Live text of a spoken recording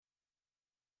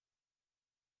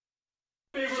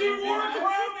She wore a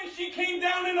crown and she came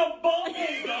down in a bubble,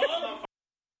 dog.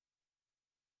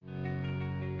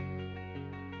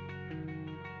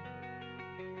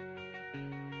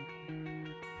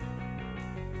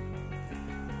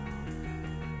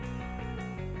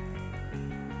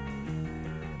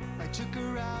 I took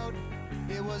her out,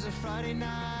 it was a Friday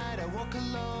night. I woke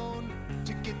alone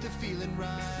to get the feeling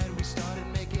right. We started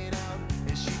making out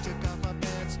and she took off my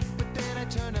pants, but then I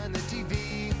turned on the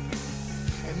TV,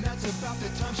 and that's about the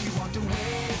time she walked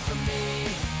away from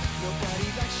me. Nobody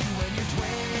likes you when you're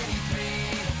 23,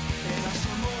 and I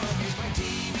still more amused by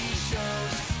TV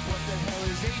shows. What the hell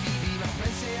is ADD? My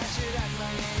friends say I should act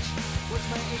my age. What's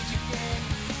my age again?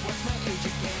 What's my age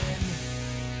again?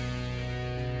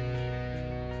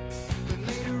 Then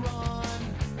later on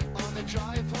the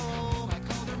drive home, I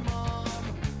called her mom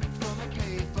from a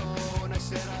payphone. I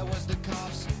said I was the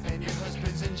cops and your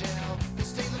husband's in jail. The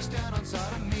state looks down on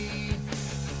sodomy,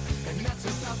 and that's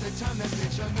about the time that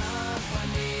bitch hung up on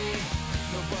me.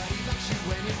 Nobody likes you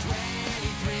when you're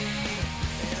 23,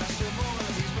 and I still more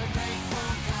of these my prank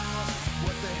phone calls.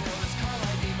 What the hell is call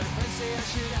ID? My friends say I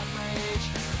should have my age.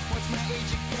 What's my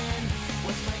age again?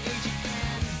 What's my age again?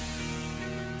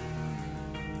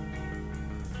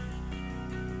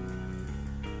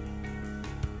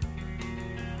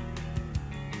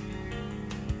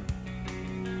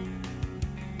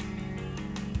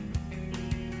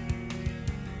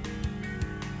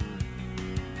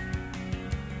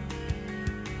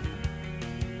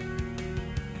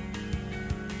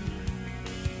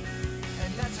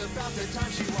 About the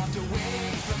time she walked away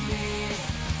from me.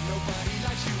 Nobody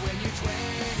likes you when you're 23,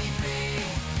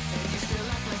 and you still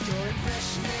act like you're in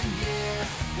freshman year.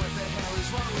 What the hell is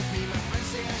wrong with me? My friends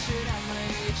say I should have my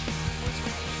age. What's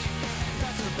my age again?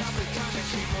 That's about the time that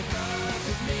she broke up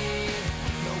with me.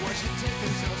 No one should take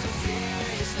themselves so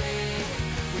seriously,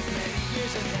 with many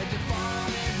years ahead to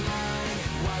fall in line.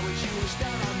 Why would you wish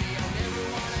down on me? I never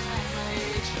wanna act my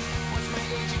age. What's my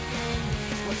age again?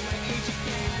 What's my age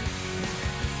again?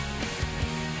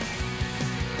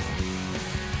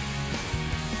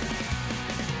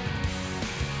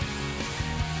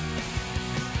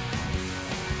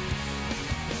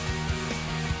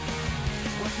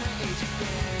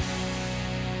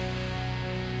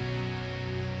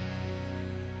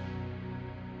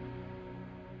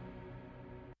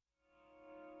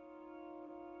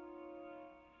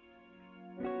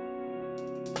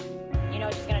 You know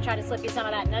she's gonna try to slip you some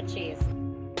of that nut cheese.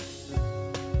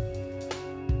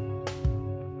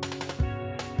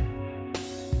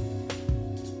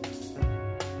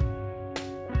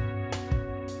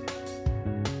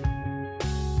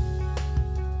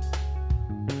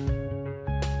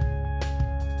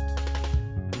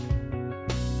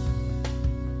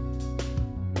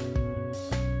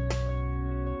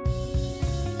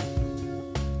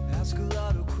 Ask a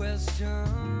lot of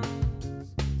questions.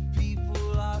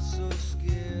 People are so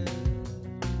scared.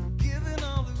 Given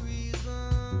all the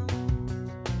reasons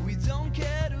we don't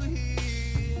care to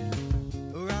hear.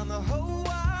 Around the whole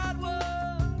wide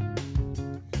world,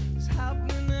 it's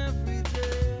happening every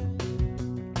day.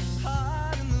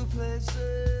 Hard in the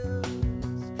places,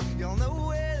 y'all know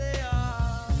where they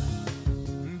are.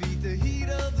 Beat the heat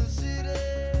of the city.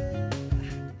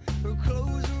 Her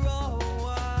clothes are all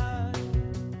white.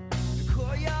 The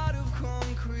courtyard of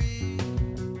concrete.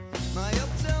 My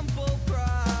up-tempo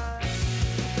pride.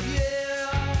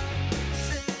 Yeah,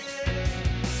 say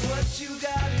what you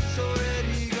got is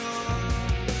already gone.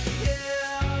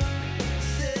 Yeah,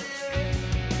 say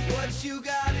what you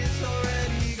got is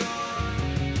already gone.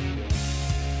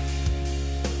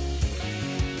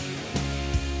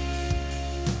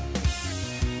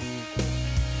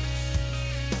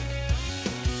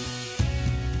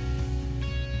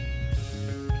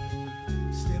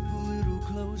 Step a little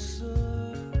closer,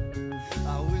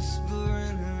 I whisper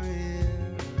in her ear.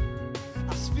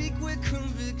 I speak with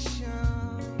conviction.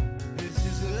 This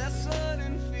is a lesson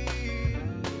in fear.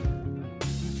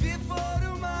 Fear for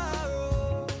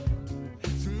tomorrow.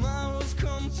 Tomorrow's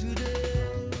come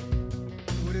today.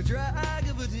 With a drag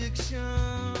of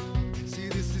addiction. See,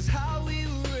 this is how we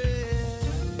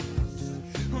raise.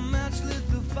 A match lit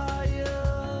the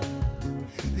fire.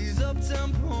 These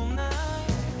up-tempo nights.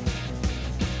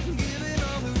 Giving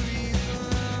all the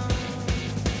reasons.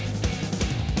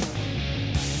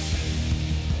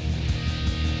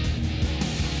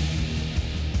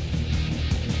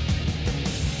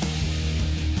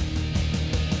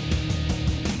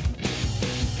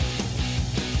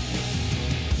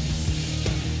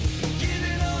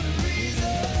 Giving all the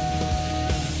reasons.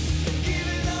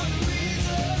 Giving all the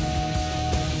reasons.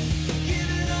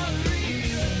 Giving all the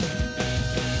reasons.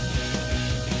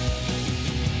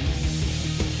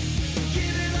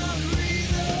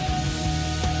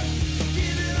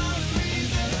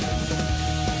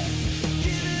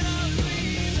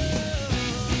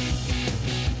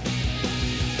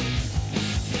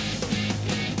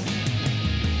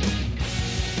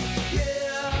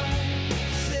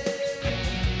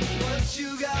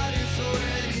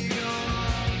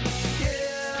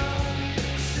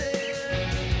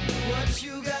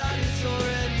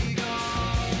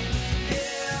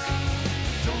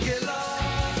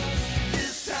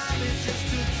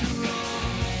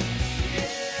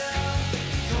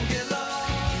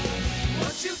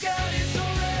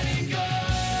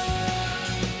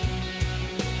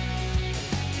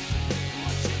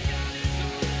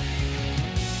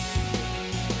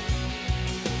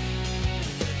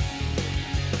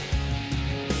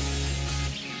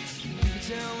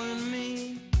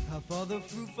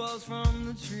 fruit falls from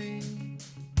the tree.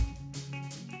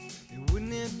 And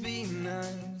wouldn't it be nice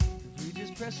if we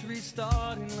just press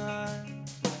restart in line?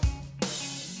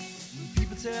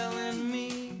 People telling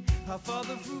me how far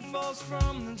the fruit falls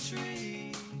from the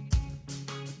tree.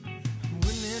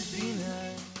 Wouldn't it be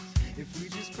nice if we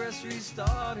just press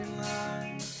restart in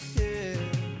line? Yeah,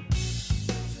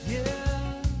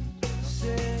 yeah.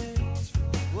 Say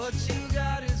what you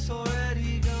got is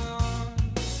already gone.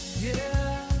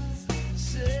 Yeah,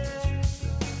 say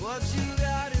what you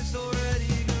got is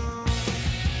already gone.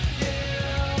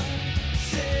 Yeah,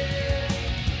 say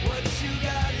what you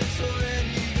got is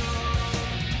already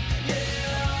gone.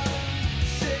 Yeah,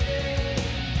 say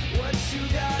what you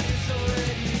got is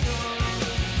already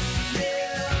gone.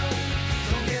 Yeah,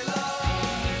 don't get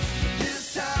lost.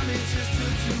 This time it just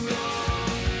took too long.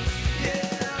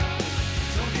 Yeah,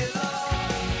 don't get lost.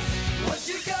 What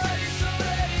you got is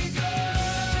already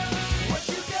gone. What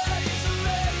you got is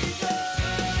already gone.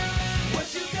 What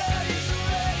you got is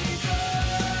already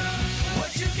gone.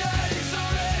 What you got is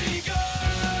already gone.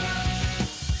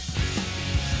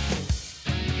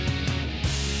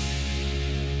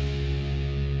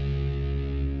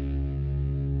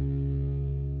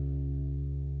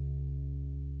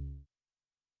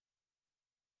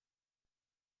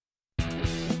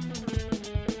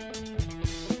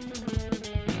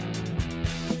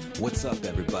 What's up,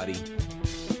 everybody?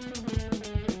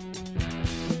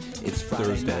 It's Friday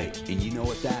Thursday. night, and you know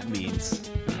what that means.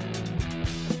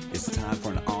 It's time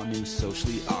for an all-new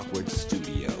Socially Awkward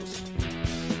Studios.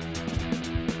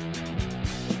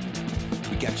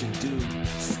 We got your dude,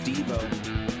 Steve-O.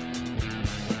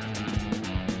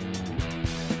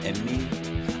 And me,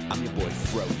 I'm your boy,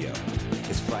 Froyo.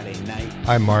 It's Friday night,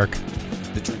 I'm Mark.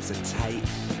 the drinks are tight.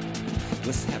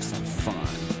 Let's have some fun.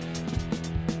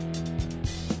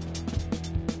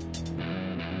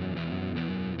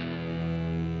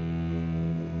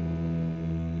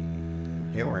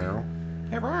 Hello.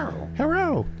 Hello.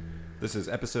 Hello. This is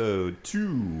episode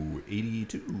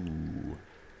 282.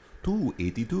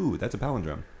 282. That's a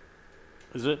palindrome.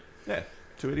 Is it? Yeah,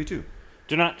 282.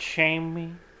 Do not shame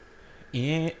me.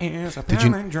 It is a Did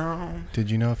you- palindrome. Did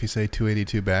you know if you say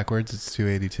 282 backwards, it's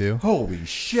 282? Holy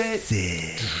shit.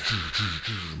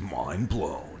 Mind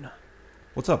blown.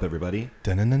 What's up, everybody?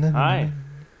 Dun-dun-dun-dun. Hi.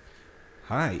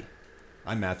 Hi.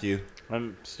 I'm Matthew.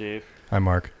 I'm Steve. I'm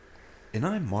Mark. And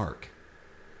I'm Mark.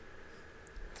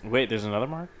 Wait, there's another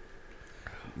Mark?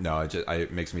 No,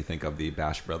 it makes me think of the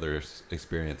Bash Brothers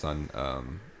experience on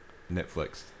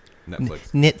Netflix.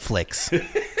 Netflix.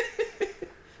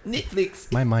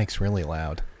 Netflix. My mic's really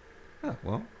loud. Oh,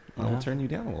 well, I'll turn you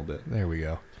down a little bit. There we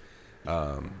go.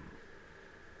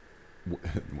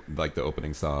 Like the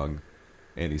opening song,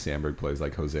 Andy Samberg plays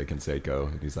like Jose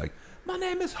Canseco, and he's like, "My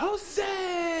name is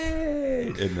Jose,"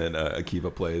 and then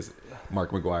Akiva plays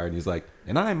Mark McGuire, and he's like,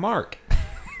 "And I'm Mark."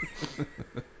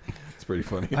 It's pretty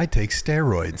funny. I take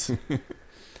steroids.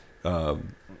 Yeah,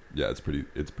 it's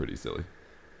pretty silly.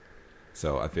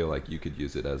 So I feel like you could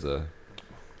use it as a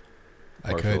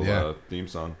I partial could, yeah. theme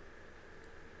song.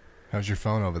 How's your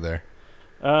phone over there?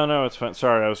 No, it's fine.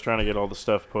 Sorry, I was trying to get all the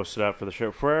stuff posted out for the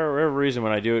show. For whatever reason,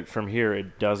 when I do it from here,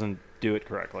 it doesn't do it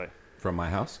correctly. From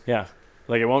my house? Yeah.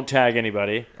 Like, it won't tag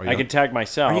anybody. Are you I can tag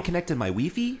myself. Are you connected to my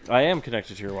Wi-Fi? I am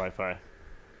connected to your Wi-Fi.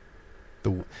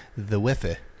 The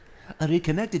Wi-Fi. Are you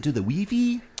connected to the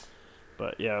Wi-Fi?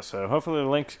 But, yeah, so hopefully the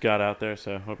links got out there,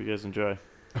 so hope you guys enjoy.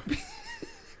 I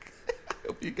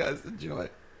hope you guys enjoy.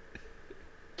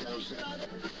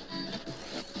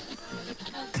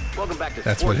 Welcome back to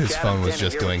That's what Sports his Chat. phone I'm was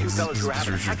standing just here with doing. two fellas who are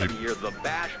having a heck of a year, the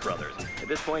Bash Brothers. At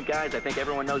this point, guys, I think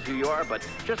everyone knows who you are, but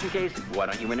just in case, why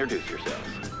don't you introduce yourselves?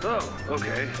 Oh,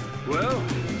 okay. Well,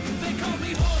 They call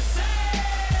me Jose.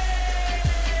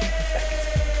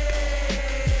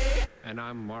 and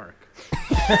I'm Mark.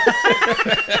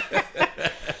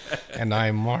 And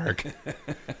I'm Mark.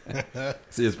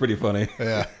 See, it's pretty funny.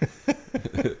 Yeah.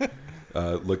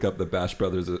 Look up the Bash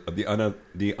Brothers,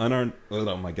 the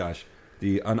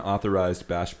unauthorized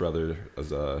Bash Brothers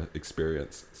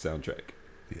experience soundtrack.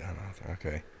 Yeah.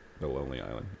 Okay. The Lonely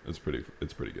Island. It's pretty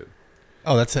good.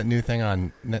 Oh, that's that new thing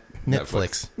on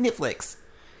Netflix. Netflix.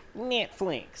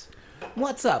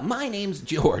 What's up? My name's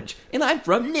George, and I'm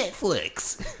from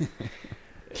Netflix.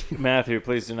 Matthew,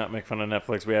 please do not make fun of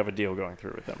Netflix. We have a deal going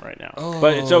through with them right now.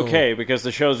 But it's okay, because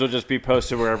the shows will just be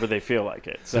posted wherever they feel like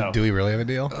it. So, Do we really have a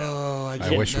deal? Oh,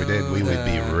 I wish we did. We would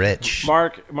be rich.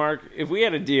 Mark, if we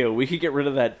had a deal, we could get rid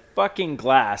of that fucking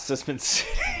glass that's been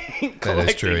sitting That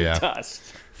is true, collecting yeah. dust.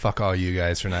 Fuck all you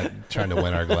guys for not trying to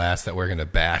win our glass that we're going to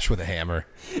bash with a hammer.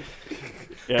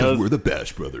 Yeah, Because we're the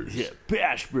Bash Brothers. yeah,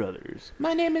 Bash Brothers.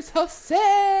 My name is Jose.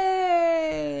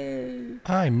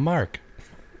 I'm Mark.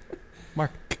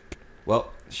 Mark.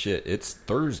 Well, shit, it's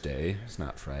Thursday. It's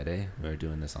not Friday. We're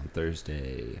doing this on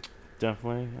Thursday,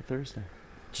 Definitely a Thursday.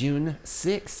 June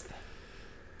 6th.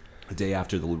 A day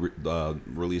after the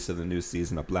release of the new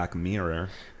season of Black Mirror.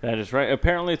 That is right.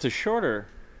 Apparently, it's a shorter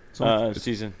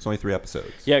season. It's only 3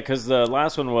 episodes. Yeah, because the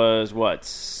last one was what?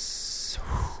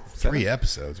 3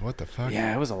 episodes. What the fuck?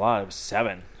 Yeah, it was a lot. It was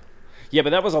 7. Yeah,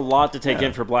 but that was a lot to take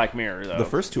in for Black Mirror, though. The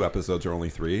first 2 episodes are only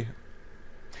 3.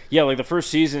 Yeah, like the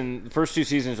first 2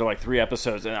 seasons are like 3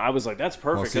 episodes, and I was like, that's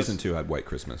perfect. Well, season 2 had White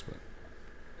Christmas, but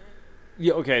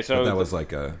yeah, okay, so that was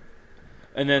like a.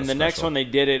 And then a the next special. one they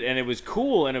did it, and it was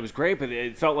cool and it was great, but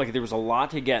it felt like there was a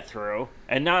lot to get through,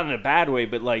 and not in a bad way,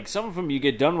 but like some of them you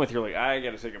get done with, you're like, I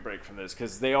got to take a break from this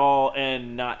because they all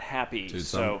end not happy. Dude,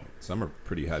 so some are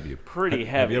pretty heavy. Pretty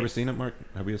Have heavy. you ever seen it, Mark?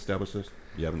 Have we established this?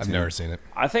 You haven't I've seen never it? seen it.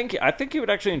 I think you would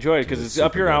actually enjoy it because Dude, it's it's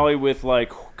up your super good. alley with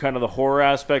like kind of the horror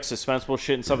aspects, suspenseful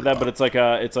shit and stuff like that. But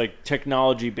it's like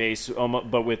technology based,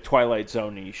 but with Twilight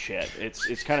Zone-y shit.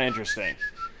 It's kind of interesting.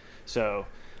 So,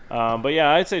 but yeah,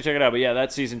 I'd say check it out. But yeah,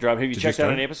 that season dropped. Have you Did you checked out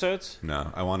start? any episodes?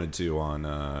 No, I wanted to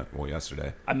on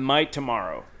yesterday, I might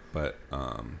tomorrow. but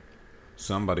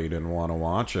somebody didn't want to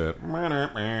watch it.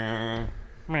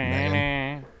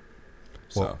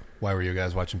 So Well, why were you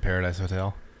guys watching Paradise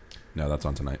Hotel? no, that's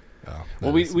on tonight. Oh,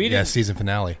 Well, that we is- didn't- season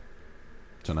finale.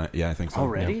 Tonight, yeah, I think so.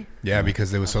 Already? Yeah,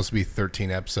 because there was supposed to be 13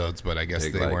 episodes, but I guess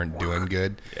Big, they like, weren't doing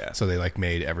good. Yeah. So they like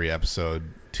made every episode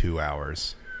 2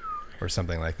 hours or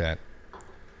something like that.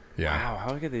 Yeah. Wow,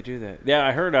 how could they do that? Yeah,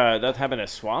 I heard that happened to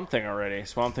Swamp Thing already.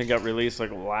 Swamp Thing got released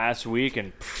like last week,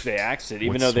 and they axed it,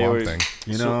 even What's though they Swamp were. Thing?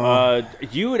 You So, know,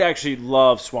 you would actually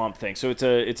love Swamp Thing. So it's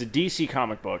a DC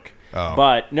comic book, Oh.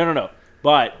 but no.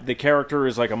 But the character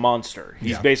is like a monster.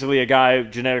 He's Yeah. basically a guy,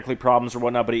 genetically problems or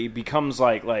whatnot, but he becomes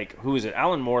like who is it?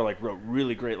 Alan Moore like wrote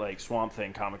really great like Swamp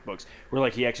Thing comic books where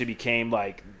like he actually became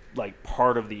like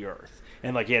part of the Earth.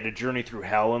 And like he had to journey through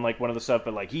hell and like one of the stuff,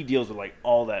 but like he deals with like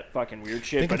all that fucking weird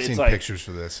shit. I think but I've it's seen like pictures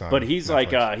for this. On but he's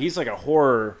Netflix. he's like a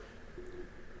horror.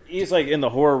 He's like in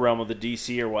the horror realm of the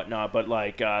DC or whatnot. But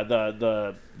like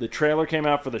the trailer came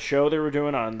out for the show they were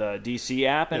doing on the DC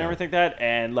app and Yeah. everything like that,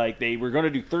 and like they were going to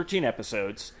do 13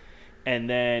 episodes, and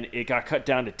then it got cut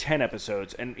down to 10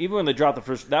 episodes. And even when they dropped the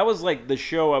first, that was like the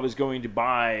show I was going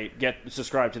to get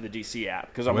subscribed to the DC app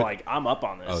because I'm What? like I'm up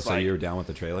on this. oh, so like, you were down with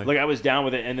the trailer? like I was down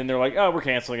with it, and then they're like, "Oh, we're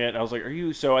canceling it." And I was like, "Are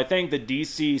you?" So I think the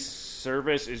DC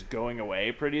service is going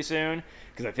away pretty soon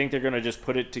because I think they're going to just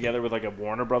put it together with like a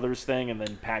Warner Brothers thing and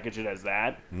then package it as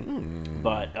that.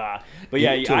 But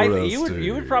yeah,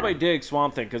 you would probably dig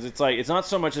Swamp Thing because it's like it's not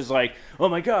so much as like, "Oh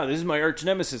my god, this is my arch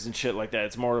nemesis" and shit like that.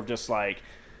 It's more of just like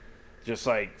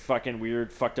fucking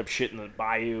weird, fucked up shit in the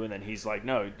bayou, and then he's like,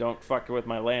 "No, don't fuck with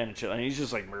my land" and shit. And he's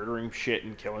just like murdering shit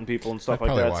and killing people and stuff I'd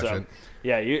like probably that. watch So, it.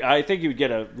 yeah, I think you'd get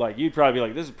you'd probably be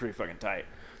like, "This is pretty fucking tight."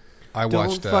 I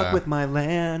watched. Don't fuck with my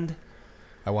land.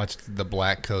 I watched The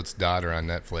Black Coat's Daughter on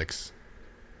Netflix.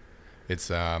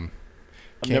 It's I've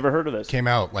never heard of this. came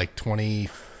out like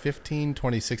 2015,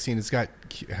 2016. It's got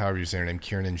however you say her name,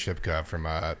 Kiernan Shipka from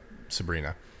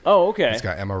Sabrina. Oh, okay. It's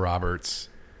got Emma Roberts.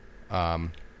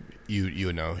 You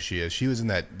would know who she is. She was in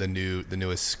the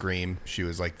newest Scream. She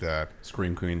was like the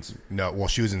Scream Queens.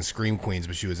 she was in Scream Queens,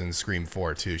 but she was in Scream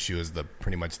 4 too. She was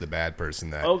pretty much the bad person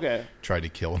that Okay. tried to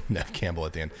kill Nev Campbell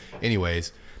at the end.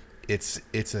 Anyways, it's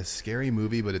a scary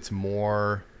movie, but it's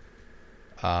more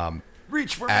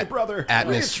Reach for me, brother.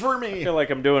 Reach for I me. feel like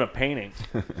I'm doing a painting.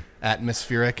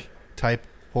 atmospheric type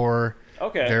horror.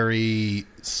 Okay. Very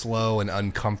slow and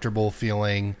uncomfortable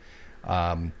feeling.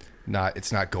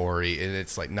 It's not gory, and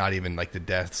it's like not even like the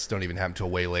deaths don't even happen till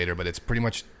way later. But it's pretty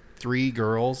much 3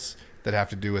 girls that have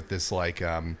to do with this like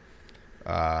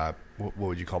what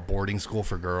would you call boarding school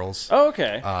for girls? Oh,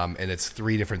 okay. And it's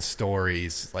 3 different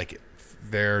stories, like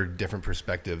their different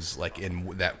perspectives, like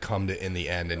in that come to in the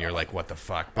end, and you're like, what the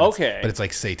fuck? But Okay. but it's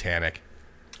like satanic.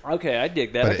 Okay, I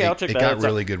dig that. But Okay, I'll check it that got out.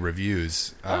 really good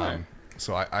reviews. Alright.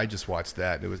 So I just watched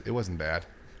that. It wasn't bad.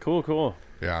 Cool.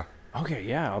 Yeah, Okay,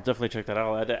 yeah, I'll definitely check that out.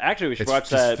 I'll add that. Actually, we should it's watch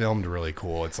just that. filmed really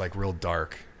cool. It's like real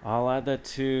dark. I'll add that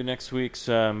to next week's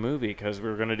movie because we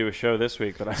were going to do a show this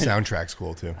week, but I Soundtrack's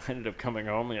cool too. ended up coming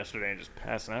home yesterday and just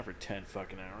passing out for 10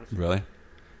 fucking hours. Really?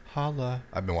 Holla!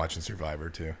 I've been watching Survivor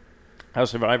too. How's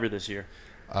Survivor this year?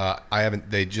 I haven't.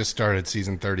 They just started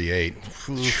season 38.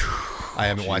 I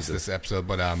haven't watched this episode,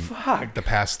 but the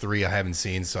past 3 I haven't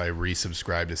seen, so I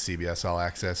resubscribed to CBS All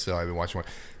Access. So I've been watching one.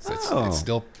 So it's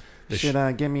still You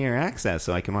should give me your access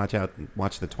so I can watch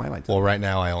the Twilight Zone. Well, right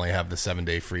now I only have the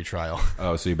 7-day free trial.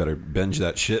 Oh, so you better binge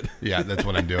that shit. Yeah, that's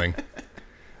what I'm doing.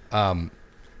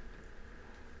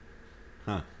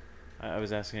 I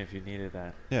was asking if you needed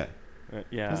that. Yeah.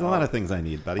 Yeah. There's a lot of things I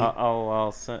need, buddy.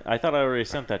 I'll send, I thought I already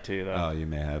sent that to you, though. Oh, you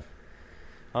may have.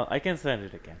 I can send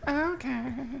it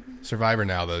again. Survivor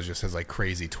now, though, just has like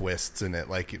crazy twists in it.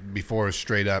 Like before, it was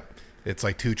straight up, it's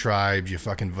like 2 tribes. You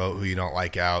fucking vote who you don't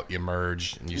like out. You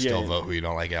merge, and you still vote who you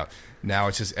don't like out. Now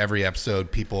it's just every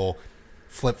episode, people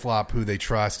flip flop who they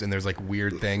trust, and there's like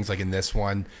weird things. Like in this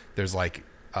one, there's like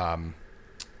an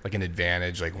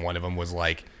advantage. Like one of them was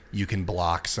like you can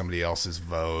block somebody else's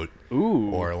vote.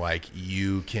 Ooh. Or like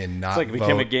you cannot. It's like it vote.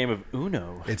 became a game of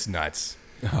Uno. It's nuts.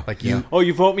 Like you. Oh,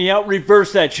 you vote me out?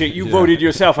 Reverse that shit. You voted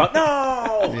yourself out.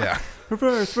 No. Yeah.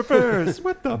 Reverse. What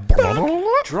the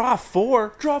fuck? Draw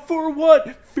 4. Draw 4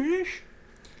 what? Fish?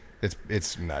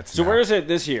 It's nuts. So now. where is it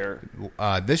this year?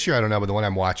 This year I don't know, but the one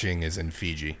I'm watching is in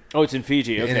Fiji. Oh, it's in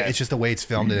Fiji. Okay. And it's just the way it's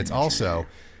filmed, and it's also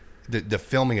the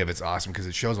filming of it's awesome because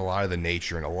it shows a lot of the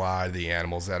nature and a lot of the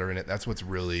animals that are in it. That's what's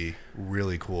really,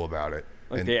 really cool about it.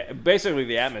 Like And- basically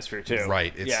the atmosphere too.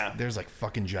 Right. Yeah. There's like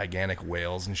fucking gigantic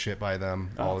whales and shit by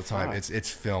them all the time. fuck.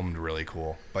 It's filmed really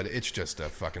cool, but it's just a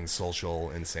fucking social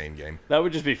insane game. That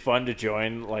would just be fun to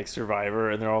join, like Survivor,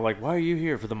 and they're all like, "Why are you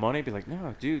here for the money?" Be like,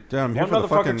 "No, dude. Dude, I'm here one for the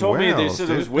motherfucker fucking told me they whales, said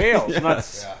it was dude." whales.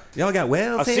 Not, Y'all got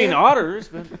whales I've here? seen otters,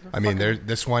 but I mean,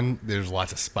 this one, there's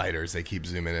lots of spiders. They keep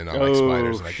zooming in on like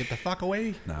spiders. And like, get the fuck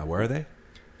away. Nah, where are they?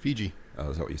 Fiji. Oh,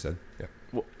 is that what you said?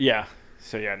 well, yeah.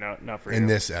 So yeah, no, not for In you.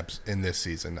 this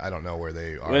season, I don't know where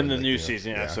they are. in the like, new you know,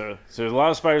 season, yeah. So there's a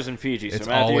lot of spiders in Fiji. it's so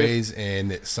Matthew, always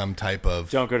in some type of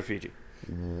don't go to Fiji.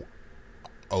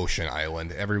 ocean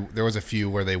island. There was a few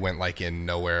where they went like in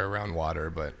nowhere around water,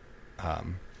 but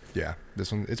yeah,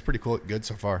 this one it's pretty cool, good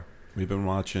so far. We've been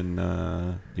watching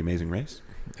The Amazing Race.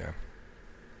 Yeah,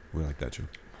 We like that show.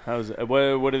 How's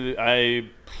what did I?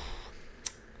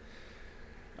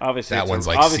 Obviously, that it's one's a-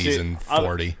 like obviously- season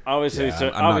 40. Obviously, Yeah, it's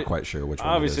a, I'm not quite sure which one.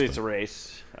 Obviously, it is, it's a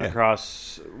race Yeah.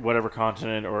 across whatever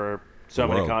continent or so The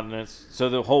many world. continents. So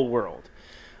the whole world.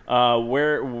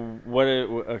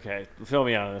 Okay, fill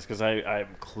me on this because I'm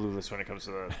clueless when it comes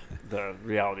to the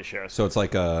reality shows. So it's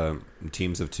like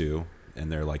teams of 2,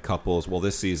 and they're like couples. Well,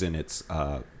 this season it's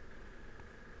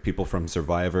people from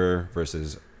Survivor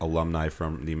versus alumni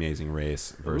from The Amazing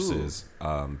Race versus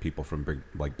people from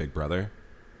Big Brother.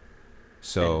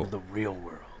 So In the real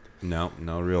world no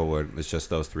real world. It's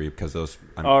just those 3 because those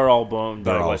are all blown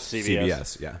by they're all what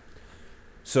CBS. Yeah.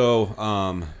 So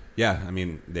yeah, I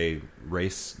mean they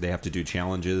race. They have to do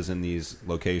challenges in these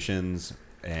locations,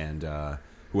 and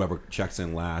whoever checks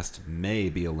in last may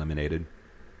be eliminated.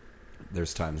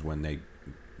 There's times when they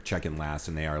check in last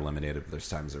and they are eliminated. There's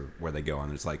times where they go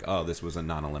and it's like, oh, this was a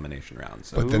non-elimination round.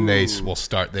 So But then they will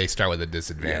start. They start with a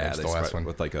disadvantage. they the last start one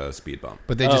with like a speed bump.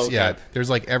 But they just okay. there's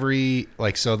like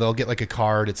so they'll get like a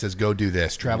card. It says go do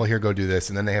this, travel here, go do this,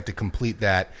 and then they have to complete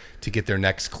that to get their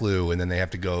next clue, and then they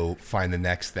have to go find the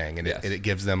next thing, and Yes. it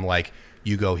gives them like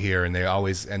you go here, and they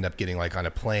always end up getting like on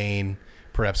a plane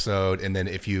per episode, and then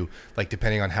if you like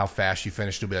depending on how fast you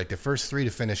finish, it'll be like the first 3 to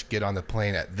finish get on the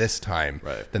plane at this time,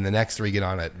 Right. then the next 3 get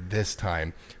on at this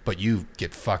time, but you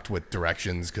get fucked with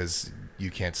directions because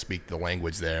you can't speak the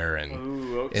language there, and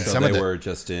Ooh, okay. and So some they of the were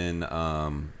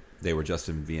just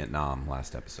in Vietnam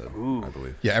last episode, I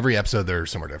believe. yeah, every episode they're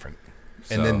somewhere different.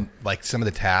 So- And then like some of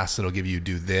the tasks it'll give you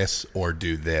do this or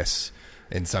do this.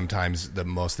 And sometimes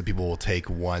most of the people will take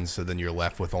one, so then you're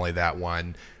left with only that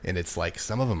one. And it's like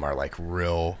some of them are like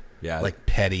real, like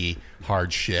petty,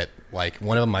 hard shit. Like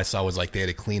one of them I saw was like they had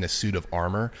to clean a suit of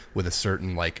armor with a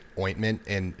certain like ointment,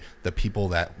 and the people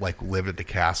that like lived at the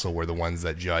castle were the ones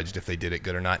that judged if they did it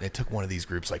good or not. And it took one of these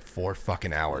groups like 4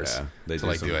 fucking hours they to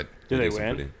like do it. Did they do some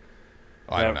win? pretty-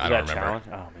 Oh, I don't remember. Challenge?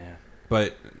 Oh man.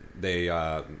 But they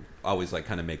always like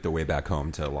kind of make their way back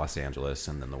home to Los Angeles,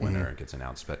 and then the winner gets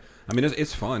announced. But I mean,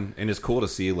 it's fun and it's cool to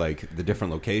see like the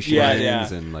different locations, Yeah.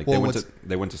 and like Well,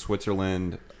 they went to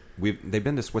Switzerland. They've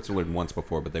been to Switzerland once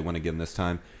before, but they went again this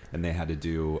time, and they had to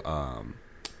do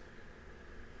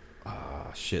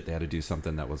they had to do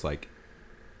something that was like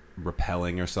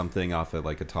rappelling or something off of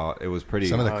like a tall. It was pretty.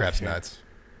 Some of the Oh, crap's shit. nuts.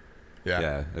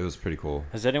 yeah, it was pretty cool.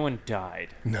 Has anyone died?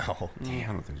 No. I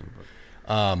don't think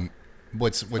so.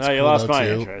 What's No, cool you lost though, my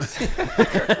too, interest.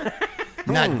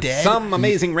 not dead. Some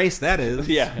amazing race that is.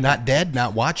 yeah. Not dead,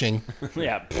 not watching.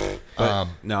 Yeah. But,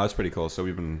 no, it's pretty cool. So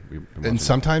we've been watching And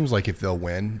sometimes, like, if they'll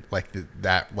win, like,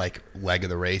 that, like, leg of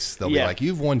the race, they'll be Yeah. like,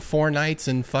 you've won 4 nights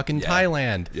in fucking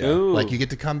Thailand. Yeah. Ooh. Like, you get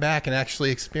to come back and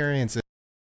actually experience it.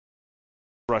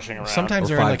 Rushing around.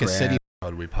 Sometimes Or they're in, like, a $5,000. city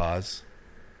mode. We pause.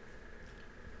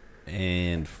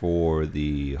 And for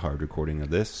the hard recording of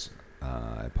this,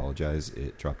 I apologize.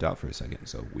 It dropped out for a second,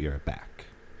 so we are back.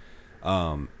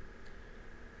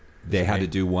 They had to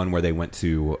do one where they went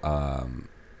to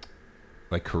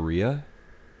like Korea.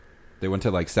 They went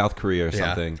to like South Korea or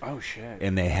something. Oh shit!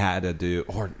 And they had to do,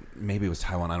 or maybe it was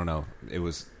Taiwan. I don't know. It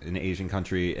was an Asian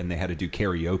country, and they had to do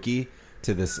karaoke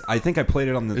to this. I think I played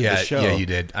it on the show. Yeah, you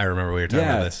did. I remember we were talking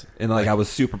about this. And like I was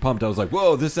super pumped. I was like,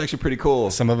 "Whoa, this is actually pretty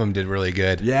cool." Some of them did really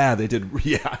good. Yeah, they did.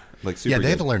 Yeah, like super. Yeah, they good.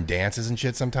 have to learn dances and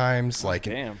shit sometimes. Like,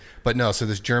 damn. But no, so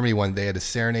this Germany one, they had to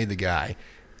serenade the guy,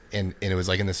 and it was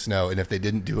like in the snow. And if they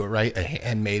didn't do it right, a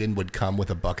handmaiden would come with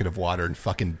a bucket of water and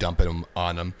fucking dump it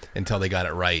on them until they got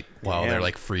it right while they're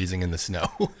like freezing in the snow.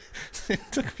 It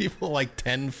took people like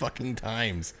 10 fucking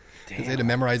times because they had to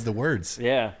memorize the words.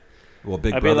 Yeah. Well,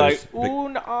 Big I'd be Brothers. like,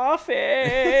 un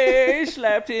Affe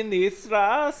schleppt in die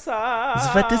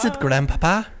Straße. What is it,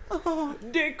 Grandpapa?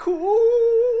 De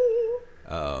cool.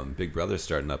 Big Brother's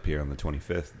starting up here on the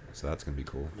 25th, so that's gonna be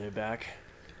cool. They're back.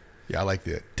 Yeah, I like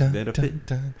the dun dun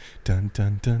dun dun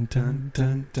dun dun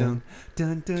dun dun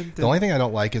dun dun. The only thing I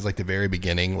don't like is like the very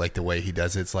beginning, like the way he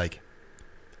does it. It's like,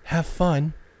 have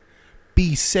fun,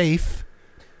 be safe,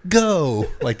 go.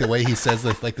 Like the way he says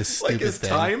this, like the stupid Like his thing.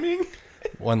 timing.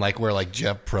 One like where like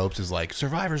Jeff Probst is like,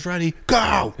 survivors ready,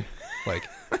 go. Like,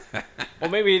 Well,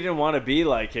 maybe he didn't want to be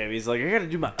like him. He's like, I gotta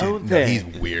do my own no, thing.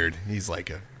 he's weird. He's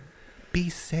like be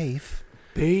safe.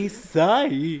 Be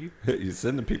safe. You're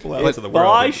sending people out into the But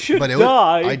world. I should But it would-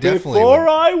 die I definitely before would.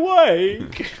 I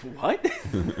wake.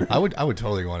 What? I would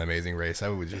totally go on Amazing Race. I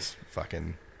would just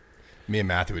fucking. Me and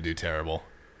Matthew would do terrible.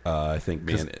 I think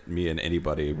me and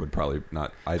anybody would probably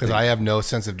not. Because I have no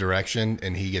sense of direction,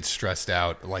 and he gets stressed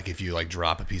out. Like if you like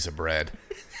drop a piece of bread,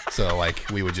 so like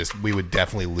we would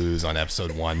definitely lose on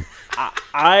episode 1.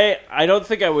 I don't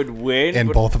think I would win. And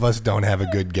but both of us don't have a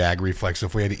good gag reflex. So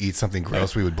if we had to eat something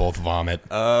gross, we would both vomit.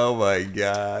 Oh my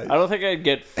god! I don't think I'd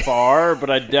get far,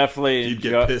 but I'd definitely. You'd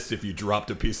get pissed if you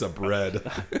dropped a piece of bread.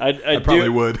 I probably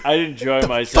would. I'd enjoy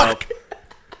myself.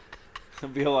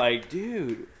 I'd be like,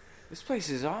 dude, this place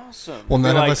is awesome. Well,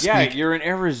 none Be of like, us yeah, speak- you're in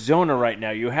Arizona right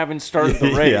now. You haven't started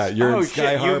the race. Yeah, you're in oh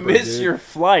Sky shit, Harbor, you missed dude. your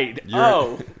flight.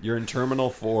 You're in Terminal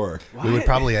 4. We would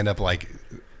probably end up like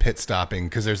pit stopping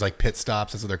because there's like pit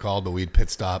stops. That's what they're called. But we'd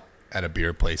pit stop at a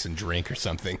beer place and drink or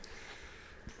something.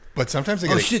 But sometimes they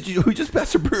Oh get shit! We just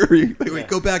passed a brewery. Wait,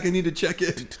 go back. I need to check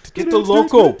it. Get the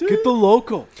local. Get the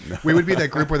local. we would be that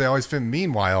group where they always film.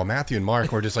 Meanwhile, Matthew and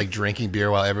Mark were just like drinking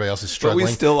beer while everybody else is struggling.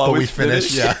 still always finish.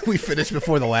 finish. Yeah, we finished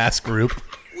before the last group.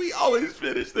 We always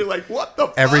finish. They're like, what the?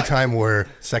 Every fuck? time we're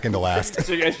second to last.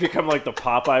 So you guys become like the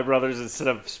Popeye brothers. Instead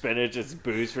of spinach, it's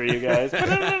booze for you guys.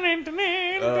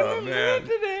 Oh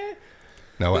man.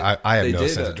 No, I have They no did,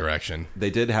 sense of direction.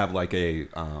 They did have like a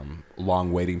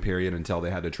long waiting period until they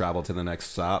had to travel to the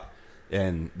next stop,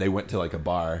 and they went to like a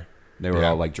bar. They were Yeah.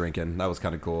 all like drinking. That was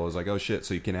kind of cool. I was like, oh shit!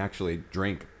 So you can actually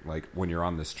drink like when you're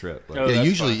on this trip. Like, Oh, Yeah, that's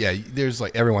usually, fine. yeah. There's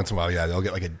like every once in a while, yeah, they'll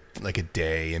get like a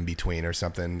day in between or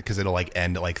something because it'll like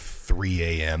end at like 3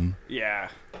 a.m. Yeah.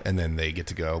 and then they get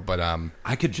to go. But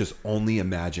I could just only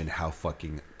imagine how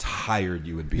fucking tired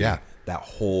you would be. Yeah. That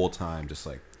whole time, just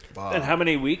like. Fuck. And how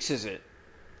many weeks is it?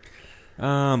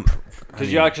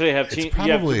 Because you actually have it's teams.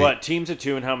 probably- You have what teams of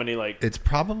 2 and how many like? it's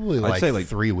probably I'd like, say, like,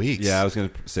 3 weeks. Yeah, I was gonna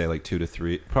say like 2 to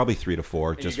 3, probably 3 to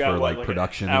 4, just you got for what, like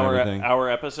production an hour, and everything. Hour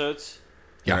episodes,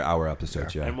 Yeah, hour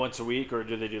episodes. Yeah, and once a week, or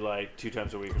do they do like 2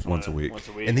 times a week or something? Once a week. Once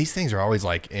a week. And these things are always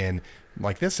like in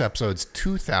like this episode's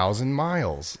 2,000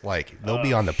 miles. Like they'll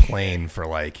be on the plane for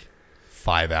like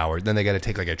 5 hours. Then they got to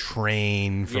take like a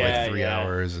train for Yeah, like 3 yeah.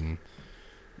 hours, and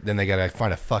then they got to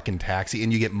find a fucking taxi.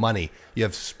 And you get money. You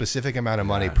have specific amount of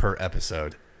money per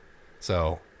episode.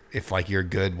 So if like you're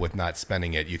good with not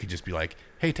spending it, you could just be like,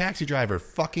 "Hey, taxi driver,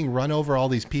 fucking run over all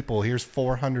these people. Here's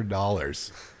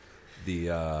 $400."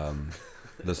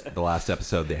 the last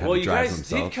episode they had well, to you drive guys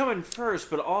themselves. did come in first,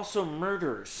 but also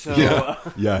murder. So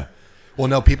Yeah. Well,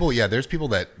 no, people. Yeah, there's people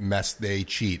that they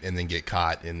cheat and then get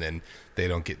caught, and then they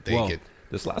don't get. They Well, get.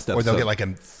 this last Or episode, they'll get like a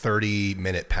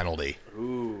 30-minute penalty.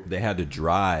 they had to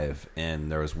drive, and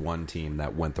there was one team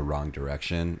that went the wrong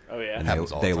direction. Oh, yeah? and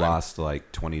Happens all the they time. lost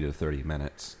like 20 to 30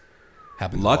 minutes.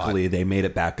 Happens. Luckily, a lot. they made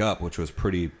it back up, which was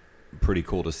pretty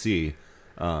cool to see.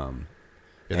 Yeah, there are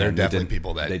and they definitely didn't-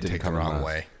 people that they didn't take the come in wrong last.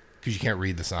 way because you can't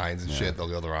read the signs and shit. They'll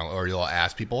go the wrong, or you'll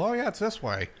ask people, "Oh yeah, it's this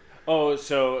way." Oh,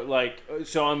 so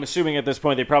I'm assuming at this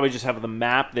point they probably just have the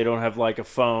map. They don't have like a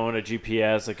phone, a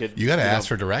GPS. Like You got to ask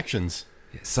for directions.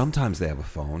 Sometimes they have a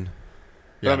phone.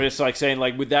 But I'm just like saying,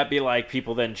 like, would that be like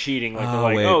people then cheating? Like they're Oh,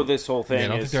 like, wait. oh, this whole thing Yeah, I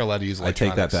don't is. think they're allowed to use I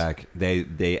take electronics. that back.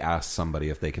 They asked somebody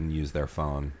if they can use their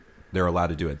phone. they're allowed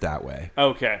to do it that way.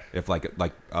 Okay. If like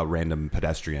a random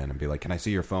pedestrian and be like, "Can I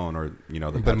see your phone?" Or the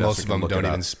But pedestrian most of can them look don't it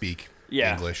up. even speak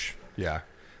Yeah. English. Yeah.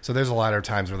 So there's a lot of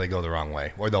times where they go the wrong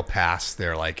way, or they'll pass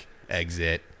their like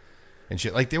exit and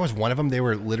shit. Like there was one of them. They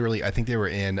were literally, I think they were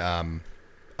in,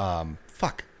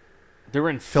 fuck, They were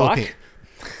in fuck?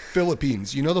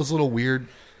 Philippines. You know those little weird,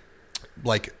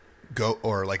 like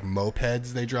like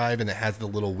mopeds they drive, and it has the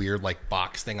little weird like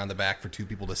box thing on the back for two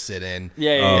people to sit in.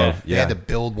 Yeah, yeah, Oh, yeah. They had to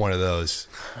build one of those,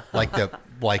 like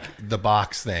the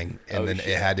box thing, and Oh, then shit.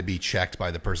 it had to be checked by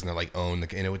the person that like owned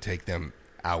and it would take them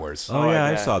hours. Oh yeah,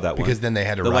 I bet. saw that one. Because then they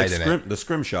had to the, ride like, in it. the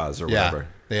scrimshaws or Yeah, whatever.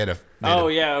 they had to. Oh,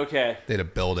 yeah, okay. They had to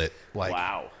build it. Like,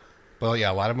 Wow. Well,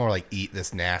 yeah, a lot of them are like eat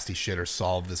this nasty shit or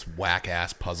solve this whack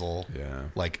ass puzzle. Yeah.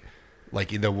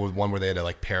 Like either one where they had to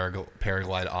like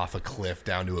paraglide off a cliff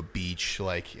down to a beach,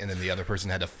 like, and then the other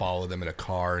person had to follow them in a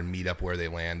car and meet up where they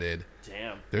landed.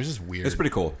 Damn. There's this weird. It's pretty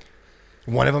cool.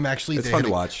 One of them actually. It's they fun had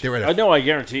to watch. They were at I know, I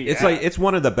guarantee. It's yeah. like it's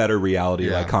one of the better reality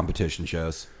Yeah. like competition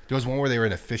shows. There was one where they were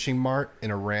in a fishing mart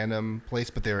in a random place,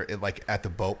 but they were like at the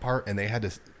boat part, and they had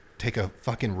to take a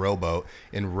fucking rowboat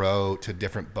and row to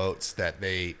different boats that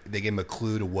they gave them a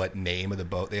clue to what name of the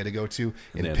boat they had to go to And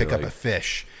they and had pick to, up like- a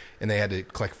fish. And they had to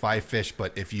collect 5 fish,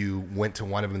 but if you went to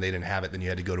one of them, they didn't have it. Then you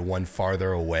had to go to one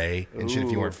farther away and shit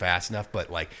if you weren't fast enough. But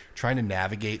like trying to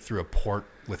navigate through a port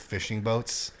with fishing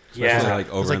boats. Yeah. Especially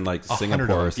like over like in like 100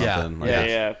 Singapore or of them. Yeah. something. Like, Yeah, it's,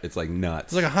 yeah. It's like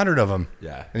nuts. There's like 100 of them.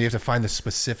 Yeah. And you have to find the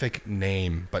specific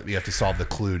name, but you have to solve the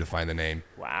clue to find the name.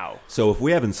 Wow. So if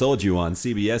we haven't sold you on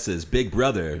CBS's Big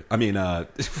Brother, I mean,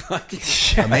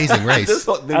 Amazing Race.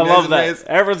 I love that.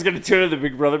 Everyone's going to tune in to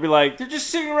Big Brother and be like, they're just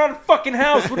sitting around a fucking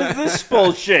house. What is this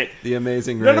bullshit? The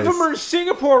Amazing Race. None of them are in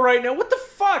Singapore right now. What the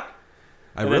fuck?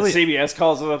 I And really. then CBS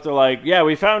calls us up. They're like, yeah,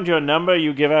 we found your number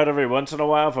you give out every once in a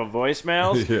while for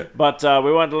voicemails. Yeah. But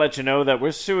we wanted to let you know that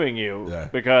we're suing you Yeah.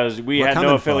 because we We're had no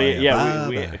coming for affiliate. you. Yeah,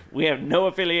 we Bye-bye. have no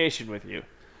affiliation with you.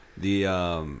 The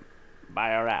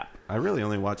Buy our app. I really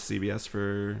only watch CBS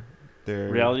for their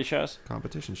Reality shows?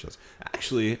 competition shows.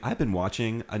 Actually, I've been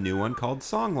watching a new one called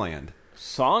Songland.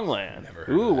 Songland. heard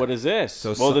Ooh, of that. what is this?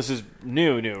 So well, this is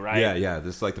new, right? Yeah.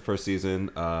 This is like the first season.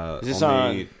 Is this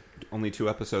Only 2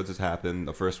 episodes has happened.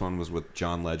 The first one was with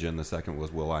John Legend. The second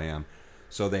was will.i.am.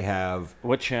 So they have,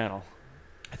 What channel?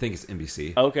 I think it's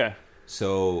NBC. Okay.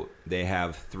 So they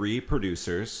have 3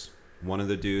 producers. One of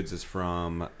the dudes is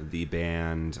from the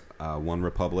band One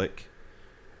Republic.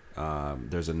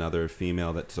 There's another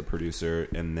female that's a producer,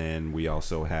 and then we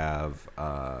also have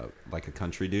like a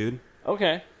country dude,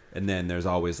 Okay. and then there's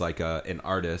always like an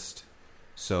artist.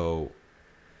 So,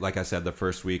 like I said, the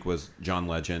first week was John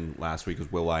Legend, last week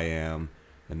was will.i.am,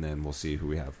 and then we'll see who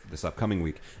we have this upcoming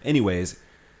week. Anyways,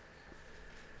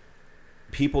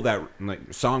 people that like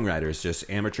songwriters, just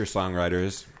amateur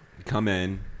songwriters, come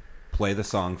in, play the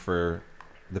song for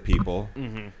the people,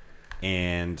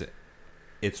 and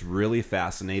it's really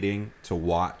fascinating to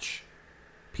watch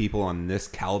people on this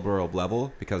caliber of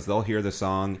level, because they'll hear the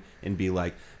song and be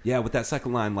like, yeah, with that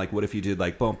second line, like, what if you did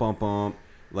like bump bump bump,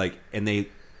 like, and they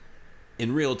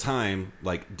in real time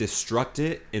like destruct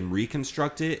it and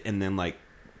reconstruct it and then like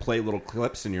play little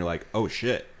clips, and you're like, oh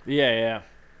shit, Yeah.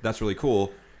 that's really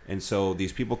cool. And so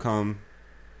these people come,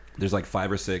 there's like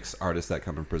 5 or 6 artists that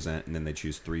come and present, and then they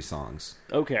choose 3 songs,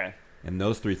 Okay. and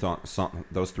those three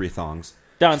songs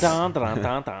Dun dun dun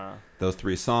dun dun. those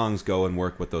 3 songs go and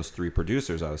work with those 3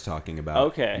 producers I was talking about.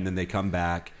 Okay. And then they come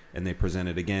back and they present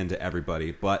it again to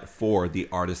everybody, but for the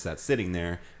artist that's sitting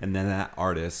there, and then that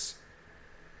artist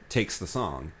takes the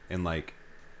song, and like,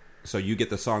 so you get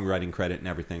the songwriting credit and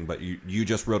everything, but you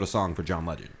just wrote a song for John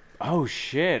Legend. Oh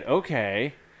shit.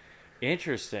 Okay.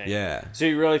 Interesting. Yeah. So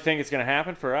you really think it's going to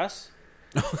happen for us?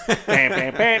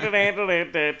 Hey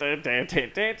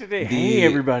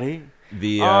everybody.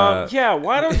 The Yeah,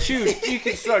 why don't you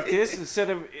deconstruct this instead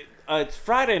of it's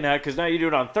Friday night, because now you do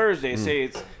it on Thursday. Say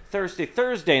it's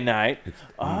Thursday night.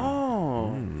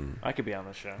 I could be on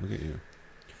the show. Look at you.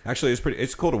 Actually,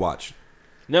 it's cool to watch.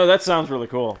 No, that sounds really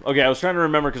cool. Okay, I was trying to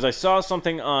remember because I saw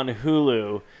something on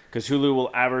Hulu, because Hulu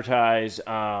will advertise,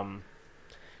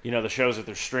 the shows that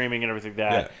they're streaming and everything like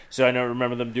that. Yeah. So I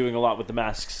remember them doing a lot with The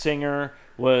Masked Singer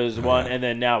was one, yeah. and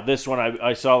then now this one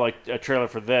I saw like a trailer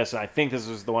for this, and I think this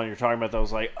was the one you're talking about. That I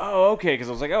was like, oh, okay, because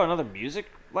I was like, oh, another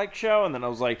music like show, and then I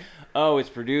was like, oh, it's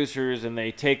producers and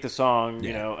they take the song.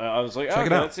 Yeah. I was like, Check oh,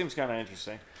 it out. that seems kind of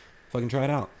interesting. Fucking try it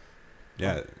out.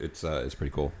 Yeah, it's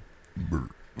pretty cool.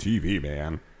 TV,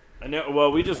 man. I know.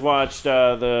 Well, we just watched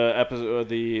the episode,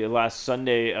 the last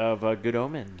Sunday of Good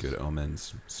Omens. Good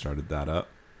Omens started that up.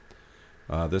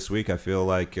 This week, I feel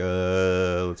like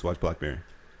let's watch Black Mirror.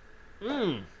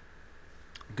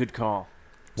 Good call.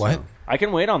 What? So, I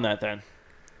can wait on that then.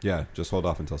 yeah, just hold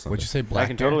off until Sunday. What'd you say? I Black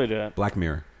can Bear? totally do that. Black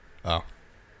Mirror. Oh,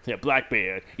 Yeah,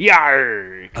 Blackbeard.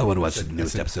 Yarr! I want to watch the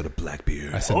newest episode of Black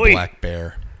Bear. I said Oi. Black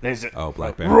Bear. There's a Oh,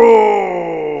 Black Bear.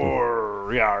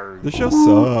 roar. Yarr. The show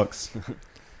sucks.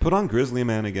 Put on Grizzly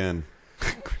Man again.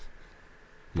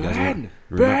 You guys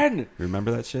Ben!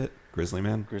 remember that shit? Grizzly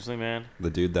Man? Grizzly Man. The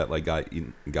dude that like got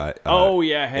eaten, Oh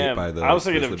yeah, ate him. by the I was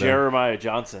thinking of grizzly bear? Jeremiah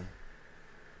Johnson.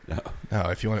 No. No,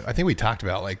 if you want, I think we talked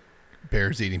about like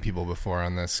bears eating people before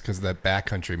on this because that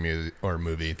Backcountry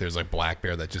movie. There's like black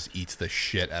bear that just eats the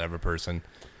shit out of a person.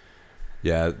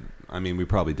 Yeah, I mean, we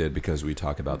probably did because we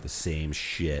talk about the same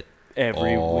shit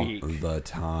Every all week. the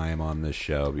time on this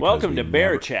show. because Welcome we to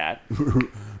Bear never- Chat.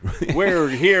 We're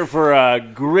here for a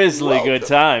grizzly good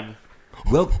time.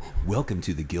 Welcome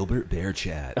to the Gilbert Bear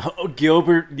Chat. Oh,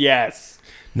 Gilbert, yes.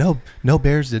 No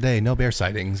bears today. No bear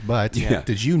sightings. But Yeah.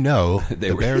 did you know They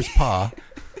the were- bear's paw?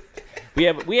 We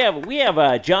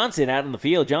have Johnson out in the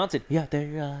field. Johnson, yeah,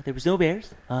 there was no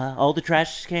bears. All the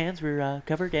trash cans were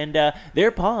covered, and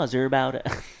their paws are about.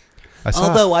 I saw.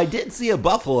 Although I did see a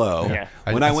buffalo Yeah.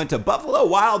 when I went to Buffalo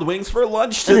Wild Wings for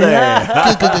lunch today.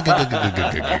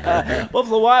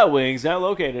 Buffalo Wild Wings now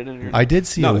located in. I did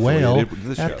see Not a whale affiliated with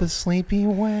this show. at the Sleepy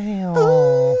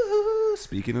Whale.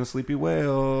 Speaking of Sleepy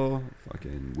Whale,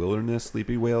 fucking Wilderness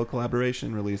Sleepy Whale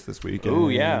collaboration released this week. Oh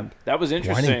yeah, that was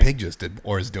interesting. Whining Pig just did,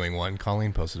 or is doing one.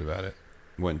 Colleen posted about it.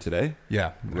 When today?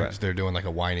 Yeah, Right. they're doing like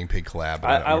a Whining Pig collab.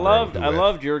 but I don't loved remember I who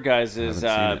loved your guys'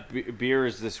 haven't seen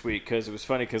beers this week because it was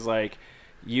funny because like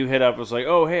you hit up was like,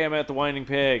 oh hey, I'm at the Whining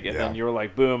Pig, and then Yeah. you were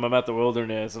like, boom, I'm at the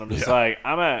Wilderness, and I'm just Yeah. like,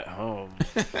 I'm at home.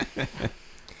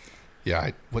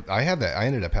 Yeah, I had that. I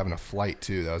ended up having a flight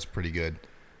too. That was pretty good.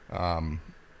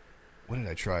 What did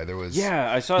I try? There was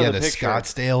Yeah, I saw the the picture.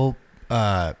 Scottsdale.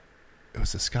 It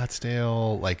was the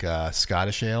Scottsdale like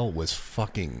Scottish ale was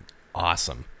fucking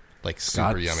awesome. Like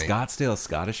super yummy. Scottsdale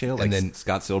Scottish Ale, like And then-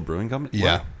 Scottsdale Brewing Company.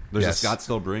 Yeah. What? There's Yes. a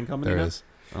Scottsdale Brewing Company. There now? is.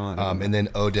 Oh, I didn't know. And then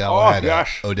Odell Oh had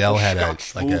gosh, Odell had a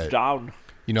Scotch like moved a down.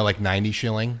 like 90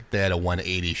 shilling. They had a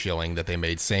 180 shilling that they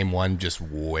made. Same one, just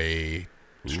way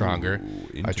stronger.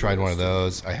 Ooh, I tried one of interesting.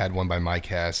 those. I had one by Mike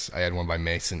Hess. I had one by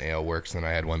Mason Ale Works, and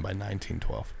then I had one by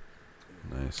 1912.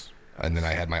 Nice. And then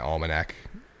I had my Almanac.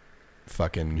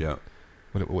 Fucking Yeah.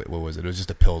 What was it? It was just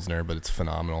a Pilsner, but it's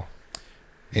phenomenal.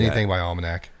 Anything by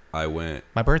Almanac. I went.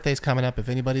 My birthday's coming up. If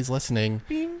anybody's listening,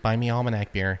 buy me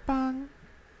Almanac beer.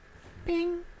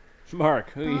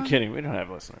 Mark, who are you kidding? We don't have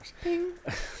listeners.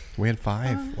 We had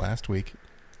 5 last week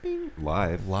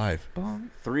Live. live.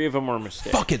 3 of them were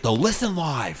mistakes. Fuck it, though. Listen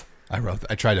live.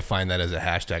 I tried to find that as a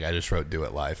hashtag. I just wrote "do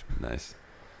it live." Nice.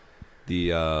 The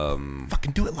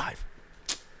Fucking do it live.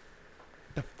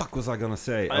 the fuck was I gonna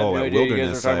say? I have Oh, no at idea you guys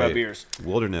Wilderness, were talking about beers.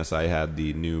 Wilderness, I had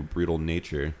the new Brutal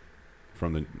Nature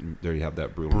from the. There you have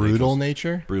that Brutal. Brutal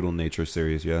Nature, nature. Brutal Nature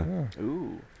series. Yeah,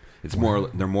 Ooh. it's more.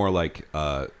 They're more like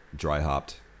dry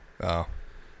hopped, Oh,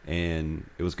 and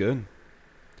it was good.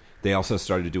 They also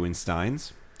started doing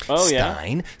Steins. Oh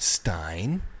yeah.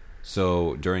 Stein.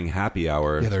 So during happy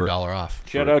hour, Yeah, they're for- $1 off.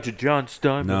 Shout out to John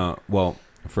Stein. No, well,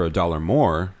 for $1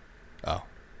 more, Oh,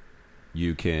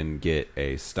 you can get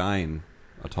a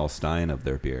tall Stein of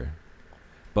their beer.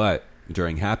 But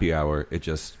during happy hour, it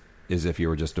just is if you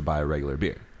were just to buy a regular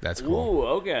beer. that's cool. Ooh,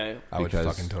 okay. I would because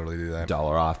fucking totally do that.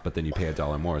 $1 off, but then you pay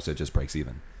 $1 more, so it just breaks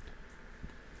even.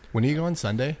 When are you going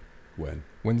Sunday? When?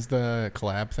 When's the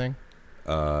collab thing?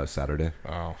 Saturday.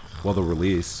 Oh, Well, the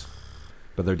release.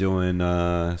 But they're doing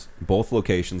both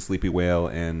locations, Sleepy Whale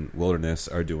and Wilderness,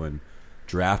 are doing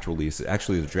draft releases.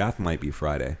 Actually, the draft might be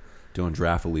Friday. Doing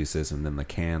draft releases, and then the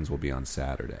cans will be on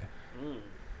Saturday.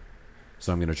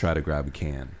 So I'm going to try to grab a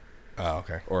can. oh,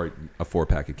 okay. Or a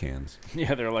 4-pack of cans.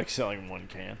 Yeah, they're like selling 1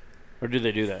 can. Or do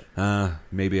they do that?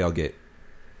 Maybe I'll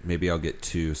get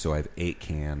 2, so I have 8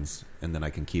 cans, and then I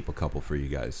can keep a couple for you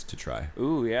guys to try.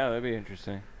 Ooh, yeah, that'd be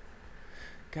interesting.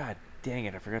 God dang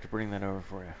it, I forgot to bring that over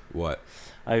for you. What?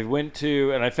 I went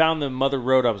to, and I found the Mother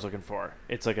Road I was looking for.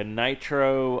 It's like a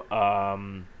nitro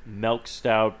milk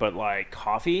stout, but like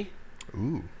coffee.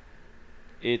 Ooh,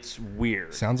 It's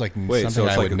weird. sounds like Wait, something so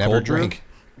it's I like would a never cold brew? drink.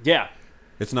 Yeah.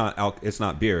 It's not it's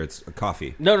not beer. It's a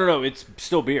coffee. No, it's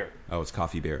still beer. Oh, it's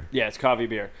coffee beer. Yeah, it's coffee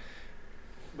beer.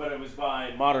 But it was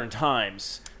by Modern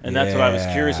Times, and that's what I was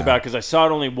curious about because I saw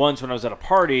it only once when I was at a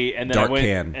party, and then Dark I went,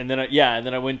 can. and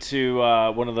then I went to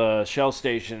one of the Shell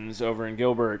stations over in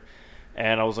Gilbert,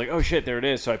 and I was like, oh shit, there it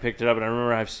is. So I picked it up, and I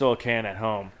remember I have still a can at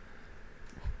home.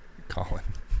 Colin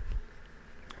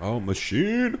Oh,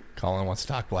 machine. wants to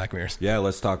talk Black Mirrors. Yeah,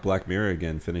 let's talk Black Mirror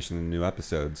again, finishing the new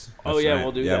episodes. Oh, That's yeah, right.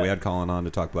 we'll do Yeah, that. we had Colin on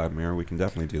to talk Black Mirror. We can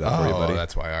definitely do that for you, Oh, buddy.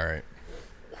 that's why. All right.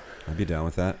 I'd be down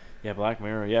with that. Yeah, Black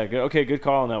Mirror. Yeah, good. Okay, good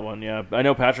call on that one. Yeah, I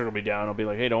know Patrick will be down. I'll be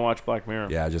like, hey, don't watch Black Mirror.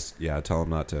 Yeah, tell him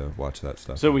not to watch that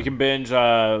stuff. So we can binge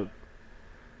Good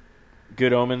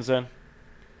Omens then?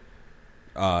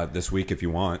 this week if you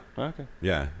want. Okay.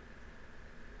 Yeah.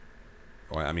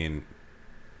 Well, I mean,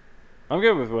 I'm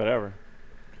good with whatever.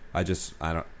 I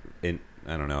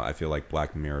don't know. I feel like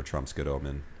Black Mirror trumps Good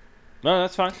Omen. No,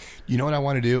 that's fine. You know what I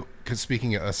want to do? Because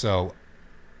speaking of, so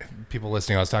people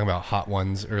listening, I was talking about Hot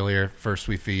Ones earlier, First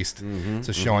We Feast. It's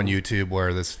a show on YouTube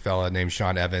where this fella named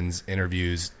Sean Evans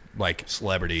interviews like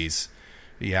celebrities.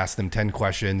 He asks them 10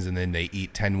 questions and then they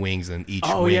eat 10 wings and each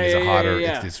wing is a hotter.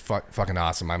 It's fucking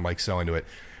awesome. I'm like so into it.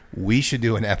 We should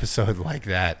do an episode like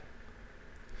that.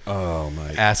 Oh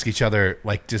my! Ask each other,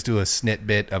 like just do a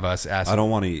snit of us asking. I don't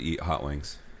want to eat hot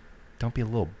wings. Don't be a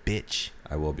little bitch.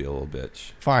 I will be a little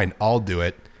bitch. Fine, I'll do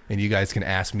it, and you guys can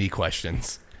ask me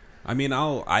questions. I mean,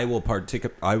 I will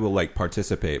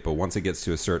participate, but once it gets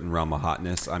to a certain realm of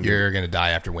hotness, You're gonna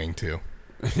die after wing 2.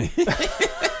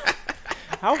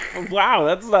 How? Wow,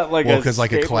 that's not like because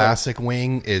like a classic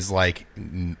wing is like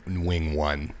wing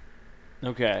 1.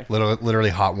 Okay.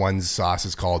 Literally, Hot Ones sauce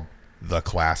is called the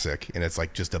classic, and it's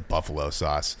like just a buffalo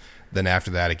sauce. Then after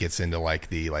that, it gets into like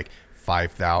the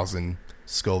 5,000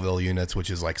 Scoville units, which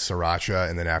is like sriracha,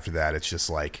 and then after that, it's just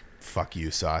like fuck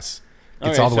you sauce.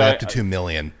 It's all the way up to 2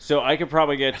 million. So I could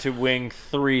probably get to wing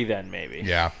 3 then, maybe.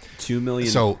 Yeah, 2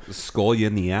 million. So skull you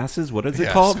in the asses. What is it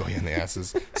called? Skull you in the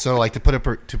asses. So like to put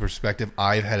it to perspective,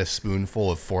 I've had a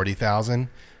spoonful of 40,000,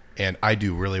 and I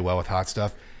do really well with hot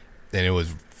stuff, and it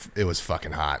was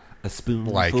fucking hot. A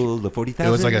spoonful like, of 40,000.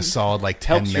 It was like a solid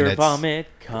 10 Helps minutes. your vomit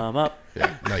come up.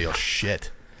 Yeah. No, you'll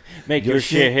shit. Make your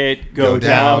shit go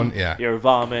down. Yeah. Your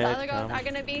vomit. Other girls are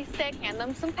going to be sick. Hand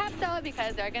them some Pepto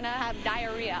because they're going to have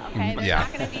diarrhea, okay? They're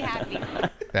not going to be happy.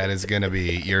 That is going to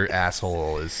be, your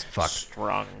asshole is fucked.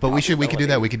 Strong. But we could do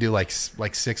that. We could do like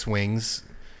 6 wings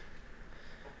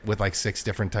with like 6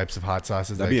 different types of hot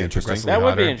sauces. That'd be interesting. That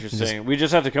would be interesting. We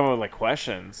just have to come up with like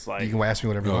questions. Like, you can ask me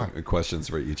whatever you want. Questions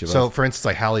for each of us. So, for instance,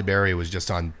 like Halle Berry was just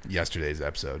on yesterday's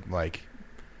episode,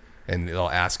 and they'll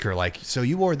ask her like, "So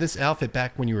you wore this outfit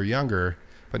back when you were younger,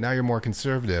 but now you're more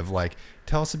conservative. Like,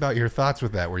 tell us about your thoughts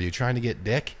with that. Were you trying to get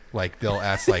dick?" Like, they'll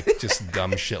ask like just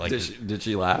dumb shit. Like, did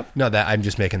she laugh? No, that I'm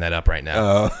just making that up right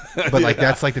now. But like,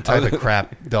 that's like the type of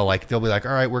crap they'll be like,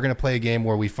 "All right, we're gonna play a game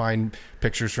where we find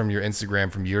pictures from your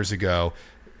Instagram from years ago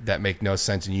that make no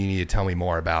sense, and you need to tell me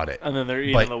more about it." And then they're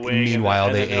eating the wing.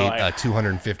 Meanwhile, they ate like, a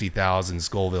 250,000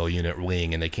 Scoville unit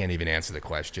wing, and they can't even answer the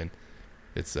question.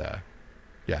 It's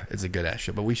yeah, it's a good ass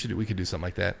show. But we could do something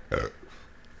like that.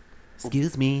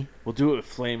 Excuse me. We'll do it with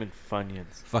Flamin'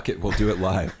 Funyuns. Fuck it, we'll do it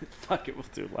live. Fuck it, we'll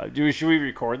do it live. Should we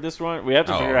record this one? We have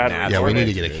to figure out how to record Yeah, we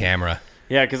need to it. get a camera.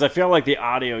 Yeah, because I feel like the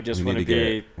audio just wouldn't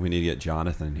be... We need to get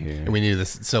Jonathan here. And we need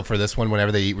this. So for this one,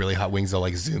 whenever they eat really hot wings, they'll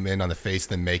like zoom in on the face,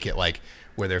 then make it like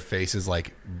where their face is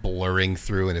like blurring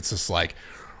through, and it's just like,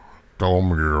 "Tell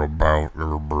me about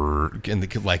your bird," and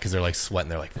because they're like sweating,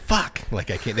 they're like, "Fuck!" Like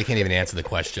they can't even answer the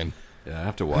question. Yeah, I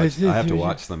have to watch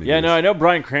some of Yeah, these. no, I know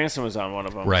Bryan Cranston was on one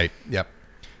of them. Right. Yep.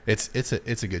 It's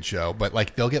a good show, but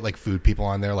like they'll get like food people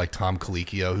on there, like Tom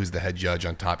Colicchio, who's the head judge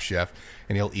on Top Chef,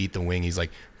 and he'll eat the wing. He's like,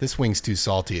 "This wing's too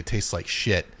salty. It tastes like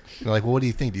shit." And they're like, "Well, what do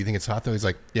you think? Do you think it's hot though?" He's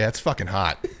like, "Yeah, it's fucking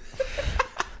hot,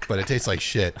 but it tastes like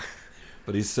shit."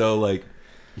 But he's so like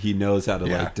he knows how to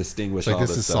like distinguish like all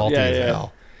this is stuff. salty as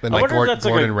hell. Then like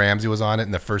Gordon Ramsay was on it,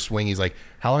 and the first wing, he's like,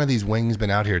 "How long have these wings been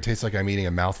out here? It tastes like I'm eating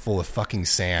a mouthful of fucking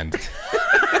sand."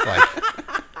 Like,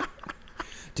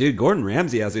 dude, Gordon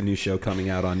Ramsay has a new show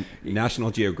coming out on National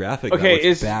Geographic. Okay, that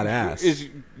looks badass. Is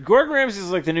Gordon Ramsay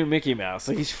like the new Mickey Mouse?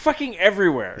 Like he's fucking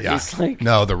everywhere. Yeah. He's like,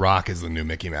 no, The Rock is the new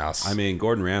Mickey Mouse. I mean,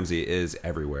 Gordon Ramsay is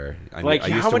everywhere. How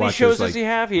many shows does he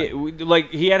have?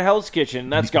 He had Hell's Kitchen.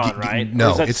 That's gone, right?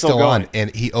 No, it's still going? on,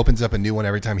 and he opens up a new one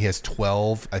every time. He has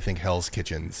 12, I think, Hell's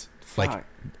Kitchens like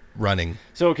running.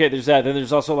 So okay, there's that. Then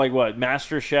there's also like what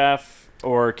Master Chef.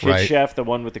 Or Kid Chef, the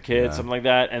one with the kids, something like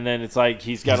that, and then it's like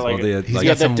he's got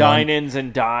the dine-ins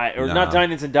and dive, or not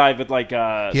dine-ins and dive, but like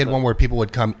he had one where people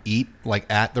would come eat like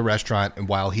at the restaurant, and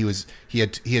while he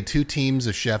had 2 teams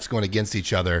of chefs going against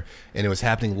each other, and it was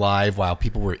happening live while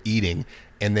people were eating,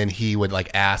 and then he would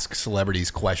like ask celebrities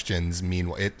questions.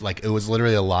 Meanwhile, it was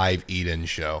literally a live eat-in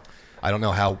show. I don't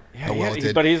know how well it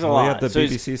did, but he's a lot. He had the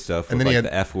BBC stuff, and then he had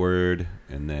the F word,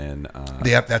 and then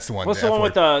that's the one. What's the one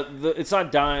with the? It's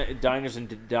not diners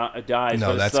and dives.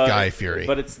 No, that's Guy Fieri.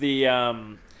 But it's the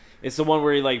it's the one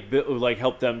where he like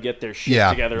helped them get their shit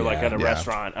together, like at a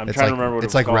restaurant. I'm trying to remember what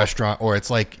it's like. It's like Restaurant, or it's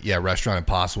like Restaurant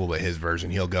Impossible, but his version.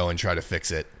 He'll go and try to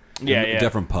fix it. Yeah,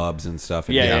 different pubs and stuff.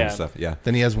 And stuff. Yeah.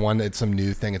 Then he has one. It's some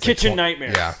new thing. It's Kitchen like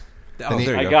Nightmares. Yeah. Oh,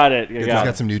 there you I go. got it. He's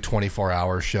got some new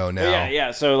 24-hour show now.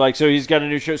 Yeah. So he's got a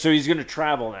new show. So he's going to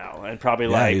travel now and probably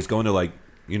he's going to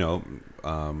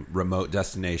remote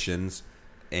destinations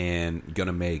and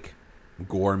gonna make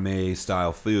gourmet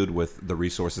style food with the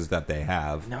resources that they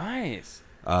have. Nice.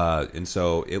 And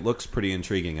so it looks pretty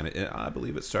intriguing, and I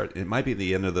believe it might be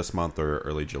the end of this month or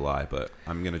early July, but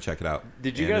I'm gonna check it out.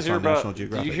 Did you And guys it's hear on about? National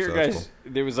Geographic, Did you hear, so that's guys?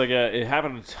 cool. There was it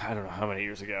happened. I don't know how many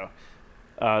years ago.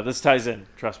 This ties in.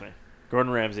 Trust me.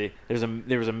 Gordon Ramsay.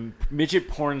 There was a midget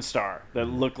porn star that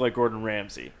looked like Gordon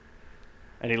Ramsay,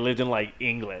 and he lived in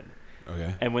England.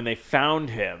 Okay. And when they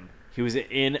found him, he was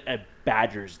in a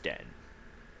badger's den.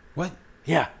 What?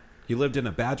 Yeah. He lived in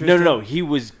a badger's den? No. He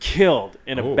was killed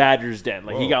in a badger's den.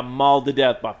 He got mauled to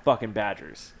death by fucking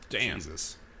badgers. Damn.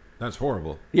 Jesus. That's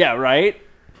horrible. Yeah, right?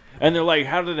 And they're like,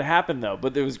 how did it happen, though?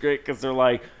 But it was great because they're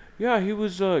like, yeah, he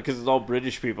was, because it's all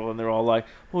British people, and they're all like,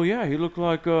 well, yeah, he looked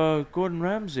like Gordon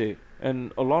Ramsay.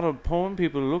 And a lot of porn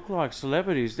people look like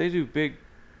celebrities. They do big,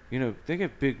 they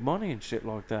get big money and shit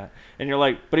like that. And you're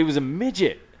like, but he was a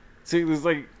midget. So he was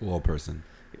like... Little person.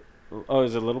 Oh,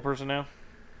 is it a little person now?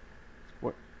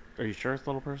 What? Are you sure it's a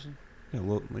little person? Yeah, a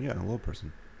little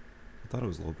person. I thought it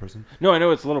was a little person. No, I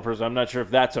know it's a little person. I'm not sure if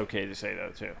that's okay to say,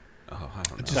 though, too. Oh, I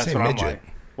don't know. Just That's say what midget. I'm like.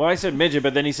 Well, I said midget,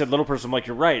 but then he said little person. I'm like,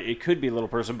 you're right. It could be little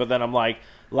person. But then I'm like,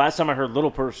 last time I heard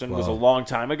little person was a long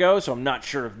time ago, so I'm not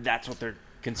sure if that's what they're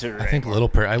considering. I think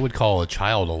I would call a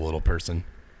child a little person.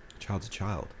 Child's a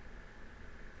child.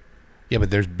 Yeah,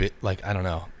 but there's I don't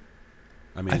know.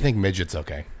 I think midget's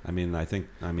okay.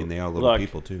 They are little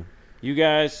people too. You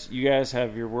guys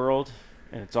have your world,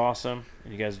 and it's awesome,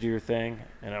 and you guys do your thing,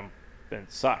 and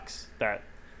it sucks that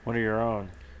one of your own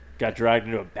got dragged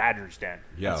into a badger's den.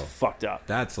 Yeah, that's fucked up.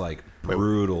 That's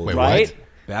brutal, wait, right? what?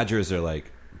 Badgers are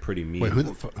pretty mean. Wait,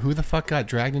 who the fuck got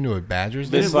dragged into a badger's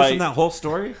You den? didn't listen to that whole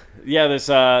story? Yeah, this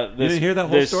you didn't hear that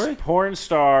whole story? Porn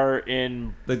star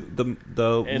in the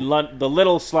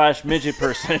little / midget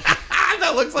person.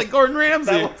 That looks like Gordon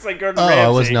Ramsay. That looks like Gordon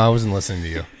Ramsay. I wasn't listening to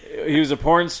you. He was a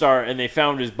porn star, and they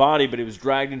found his body, but he was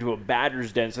dragged into a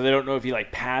badger's den. So they don't know if he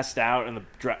passed out, and the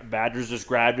badgers just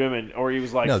grabbed him, or he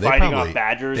was fighting off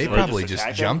badgers. They and probably just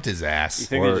just jumped his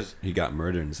ass, or he got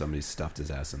murdered and somebody stuffed his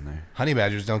ass in there. Honey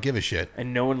badgers don't give a shit,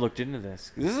 and no one looked into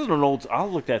this. This is an old. I'll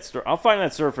look that story. I'll find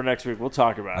that story for next week. We'll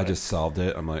talk about it. I just solved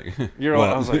it. I'm like, I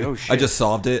was like, oh shit! I just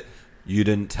solved it. You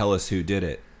didn't tell us who did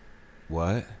it.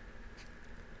 What?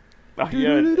 Oh,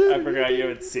 yeah, I forgot you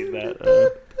haven't seen that.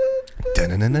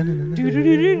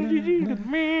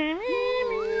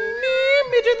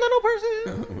 Midget little person.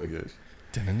 Oh my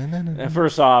gosh.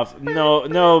 First off,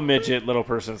 no midget little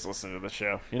person's listening to the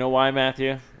show. You know why,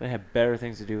 Matthew? They have better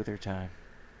things to do with their time.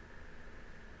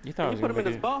 You thought Can you put him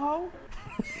in his butthole?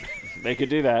 They could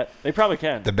do that. They probably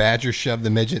can. The badger shoved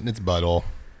the midget in its butthole.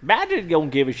 Badger don't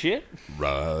give a shit.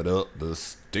 Right up the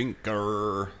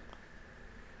stinker.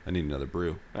 I need another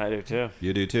brew. I do too.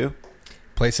 You do too?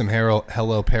 Play some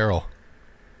Hello Peril.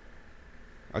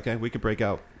 Okay, we could break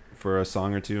out for a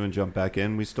song or two and jump back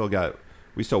in. We still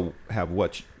have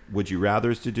what Would You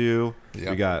Rathers to do. Yep.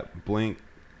 We got Blink,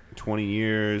 20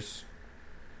 Years.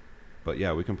 But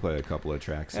yeah, we can play a couple of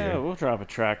tracks here. Yeah, we'll drop a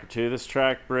track or two. This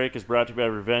track break is brought to you by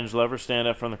Revenge Lover. Stand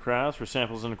up from the crowds. For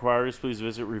samples and inquiries, please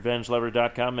visit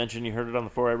RevengeLover.com. Mention you heard it on the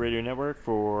 4i Radio Network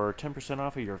for 10%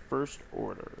 off of your first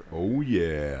order. Oh,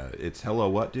 yeah. It's Hello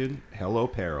what, dude? Hello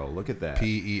Peril. Look at that.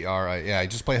 P-E-R-I. Yeah,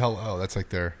 just play Hello. That's like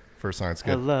their first song. It's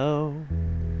good. Hello.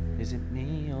 Is it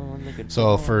me on the good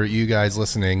So for you guys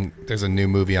listening, there's a new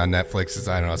movie on Netflix. It's,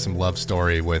 I don't know, some love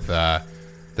story with the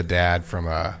dad from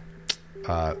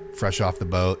Fresh Off the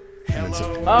Boat.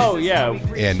 Oh, yeah.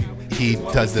 And he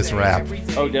does this rap.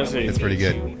 Oh, does he? It's pretty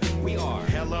good. We are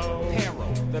Hello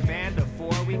Peril, the band of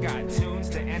four. We got tunes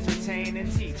to entertain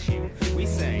and teach you. We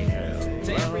say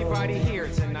to everybody here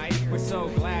tonight, we're so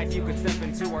glad you could step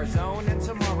into our zone. And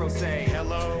tomorrow say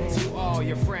hello to all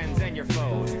your friends and your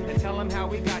foes, and tell them how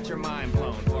we got your mind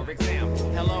blown. For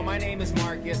example, hello, my name is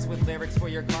Marcus with lyrics for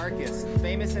your carcass.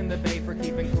 Famous in the Bay for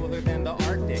keeping cooler than the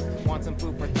Arctic. Want some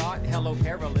food for thought? Hello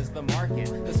Peril is the market.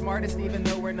 The smartest, even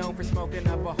though we're known for smoking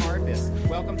up a harvest.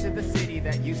 Welcome to the city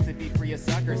that used to be free of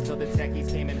suckers till the techies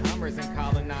came in Hummers and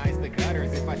colonized the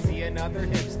gutters. If I see another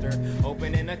hipster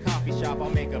opening a coffee shop, I'll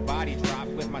make a body drop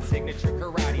with my signature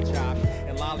karate chop.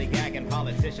 And lollygagging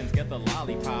politicians get the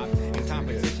lollipop. In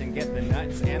competition get the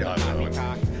nuts and the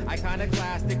poppycock.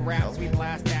 Iconoclastic raps we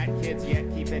blast at kids, yet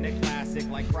keeping it classic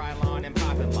like Krylon and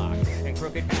Poppin' Lock. And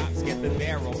crooked cops get the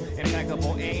barrel.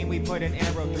 Impeccable aim, we put an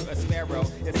arrow through a sparrow.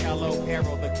 It's Hello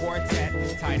Peril, the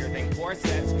quartet. Tighter than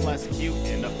corsets, plus cute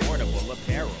and affordable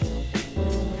apparel.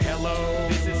 Hello,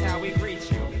 this is how we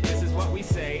greet you. This is what we we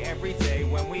say every day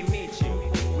when we meet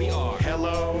you. We are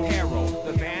Hello Harold,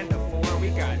 the band of four.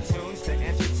 We got tunes to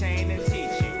entertain and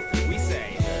teach you. We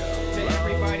say to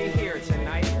everybody here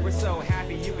tonight, we're so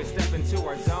happy you could step into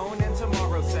our zone. And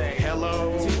tomorrow say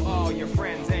hello to all your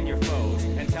friends and your foes,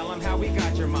 and tell them how we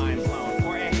got your mind blown.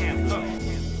 Or a ham.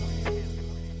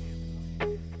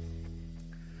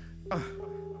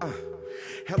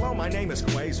 Hello, my name is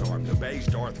Quasar. I'm the beige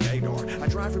Darth Vader. I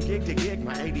drive from gig to gig,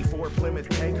 my 84 Plymouth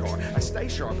K car. I stay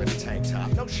sharp in a tank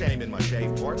top, no shame in my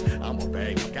shaved parts. I'm a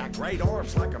bang, I've got great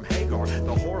arms like I'm Hagar,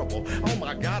 the horrible. Oh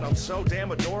my God, I'm so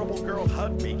damn adorable. Girl,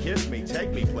 hug me, kiss me,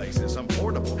 take me places. I'm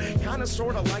portable, kinda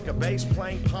sorta like a bass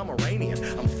playing Pomeranian.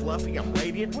 I'm fluffy, I'm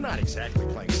radiant. We're not exactly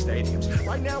playing stadiums.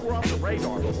 Right now we're off the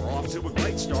radar, but we're off to a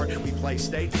great start. We play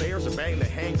state fairs and bang the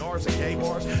hangars and gay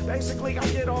bars. Basically, I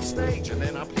get off stage and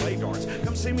then I play darts.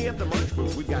 Come see me at the merch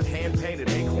booth. We've got hand-painted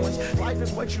acorns. Life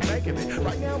is what you make of it.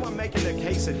 Right now I'm making a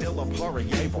quesadilla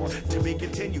Poirier bar. To be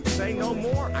continued. Say no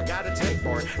more. I gotta take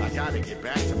part. I gotta get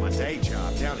back to my day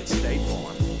job down at State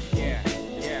Farm. Yeah.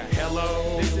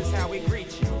 Hello. This is how we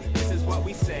greet you. This is what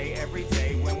we say every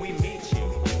day when we meet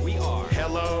you. We are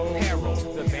Hello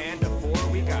Harold, the band of four.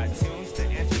 We got tunes to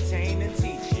entertain and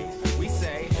teach you. We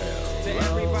say to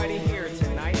everybody here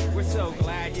tonight, we're so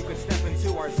glad you could step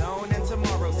into our zone. And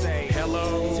tomorrow say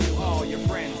hello to all your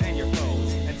friends and your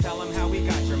foes, and tell them how we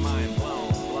got your mind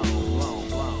blown, blown, blown,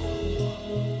 blown.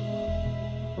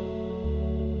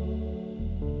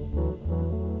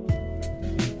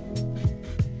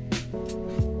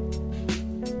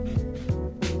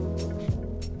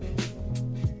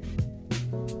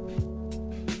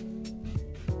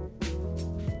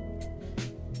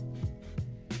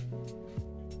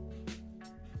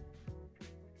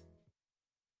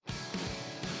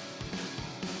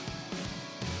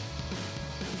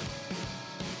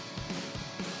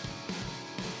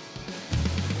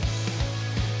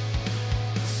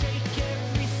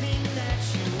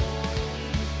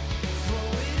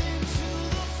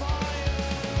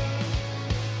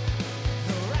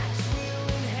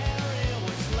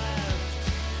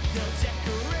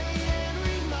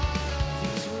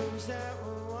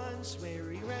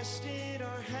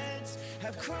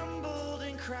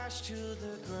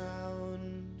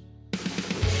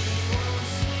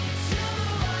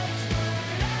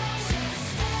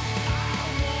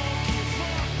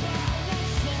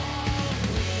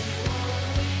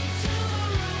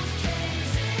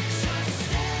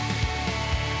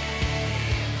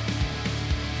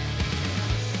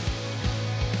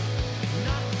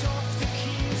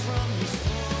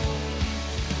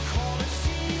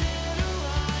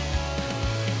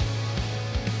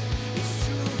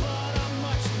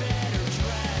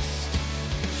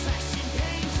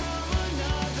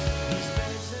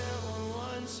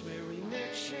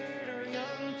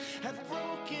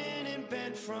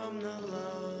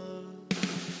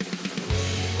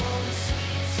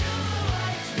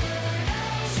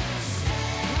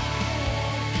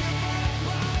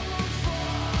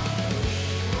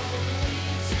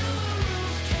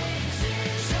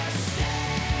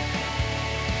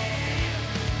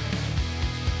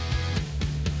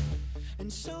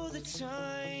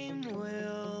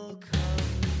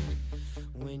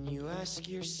 Ask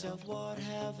yourself, what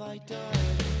have I done?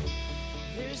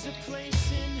 There's a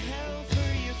place in hell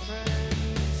for your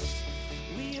friends.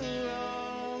 We are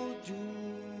all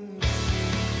doomed.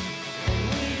 And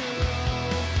we are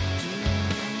all doomed.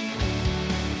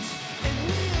 And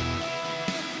we are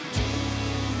all doomed.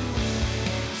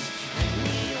 And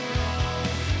we are all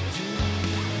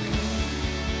doomed.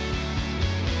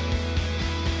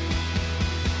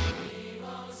 We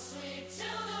won't sleep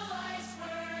till the lights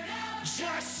burn out.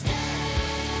 Just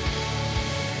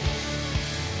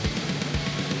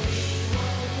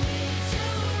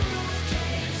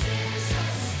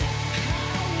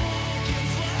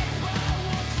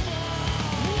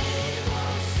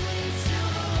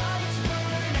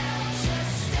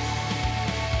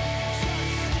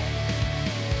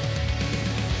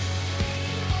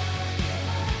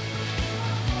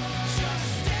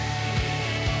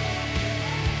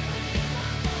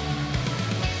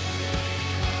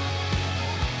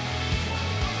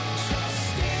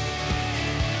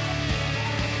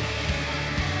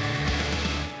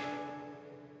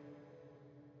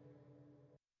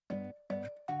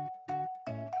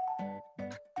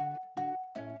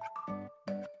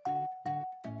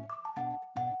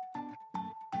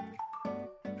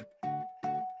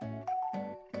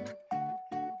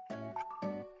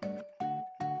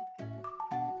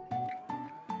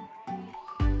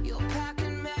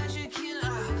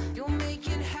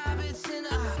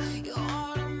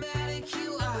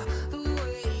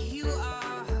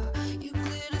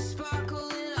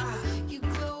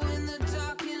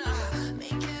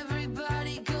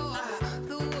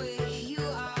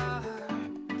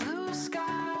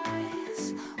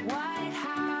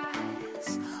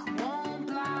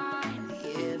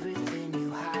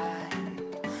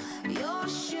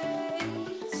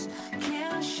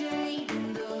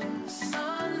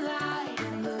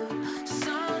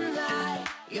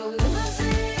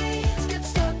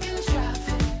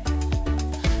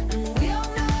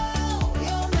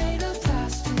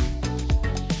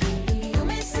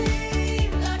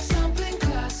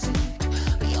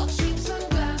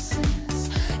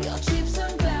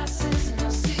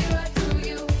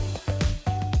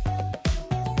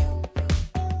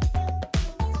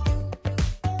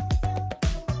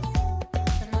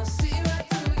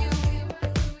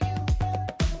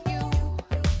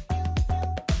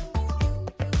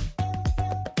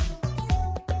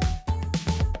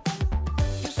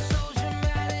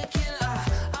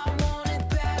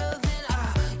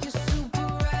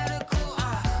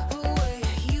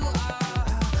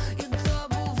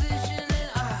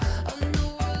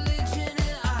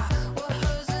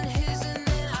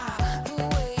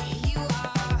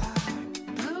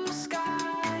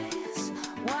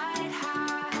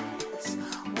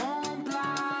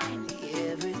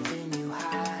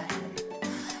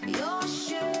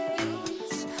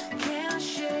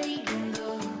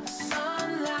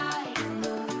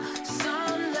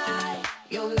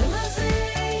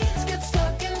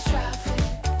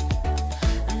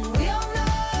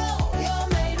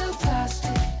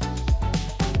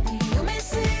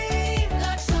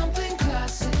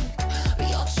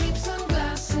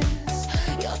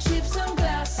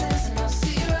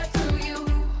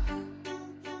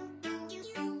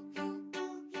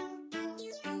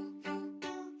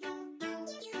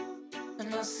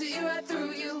and I'll see right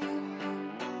through you.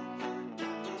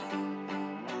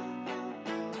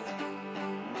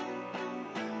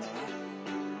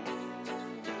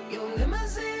 Your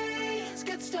limousines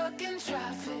get stuck in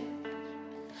traffic,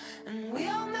 and we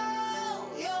all know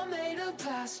you're made of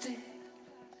plastic.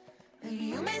 And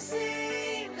you may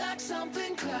seem like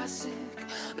something classic,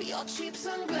 but you're cheap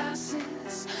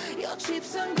sunglasses, and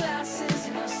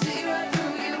I'll see right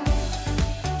through you.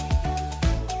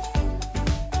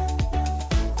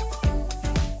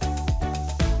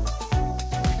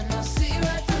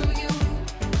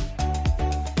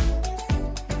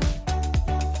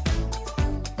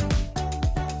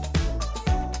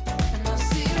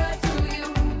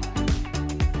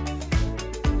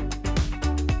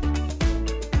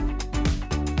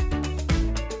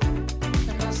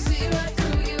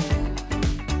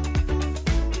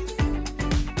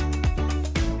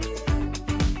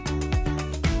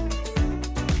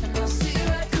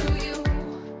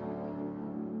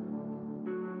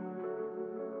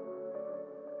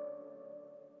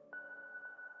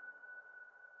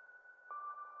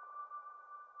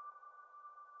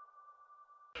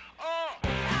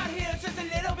 Out here, just a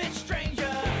little bit stranger.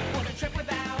 On a trip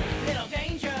without little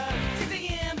danger. 6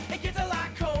 a.m., it gets a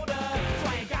lot colder. So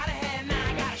I ain't got a head and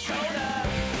I got a shoulder.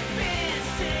 Been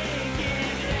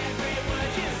singing every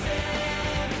word you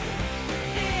said.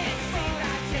 It seemed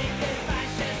I take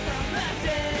advice just from the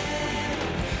dead.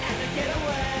 And to get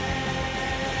away.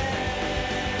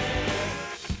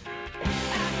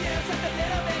 Out here, just a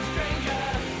little bit stranger.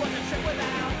 On a trip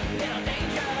without little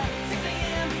danger. 6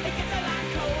 a.m., it gets a lot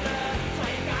colder. So I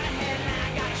ain't got a head and I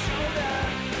got a shoulder.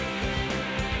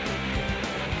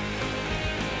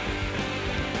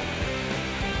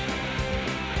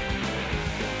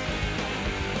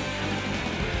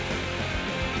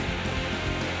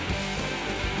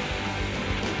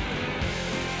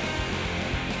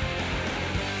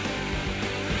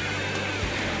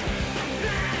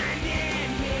 Blind in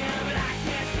here, but I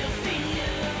can still see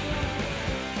you.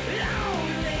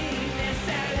 Loneliness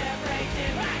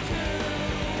celebrated by two.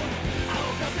 I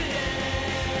woke up today.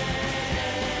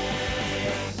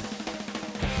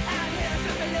 Out here,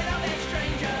 just a little bit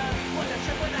stranger. Was a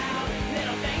trip without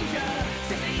little danger.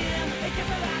 6 a.m., it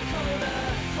gets a lot colder.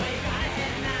 So you got a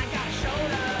head and I got a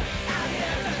shoulder. Out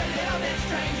here, just a little bit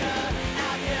stranger.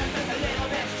 Out here, just a little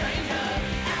bit stranger.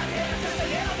 Out here, just a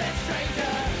little bit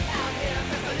stranger. Out here,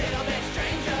 just a little bit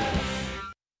stranger.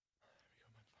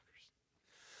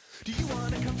 Do you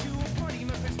wanna come to a party?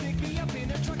 My friends pick me up in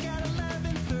a truck at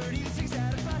 11:30. Six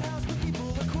at a frat house with people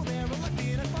are cool there.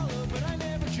 Reluctant I follow, but I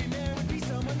never dreamed there would be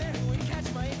someone there who would catch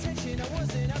my attention. I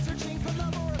wasn't out searching for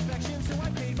love or affection, so I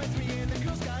paid my $3 and the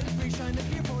girls got it free. Shined the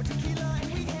beer for tequila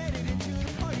and we headed into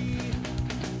the party.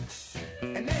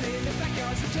 And then in the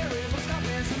backyard, some terrible stop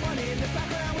and someone in the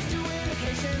background was doing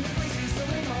occasion. The place is so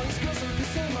lame, all these girls look the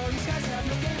same, all these guys have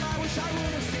no game. I wish I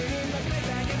would have stayed in like right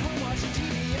back at home watching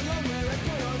TV alone, where I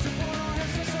put on some porn or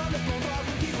have sex on the phone. Far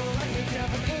from people I hate down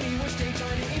from any worst day,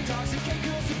 trying to intoxicate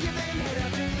girls to give them head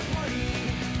after the party.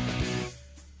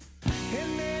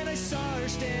 And then I saw her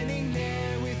standing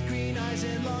there with green eyes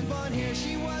and long blonde hair.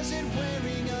 She wasn't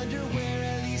wearing underwear,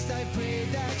 at least I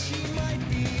prayed that she might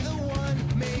be the one.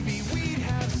 Maybe we'd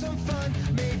have some fun,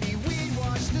 maybe we'd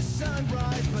watch the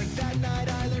sunrise. But that night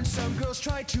I learned some girls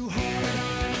try too hard.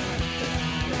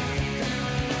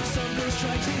 Some girls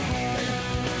try too hard.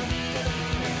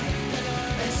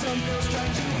 And some girls try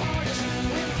too hard to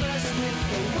impress with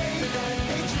the way that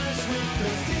they dress, with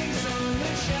those things on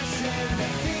their chest and the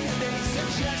things they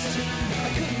suggest to me. I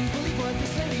couldn't believe what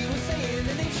this lady was saying,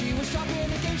 the name she was dropping,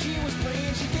 the game she was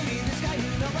playing. She gave me this guy who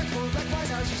felt like for black flies.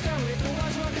 How she's down with the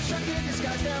ones well constructed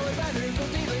disguise. Now I'd rather go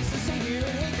dayless than stay here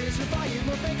and hate this. Her volume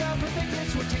will make up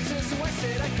perfectness were tasteless. So I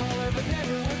said I'd call her, but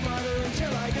never would bother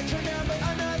until I got turned down by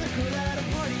another girl at a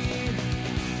party.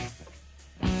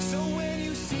 So when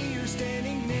you see her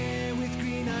standing there with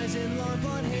green eyes and long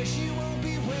blonde hair, she won't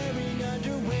be wearing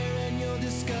underwear, and you'll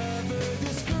discover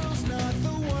this girl's not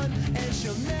the one, and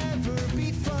she'll never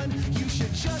be fun. You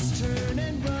should just turn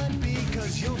and run,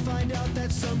 because you'll find out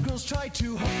that some girls try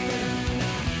too hard.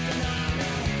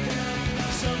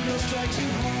 Some girls try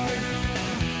too hard.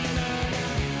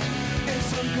 And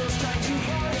some girls try too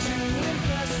hard to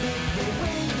impress with the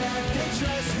way that they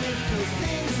dress, with those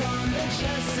things on their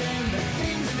chest and the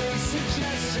things they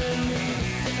suggest to me.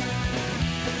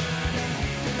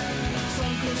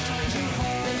 Some girls try too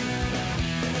hard.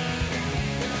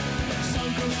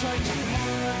 Some girls try too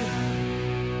hard.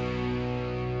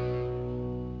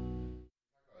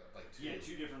 Yeah,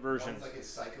 two different version. One's like a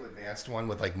Psycho Advanced one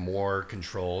with like more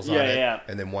controls Yeah, on it, yeah.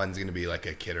 and then one's going to be like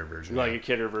a kidder version. Like a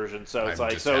kidder version. So it's I'm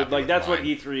like just so happy like with that's what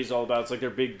mine. E3 is all about. It's like their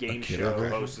big game kidder show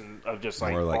version? hosting of just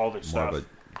like more all the more stuff. of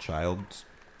a child's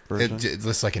version. It's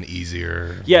just like an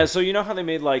easier. Yeah, so you know how they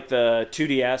made like the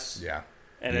 2DS? Yeah.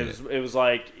 And it was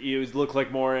like it looked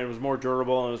like more, and it was more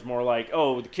durable, and it was more like,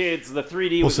 oh, the kids, the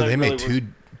 3D. Well, was so like they really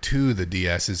made two of the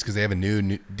DSs because they have a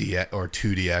new DS or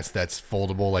 2DS that's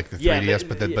foldable like the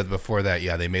 3DS. Yeah, but before that,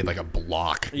 they made like a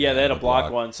block. Yeah, they had a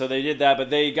block one, so they did that. But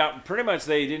they got pretty much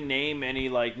they didn't name any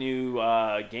like new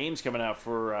games coming out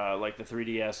for like the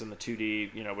 3DS and the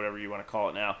 2D, whatever you want to call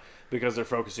it now, because they're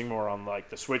focusing more on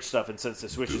like the Switch stuff. And since the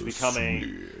Switch is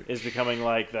becoming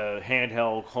like the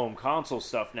handheld home console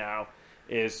stuff now,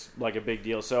 is like a big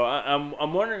deal. So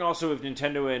I'm wondering also if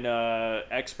Nintendo and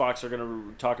Xbox are going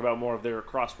to talk about more of their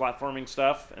cross-platforming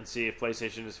stuff and see if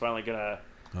PlayStation is finally going to...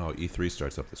 Oh, E3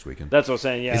 starts up this weekend. That's what I'm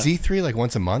saying, yeah. Is E3 like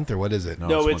once a month or what is it?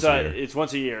 No, it's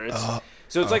once a year.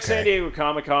 So it's like San Diego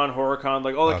Comic-Con, HorrorCon,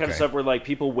 like all that kind of stuff where like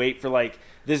people wait for like,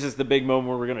 this is the big moment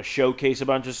where we're going to showcase a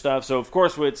bunch of stuff. So of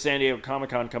course with San Diego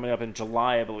Comic-Con coming up in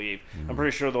July, I believe, I'm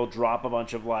pretty sure they'll drop a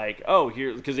bunch of like,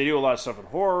 here, because they do a lot of stuff with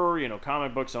horror,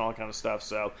 comic books and all that kind of stuff.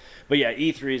 So, but yeah,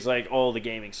 E3 is like all the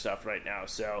gaming stuff right now.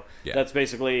 So that's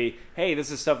basically, hey,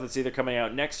 this is stuff that's either coming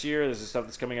out next year, this is stuff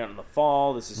that's coming out in the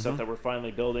fall, this is stuff that we're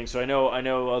finally building. So I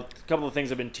know a couple of things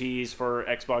have been teased for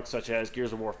Xbox, such as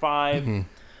Gears of War 5.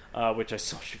 Which I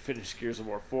still should finish Gears of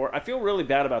War 4. I feel really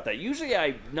bad about that. Usually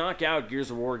I knock out Gears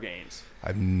of War games.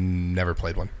 I've never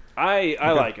played one. I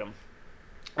like them.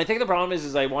 I think the problem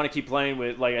is I want to keep playing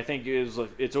with, like, I think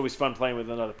it's always fun playing with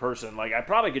another person. Like, I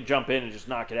probably could jump in and just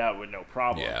knock it out with no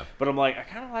problem. Yeah. But I'm like,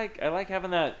 I like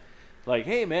having that, like,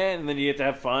 hey, man, and then you get to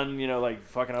have fun, like,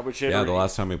 fucking up with shit. Yeah, the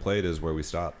last time we played is where we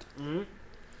stopped.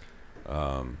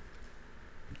 Mm-hmm.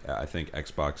 I think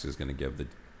Xbox is going to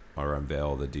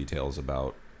unveil the details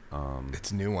about...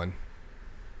 it's a new one.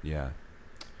 Yeah.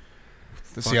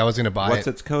 See, I was going to buy What's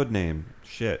its code name?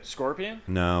 Shit. Scorpion?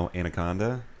 No,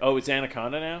 Anaconda. Oh, it's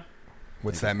Anaconda now?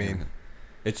 What's that mean?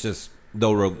 It's just...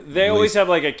 They always have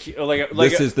like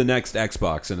this is the next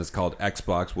Xbox, and it's called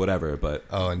Xbox whatever, but...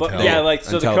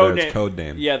 the code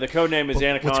name... Yeah, the code name is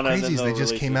Anaconda. What's crazy is they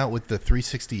just came out with the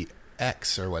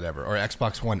 360X or whatever, or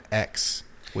Xbox One X,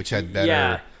 which had better...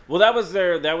 Yeah. Well, that was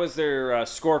their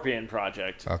Scorpion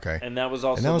project. Okay, and that was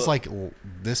also like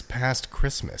this past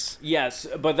Christmas. Yes,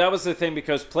 but that was the thing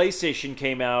because PlayStation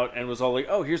came out and was all like,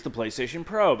 "Oh, here's the PlayStation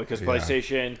Pro," because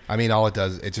PlayStation. I mean, all it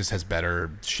does, it just has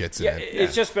better shits in it.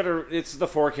 It's just better. It's the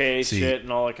 4K shit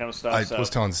and all that kind of stuff. I was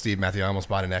telling Steve Matthew I almost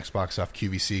bought an Xbox off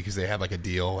QVC because they had like a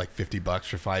deal, like $50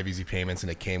 for 5 easy payments,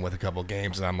 and it came with a couple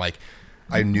games, and I'm like.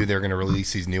 I knew they were going to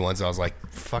release these new ones. And I was like,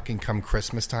 fucking come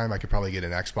Christmas time, I could probably get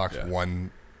an Xbox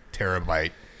 1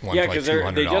 terabyte one for like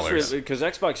 $200. Because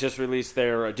Xbox just released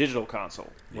their digital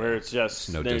console where it's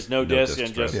just there's no disc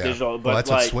and just digital. But that's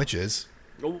what Switch is.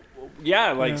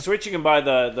 Yeah, Switch you can buy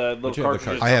the little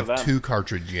cartridges. I have 2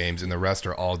 cartridge games, and the rest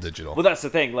are all digital. Well, that's the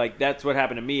thing. Like, that's what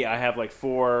happened to me. I have, like,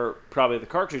 4, probably the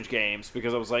cartridge games,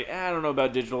 because I was like, I don't know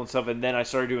about digital and stuff, and then I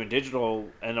started doing digital,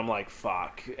 and I'm like,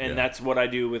 fuck. And that's what I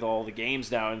do with all the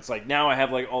games now. And it's like, now I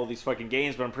have, like, all these fucking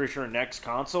games, but I'm pretty sure next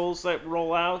consoles that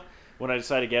roll out, when I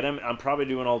decide to get them, I'm probably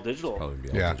doing all digital.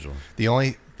 Digital. The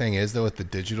only thing is, though, with the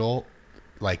digital,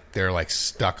 like, they're, like,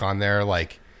 stuck on there,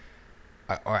 like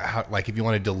if you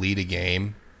want to delete a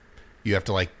game, you have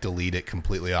to like delete it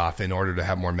completely off in order to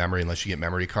have more memory. Unless you get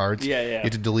memory cards, you have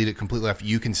to delete it completely off.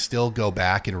 You can still go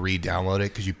back and re-download it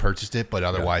because you purchased it, but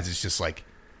otherwise it's just like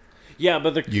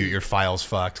but your file's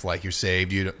fucked. Like you're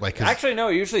saved. Actually no,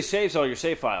 it usually saves all your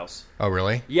save files. Oh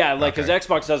really? Yeah, like because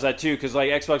Xbox does that too. Because like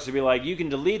Xbox would be like, you can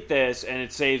delete this and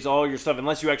it saves all your stuff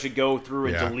unless you actually go through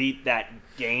and delete that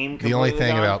game. The only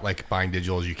thing about like buying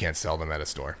digital is you can't sell them at a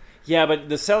store. Yeah, but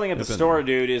the selling at the store,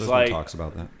 dude, is like talks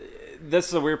about that.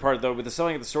 That's the weird part, though. With the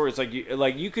selling at the store, it's like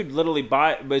you could literally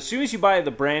buy, but as soon as you buy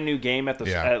the brand new game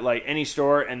at like any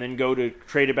store and then go to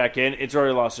trade it back in, it's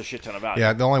already lost a shit ton of value.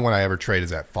 Yeah, the only one I ever trade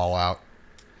is at Fallout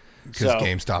because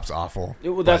GameStop's awful.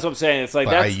 Well, that's what I'm saying. It's like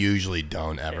I usually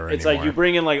don't ever. It's anymore. like you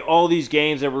bring in like all these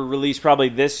games that were released probably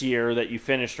this year that you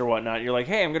finished or whatnot. You're like,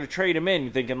 hey, I'm going to trade them in.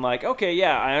 You're thinking like, okay,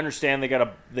 yeah, I understand they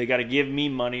gotta give me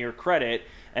money or credit.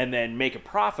 And then make a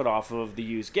profit off of the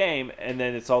used game, and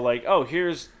then it's all like, oh,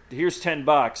 here's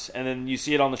 $10, and then you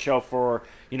see it on the shelf for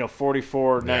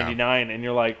 $44.99, and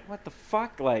you're like, what the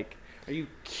fuck? Like, are you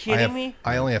kidding me?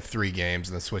 I only have 3 games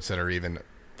in the Switch that are even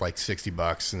like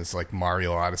 $60, and it's like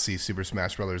Mario Odyssey, Super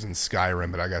Smash Brothers, and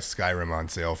Skyrim. But I got Skyrim on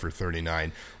sale for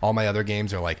 $39. All my other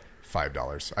games are like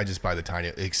 $5. I just buy the tiny,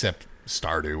 except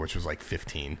Stardew, which was like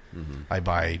 $15. I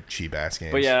buy cheap ass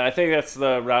games. But yeah, I think that's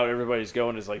the route everybody's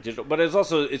going is like digital. But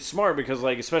it's smart because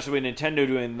like especially with Nintendo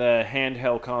doing the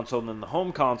handheld console and then the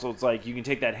home console, it's like you can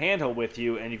take that handheld with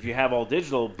you, and if you have all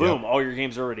digital, boom, all your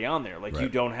games are already on there. Like you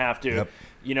don't have to,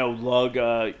 lug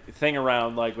a thing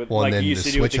around like with like and then you used the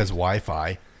to do. Switch has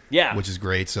Wi-Fi. Yeah. Which is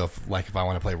great. So if I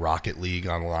want to play Rocket League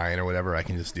online or whatever, I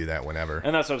can just do that whenever.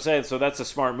 And that's what I'm saying. So that's a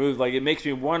smart move. Like, it makes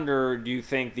me wonder, do you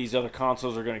think these other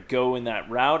consoles are going to go in that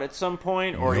route at some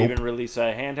point or even release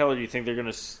a handheld, or do you think they're going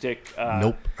to stick...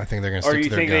 Nope. I think they're going to stick to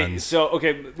their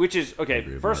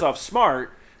guns. First off,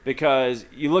 smart, because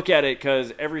you look at it,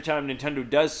 because every time Nintendo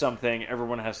does something,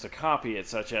 everyone has to copy it,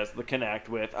 such as the Kinect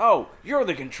with, oh, you're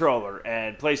the controller,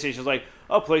 and PlayStation's like,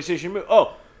 oh, PlayStation move,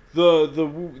 oh, The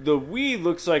Wii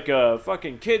looks like a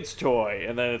fucking kid's toy,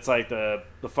 and then it's like the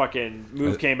fucking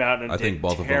move came out and I think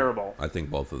both terrible. Of them, I think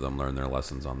both of them learned their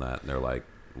lessons on that, and they're like,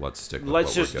 let's stick with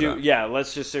let's what just we're do good at. yeah,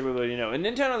 let's just stick with what And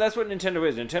Nintendo, that's what Nintendo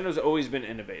is. Nintendo's always been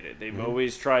innovative. They've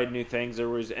always tried new things.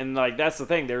 And like that's the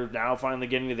thing. They're now finally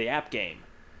getting to the app game,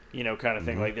 kind of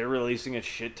thing. Like they're releasing a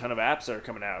shit ton of apps that are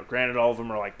coming out. Granted, all of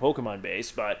them are like Pokemon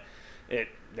based, but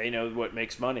they know what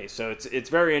makes money, so it's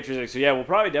very interesting. So yeah, we'll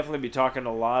probably definitely be talking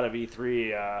a lot of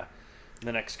E3 in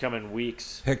the next coming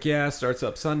weeks. Heck yeah, starts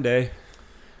up Sunday.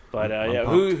 But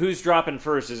who's dropping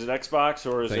first? Is it Xbox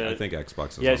or is it? I think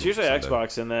Xbox. Yeah, it's usually Sunday.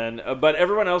 Xbox, and then but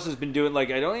everyone else has been doing like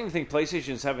I don't even think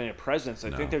PlayStation's having a presence.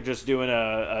 I think they're just doing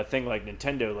a thing like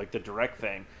Nintendo, like the Direct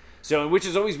thing. So which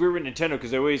is always weird with Nintendo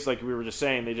because they always like we were just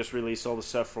saying they just released all the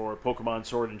stuff for Pokemon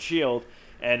Sword and Shield.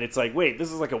 And it's like, wait,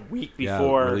 this is like a week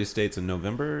before. Yeah, release date's in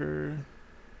November,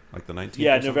 like the 19th.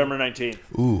 Yeah, November 19th.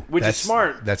 Ooh, which is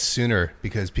smart. That's sooner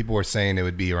because people were saying it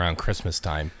would be around Christmas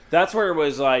time. That's where it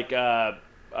was like, I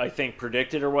think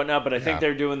predicted or whatnot. But I think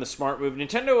they're doing the smart move.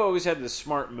 Nintendo always had the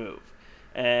smart move,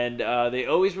 and they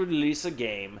always would release a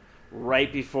game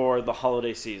right before the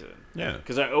holiday season. Yeah,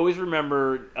 because I always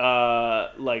remember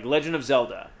like Legend of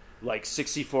Zelda. Like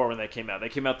 64 when they came out. They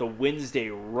came out the Wednesday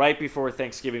right before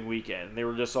Thanksgiving weekend. And they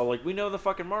were just all like, we know the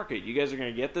fucking market. You guys are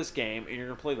going to get this game and you're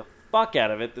going to play the fuck out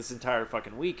of it this entire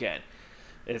fucking weekend.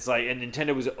 It's like, and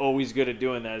Nintendo was always good at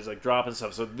doing that, is like dropping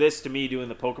stuff. So this to me doing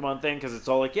the Pokemon thing, because it's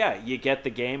all like, yeah, you get the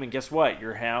game and guess what?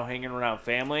 You're now hanging around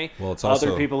family. Well, it's also,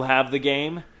 other people have the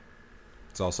game.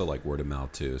 It's also like word of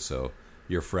mouth too. So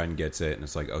your friend gets it and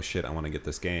it's like, oh shit, I want to get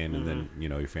this game. And then,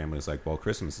 your family's like, well,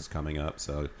 Christmas is coming up.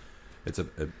 So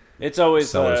it's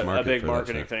always a big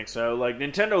marketing thing. So, like,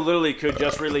 Nintendo literally could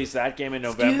just release that game in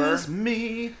November. Excuse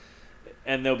me.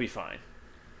 And they'll be fine.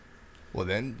 Well,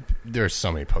 then, there's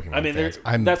so many Pokemon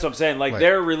fans. That's what I'm saying. Like,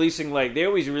 they're releasing, like, they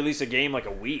always release a game, like,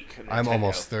 a week. Nintendo. I'm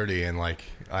almost 30, and, like,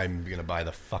 I'm going to buy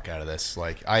the fuck out of this.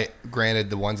 Like, granted,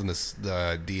 the ones on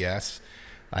the DS,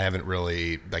 I haven't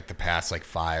really, like, the past, like,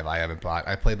 5, I haven't bought.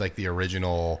 I played, like, the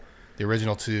original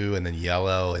 2, and then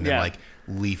Yellow, and then, like,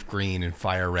 Leaf Green and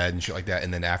Fire Red and shit like that,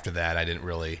 and then after that I didn't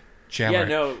really.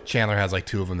 Chandler has like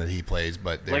 2 of them that he plays,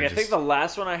 but like I think the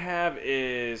last one I have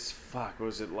is what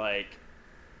was it like?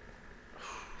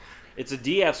 It's a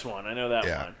DS one. I know that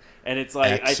one, and it's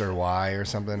like X or Y or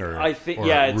something, or I think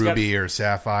it's Ruby or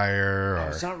Sapphire. Or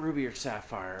it's not Ruby or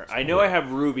Sapphire. I know I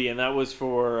have Ruby, and that was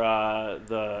for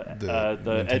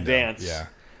the Advance. Yeah.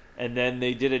 And then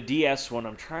they did a DS one.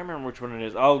 I'm trying to remember which one it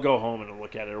is. I'll go home and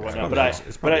look at it or whatnot.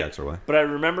 It's probably X or Y. But I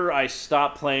remember I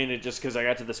stopped playing it just because I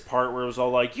got to this part where it was all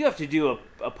like, you have to do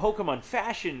a Pokemon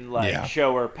fashion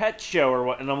show or pet show or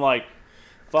what. And I'm like,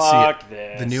 fuck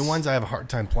this. The new ones I have a hard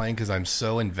time playing because I'm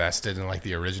so invested in like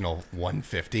the original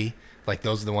 150. Like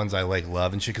those are the ones I like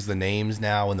love and shit because the names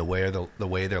now and the way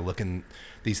they're looking,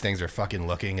 these things are fucking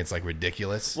looking. It's like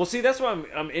ridiculous. Well, see, that's what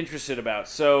I'm interested about.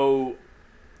 So.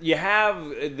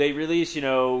 They release,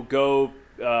 Go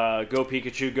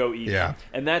Pikachu, Go Eevee.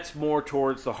 And that's more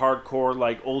towards the hardcore,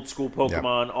 like, old school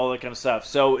Pokemon, all that kind of stuff.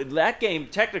 So, that game,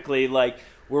 technically, like,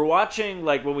 we're watching,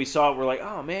 like, when we saw it, we're like,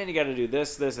 oh, man, you got to do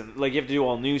this, and, like, you have to do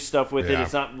all new stuff with it.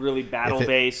 It's not really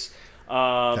battle-based.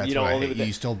 That's what I hate.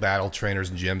 You still battle trainers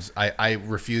and gyms. I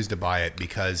refuse to buy it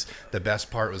because the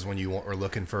best part was when you were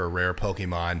looking for a rare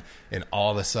Pokemon and all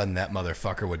of a sudden that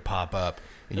motherfucker would pop up.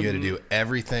 And you had to do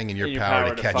everything in your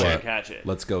power to catch it.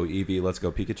 Let's go Eevee, let's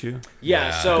go Pikachu.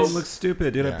 Yeah, so it looks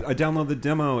stupid, dude. I download the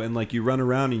demo and like you run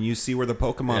around and you see where the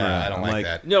Pokemon are. I don't like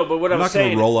that. No, but what I'm not saying,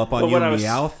 going to roll up on you and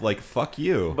Meowth. Like fuck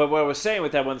you. But what I was saying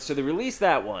with that one, so they released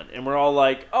that one, and we're all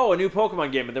like, oh, a new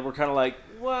Pokemon game, and then we're kind of like,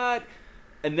 what?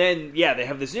 And then, yeah, they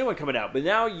have this new one coming out. But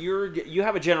now you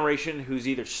have a generation who's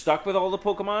either stuck with all the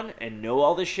Pokemon and know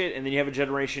all this shit, and then you have a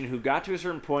generation who got to a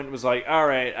certain point and was like, all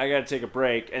right, I got to take a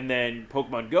break. And then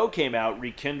Pokemon Go came out,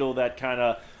 rekindled that kind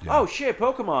of, oh, shit,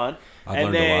 Pokemon. I've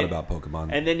learned a lot about Pokemon.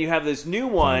 And then you have this new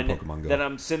one that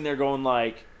I'm sitting there going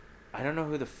like, I don't know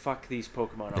who the fuck these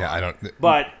Pokemon are. Yeah, I don't.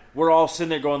 But we're all sitting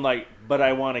there going like, but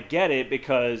I want to get it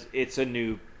because it's a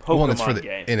new Pokemon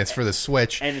game. And it's for the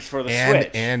Switch. And it's for the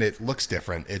Switch. And it looks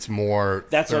different. It's more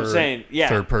what I'm saying. Yeah.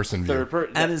 Third person view.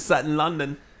 And it's set in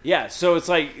London. Yeah, so it's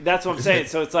like that's what I'm saying.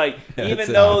 So it's like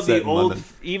even though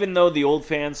the old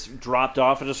fans dropped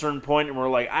off at a certain point and we're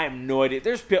like, I have no idea.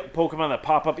 There's Pokemon that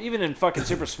pop up even in fucking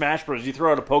Super Smash Bros. You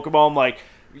throw out a Pokeball, I'm like,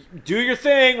 do your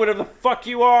thing, whatever the fuck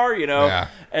you are, you know. Yeah.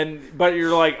 But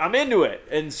you're like, I'm into it,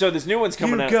 and so this new one's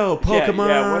coming out. You go, Pokemon.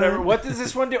 Yeah, whatever. What does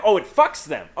this one do? Oh, it fucks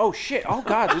them. Oh shit. Oh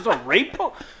god, there's a rape.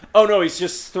 Oh no, he's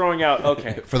just throwing out.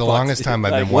 Okay. For the longest time,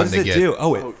 I've been wanting to get. What does it do?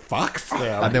 Oh, it fucks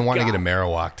them. I've been wanting to get a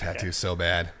Marowak tattoo so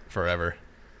bad forever.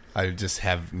 I just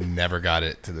have never got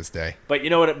it to this day. But you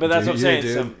know what? But that's what I'm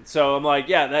saying. So I'm like,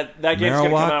 yeah, that game's gonna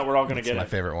come out. We're all gonna get it. My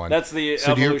favorite one. That's the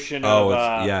evolution of.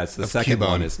 It's the second Cubone.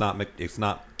 one. It's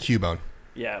not Cubone.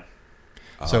 Yeah.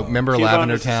 So remember Cubone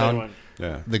Lavender is the second Town? one.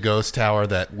 Yeah. The ghost tower,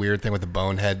 that weird thing with the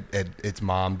bone head. Its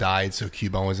mom died, so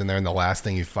Cubone was in there, and the last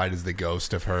thing you fight is the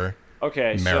ghost of her.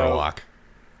 Okay. Marowak. So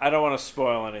I don't want to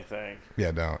spoil anything.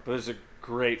 Yeah, don't. But there's a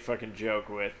great fucking joke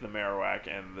with the Marowak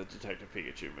and the Detective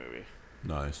Pikachu movie.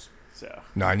 Nice. So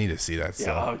no, I need to see that.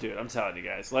 Yeah, oh dude, I'm telling you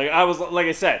guys. Like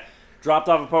I said, dropped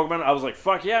off of Pokemon. I was like,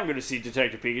 fuck yeah, I'm going to see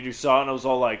Detective Pikachu. Saw it, and I was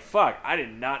all like, fuck, I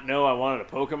did not know I wanted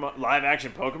a live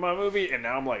action Pokemon movie, and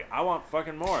now I'm like, I want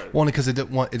fucking more. Well, because it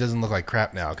doesn't look like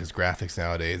crap now, because graphics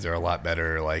nowadays are a lot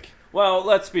better. Like, well,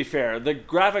 let's be fair. The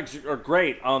graphics are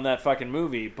great on that fucking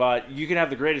movie, but you can have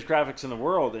the greatest graphics in the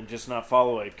world and just not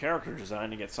follow a character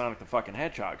design and get Sonic the fucking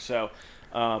Hedgehog. So,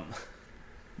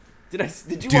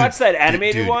 Did you watch that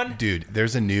animated one? Dude,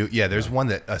 there's there's one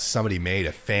that somebody made,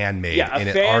 a fan made, and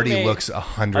it already looks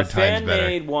 100 times better. A fan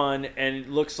made one, and it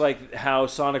looks like how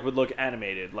Sonic would look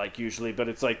animated, like usually, but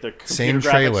it's like the same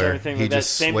trailer. He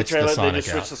just switched the Sonic. They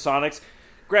just switched the Sonics.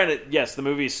 Granted, yes, the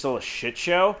movie is still a shit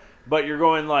show, but you're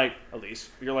going like, at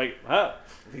least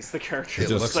the character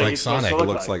looks like Sonic. It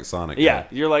looks like Sonic. Yeah,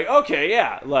 you're like, okay,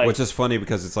 yeah, like, which is funny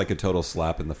because it's like a total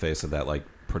slap in the face of that like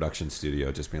production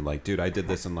studio just being like, dude, I did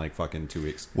this in like fucking 2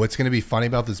 weeks. What's going to be funny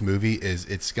about this movie is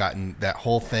it's gotten, that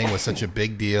whole thing was such a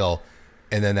big deal,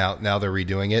 and then now they're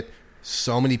redoing it.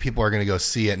 So many people are going to go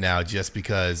see it now just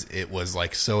because it was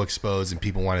like so exposed, and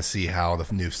people want to see how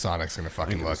the new Sonic's going to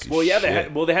fucking look. Well, yeah, they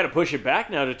had to push it back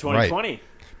now to 2020. Right.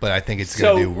 But I think it's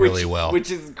going to do really well.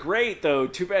 Which is great, though.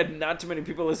 Too bad not too many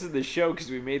people listen to this show because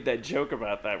we made that joke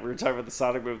about that. We were talking about the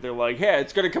Sonic movie. They're like, yeah,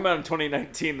 it's going to come out in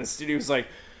 2019. The studio's like,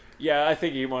 yeah, I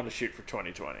think you want to shoot for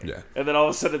 2020. Yeah. And then all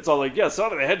of a sudden it's all like, yeah,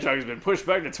 Sonic the Hedgehog has been pushed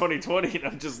back to 2020. And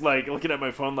I'm just like looking at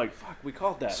my phone like, fuck, we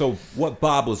called that. So what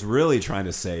Bob was really trying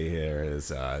to say here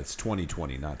is it's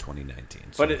 2020, not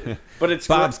 2019. So but it's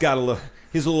Bob's got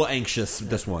he's a little anxious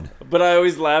with this one. But I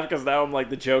always laugh because now I'm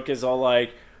like, the joke is all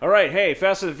like, all right, hey,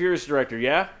 Fast and the Furious director,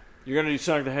 yeah? You're going to do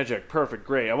Sonic the Hedgehog. Perfect,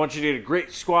 great. I want you to get a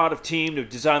great squad of team to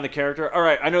design the character. All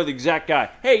right, I know the exact guy.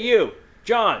 Hey, you,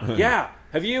 John, yeah.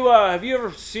 Have you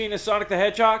ever seen a Sonic the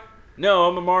Hedgehog? No,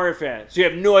 I'm a Mario fan. So you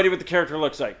have no idea what the character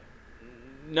looks like?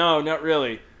 No, not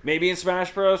really. Maybe in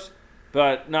Smash Bros.,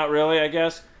 but not really, I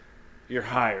guess. You're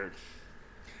hired.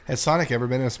 Has Sonic ever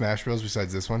been in a Smash Bros.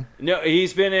 Besides this one? No,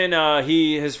 he's been in,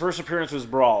 his first appearance was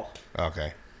Brawl.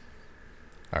 Okay.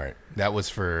 All right. That was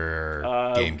for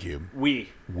GameCube.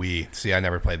 Wii. See, I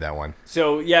never played that one.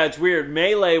 So, yeah, it's weird.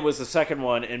 Melee was the second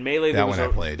one, and Melee I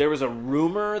played. There was a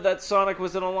rumor that Sonic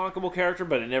was an unlockable character,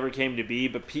 but it never came to be.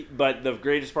 But the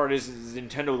greatest part is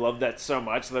Nintendo loved that so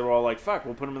much, they were all like, fuck,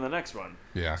 we'll put him in the next one.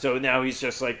 Yeah. So now he's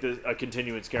just like a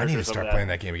continuance character. I need to start playing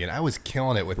that game again. I was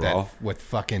killing it with with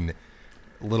fucking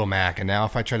Little Mac, and now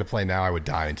if I try to play now, I would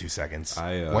die in 2 seconds.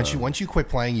 Once you quit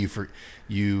playing,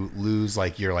 you lose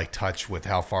like your touch with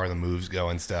how far the moves go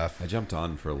and stuff. I jumped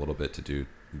on for a little bit to do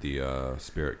the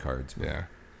spirit cards. Yeah,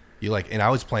 and I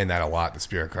was playing that a lot. The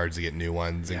spirit cards to get new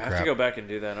ones and crap. I have to go back and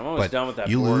do that. I'm almost done with that.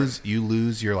 You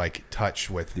lose your touch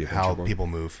with how people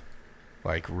move,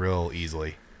 real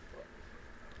easily.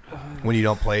 When you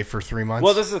don't play for 3 months?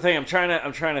 Well, this is the thing. I'm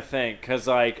trying to think because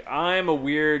I'm a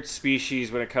weird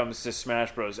species when it comes to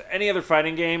Smash Bros. Any other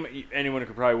fighting game, anyone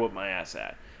could probably whoop my ass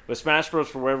at. But Smash Bros.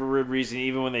 For whatever weird reason,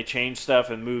 even when they change stuff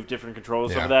and move different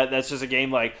controls over that's just a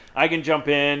game I can jump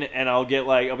in and I'll be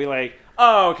like,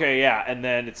 oh, okay, yeah, and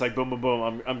then it's like boom, boom,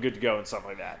 boom, I'm good to go and stuff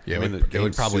like that. Yeah, I mean, it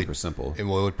would probably super simple. It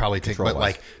would probably take, but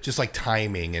Control-wise. like just like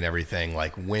timing and everything,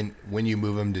 like when you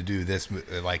move them to do this,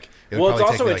 like it would Well, it's probably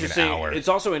also take me like interesting. an hour. It's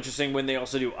also interesting when they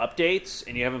also do updates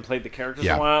and you haven't played the characters in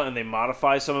Yeah. a while, and they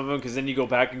modify some of them because then you go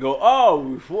back and go,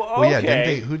 oh, well, okay. Well, yeah,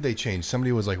 didn't who'd they change?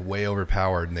 Somebody was like way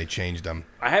overpowered, and they changed them.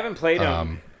 I haven't played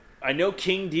him. I know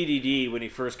King DDD when he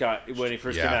first came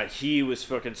out, he was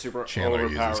fucking super Chandler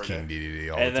overpowered. uses King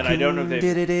DDD all and the then time. I don't know if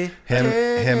they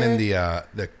him and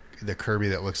the Kirby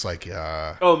that looks like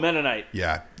Mennonite.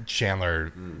 Yeah,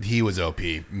 Chandler, he was OP,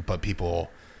 but people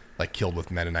like killed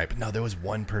with Mennonite. But no, there was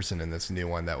one person in this new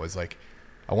one that was like,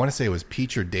 I want to say it was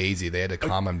Peach or Daisy. They had to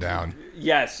calm him down.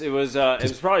 Yes, it was. It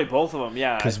was probably both of them.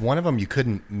 Yeah, Because one of them you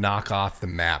couldn't knock off the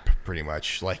map, pretty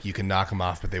much. Like you can knock them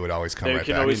off, but they would always come they right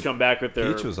can back. always come back with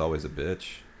their. Peach was always a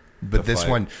bitch. But The this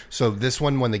fight.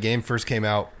 one, when the game first came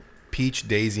out, Peach,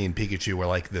 Daisy, and Pikachu were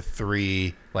like the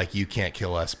three, like, you can't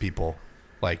kill us people.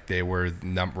 Like, they were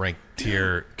ranked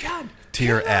tier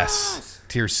S,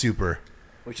 tier super.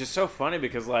 Which is so funny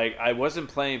because, like, I wasn't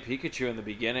playing Pikachu in the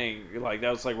beginning. Like,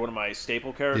 that was, like, one of my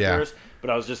staple characters. Yeah.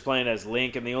 But I was just playing as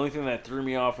Link. And the only thing that threw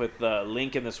me off with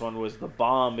Link in this one was the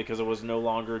bomb because it was no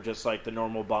longer just, like, the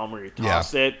normal bomb where you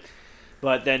toss it.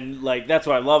 But then, like, that's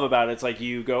what I love about it. It's like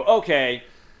you go, okay,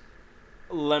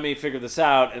 let me figure this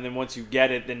out. And then once you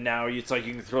get it, then now it's like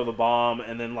you can throw the bomb.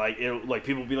 And then, like,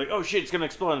 people will be like, oh, shit, it's going to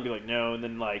explode. And be like, no. And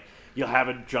then, like, you'll have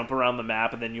it jump around the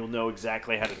map, and then you'll know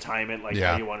exactly how to time it, like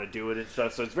how you want to do it and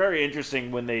stuff. So it's very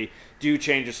interesting when they do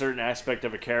change a certain aspect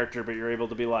of a character, but you're able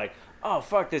to be like, oh,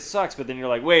 fuck, this sucks. But then you're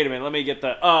like, wait a minute, let me get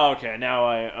the, oh, okay, now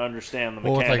I understand the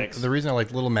mechanics. Like, the reason I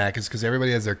like Little Mac is because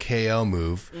everybody has their KO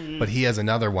move, but he has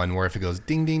another one where if it goes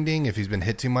ding, ding, ding, if he's been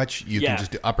hit too much, you can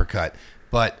just do uppercut.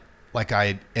 But,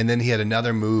 and then he had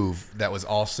another move that was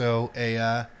also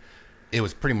it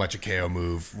was pretty much a KO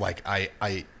move. Like,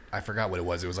 I forgot what it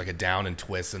was. It was like a down and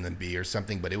twist and then B or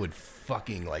something, but it would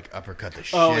fucking like uppercut the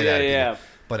shit out of people.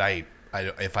 But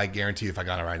if I guarantee you, if I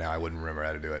got it right now, I wouldn't remember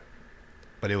how to do it.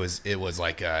 But it was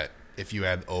like if you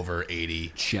had over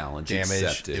 80 challenge damage,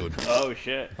 accepted. it would. Oh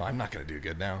shit! Oh, I'm not gonna do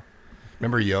good now.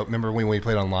 Remember when we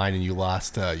played online and you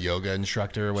lost yoga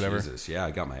instructor or whatever? Jesus, yeah, I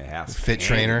got my ass. Fit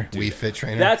trainer, Fit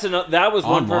trainer. That was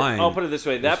one Online I'll put it this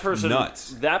way: that person,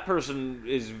 nuts. That person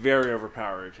is very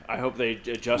overpowered. I hope they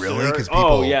adjusted Really? her.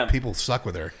 Because people suck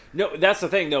with her. No, that's the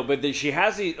thing. No, but she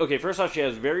has these. Okay, first off, she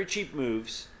has very cheap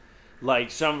moves.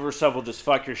 Like, some of her stuff will just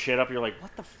fuck your shit up. You're like,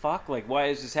 what the fuck? Like, why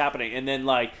is this happening? And then,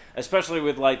 like, especially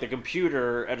with, like, the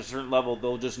computer, at a certain level,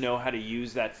 they'll just know how to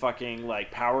use that fucking, like,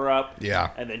 power-up.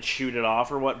 Yeah. And then shoot it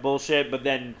off or what bullshit. But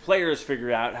then players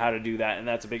figure out how to do that, and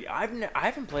that's a big... I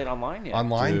haven't played online yet.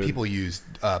 Online, people use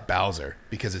Bowser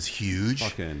because it's huge.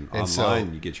 Fucking and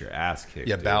online, you get your ass kicked.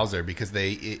 Yeah, dude. Bowser, because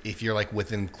if you're, like,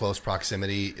 within close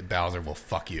proximity, Bowser will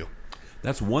fuck you.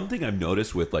 That's one thing I've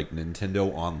noticed with, like,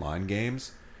 Nintendo online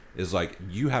games... is like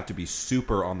you have to be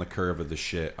super on the curve of the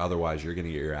shit, otherwise you're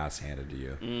gonna get your ass handed to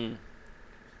you.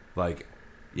 Like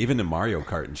even in Mario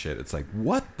Kart and shit, it's like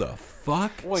what the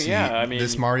fuck? Well, yeah, I mean,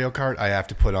 this Mario Kart, I have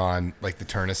to put on like the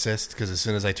turn assist because as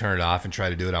soon as I turn it off and try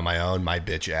to do it on my own, my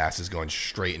bitch ass is going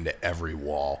straight into every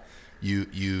wall.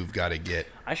 You've got to get.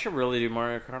 I should really do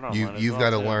Mario Kart online. You've got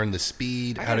to learn the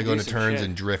speed, how to go into turns shit.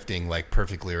 And drifting like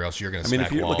perfectly, or else you're going to. I mean, smack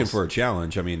if you're walls. looking for a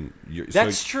challenge, I mean,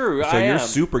 that's true. So you're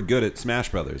super good at Smash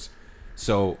Brothers.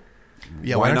 So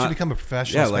yeah, why don't you become a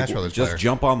professional Smash Brothers player? Just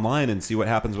jump online and see what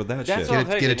happens with that shit.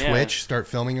 Get a Twitch, start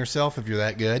filming yourself if you're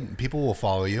that good. People will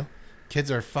follow you. Kids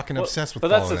are fucking obsessed with. But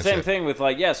that's the that same shit. thing with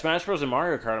like Smash Bros and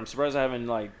Mario Kart. I'm surprised I haven't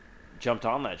like jumped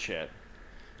on that shit.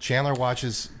 Chandler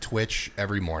watches Twitch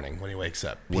every morning when he wakes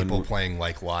up. People playing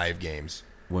like live games.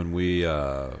 When we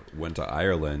went to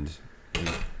Ireland,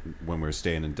 when we were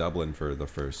staying in Dublin for the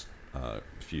first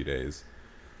few days,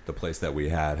 the place that we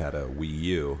had a Wii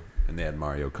U, and they had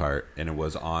Mario Kart, and it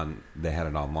was on. They had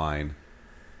it online,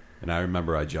 and I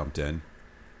remember I jumped in.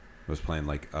 Was playing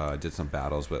did some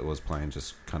battles, but was playing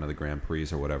just kind of the Grand Prix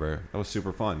or whatever. That was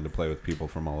super fun to play with people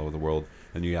from all over the world,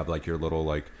 and you have like your little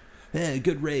like. Hey,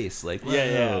 good race! Like,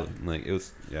 yeah. Like it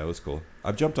was cool.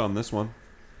 I've jumped on this one.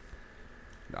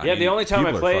 The only time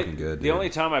I played, good, the only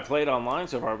time I played online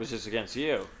so far was just against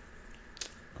you.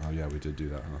 Oh yeah, we did do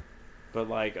that, huh? But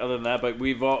like, other than that,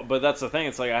 but that's the thing.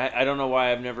 It's like I don't know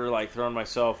why I've never like thrown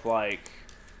myself like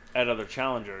at other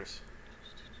challengers.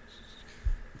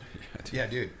 Yeah,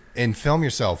 dude. And film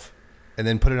yourself. And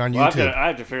then put it on YouTube. I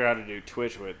have to figure out how to do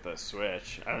Twitch with the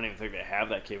Switch. I don't even think they have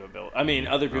that capability. I mean,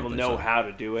 other people know how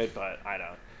to do it, but I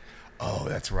don't. Oh,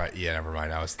 that's right. Yeah, never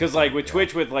mind. I was because like with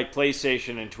Twitch with like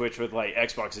PlayStation and Twitch with like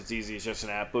Xbox, it's easy. It's just an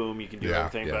app. Boom, you can do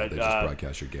everything. Yeah, but they just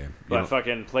broadcast your game. But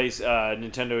fucking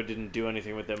Nintendo didn't do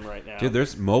anything with them right now. Dude,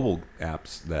 there's mobile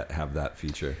apps that have that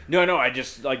feature. No, I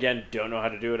just again don't know how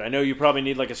to do it. I know you probably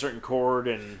need like a certain cord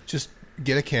and just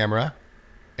get a camera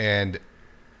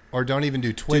or don't even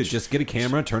do Twitch. Dude, just get a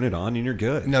camera, turn it on, and you're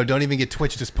good. No, don't even get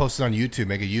Twitch. Just post it on YouTube.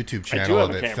 Make a YouTube channel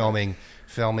of it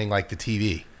filming like the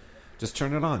TV. Just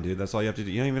turn it on, dude. That's all you have to do.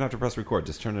 You don't even have to press record.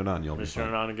 Just turn it on. You'll just turn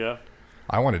it on and go.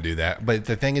 I want to do that, but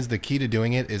the thing is, the key to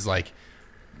doing it is like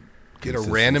get a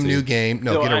random new game.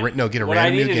 Get a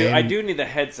random new game. I do need the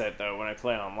headset though when I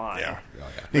play online. Yeah.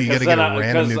 You got to get a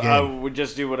random new game. I would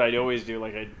just do what I always do,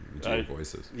 like I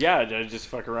voices. Yeah, I just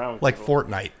fuck around with like people.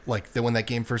 Fortnite. Like when that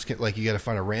game first came, like you got to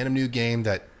find a random new game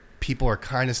that people are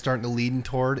kind of starting to lean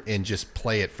toward and just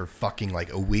play it for fucking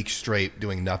like a week straight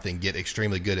doing nothing, get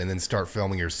extremely good, and then start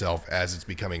filming yourself as it's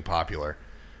becoming popular.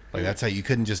 Like that's how you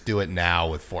couldn't just do it now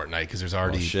with Fortnite because there's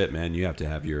already shit, man. You have to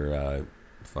have your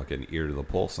fucking ear to the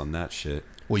pulse on that shit.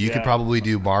 Well, you could probably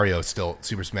do Mario still,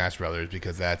 Super Smash Brothers,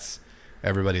 because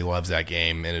everybody loves that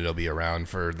game and it'll be around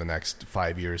for the next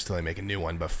 5 years till they make a new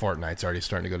one. But Fortnite's already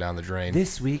starting to go down the drain.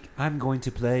 This week I'm going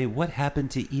to play What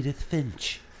Happened to Edith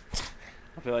Finch.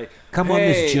 I'll be like, come on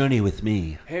this journey with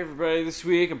me. Hey everybody, this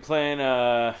week I'm playing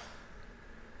Toe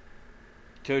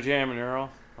Jam and Earl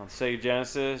on Sega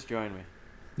Genesis. Join me.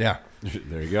 Yeah.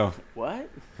 There you go. What?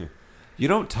 You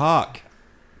don't talk.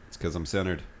 It's because I'm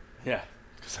centered. Yeah.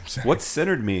 Because I'm centered. What's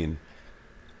centered mean?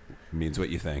 It means what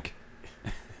you think.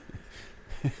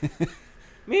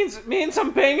 means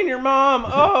I'm banging your mom.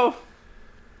 Oh.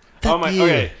 Oh my.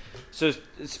 Okay. So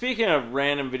speaking of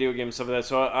random video game stuff like that,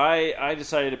 so I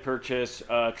decided to purchase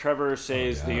Trevor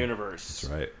Saves the Universe.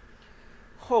 That's right.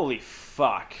 Holy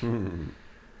fuck.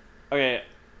 Okay.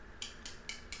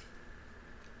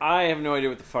 I have no idea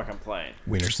what the fuck I'm playing.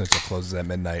 Wiener Schnitzel closes at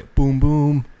midnight. Boom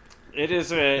boom. It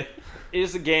is a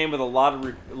game with a lot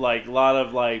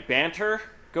of banter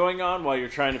going on while you're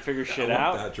trying to figure shit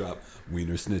out. That drop.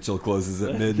 Wiener Schnitzel closes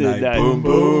at midnight. Boom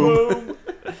boom.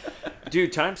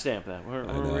 Dude, timestamp that. Where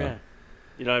are we at?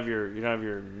 You don't have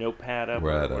your notepad up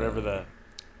we're or at whatever the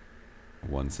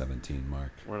 117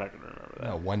 mark. We're not gonna remember that.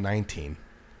 No, 119.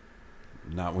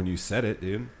 Not when you said it,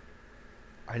 dude.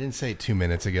 I didn't say it 2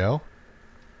 minutes ago.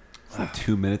 It's not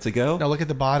 2 minutes ago. No, look at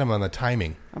the bottom on the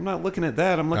timing. I'm not looking at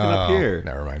that. I'm looking up here.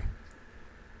 Never mind.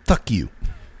 Fuck you.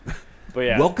 But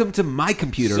yeah. Welcome to my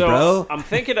computer, bro. I'm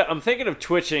thinking of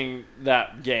twitching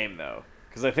that game though,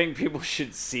 because I think people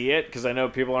should see it. Because I know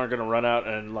people aren't going to run out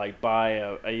and like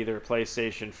buy either a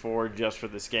PlayStation 4 just for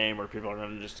this game, or people are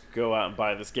going to just go out and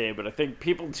buy this game. But I think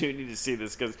people do need to see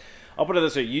this because I'll put it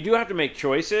this way: you do have to make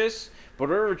choices, but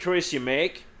whatever choice you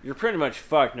make, you're pretty much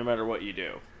fucked no matter what you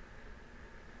do.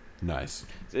 Nice.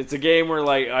 It's a game where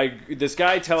this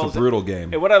guy tells... It's a brutal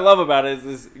game. And what I love about it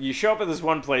is you show up at this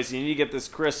one place and you need to get this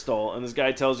crystal, and this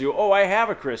guy tells you, oh, I have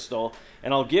a crystal,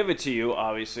 and I'll give it to you,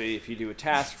 obviously, if you do a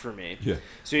task for me. Yeah.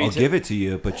 So I'll give it to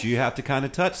you, but you have to kind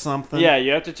of touch something. Yeah,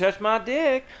 you have to touch my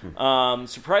dick.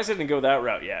 Surprised I didn't go that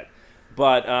route yet.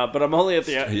 But I'm only at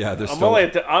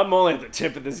the I'm only at the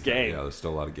tip of this game. Yeah, there's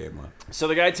still a lot of game left. So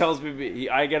the guy tells me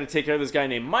I got to take care of this guy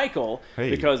named Michael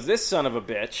because this son of a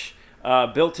bitch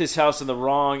built his house in the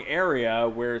wrong area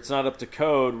where it's not up to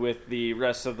code with the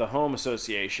rest of the home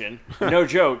association. No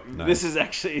joke. Nice. This is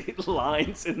actually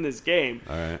lines in this game.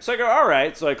 All right. So I go, all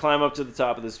right. So I climb up to the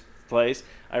top of this place.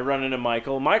 I run into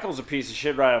Michael. Michael's a piece of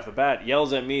shit right off the bat.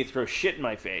 Yells at me, throws shit in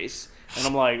my face. And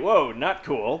I'm like, whoa, not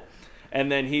cool. And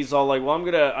then he's all like, well,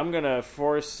 I'm gonna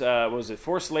force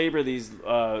labor these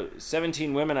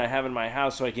 17 women I have in my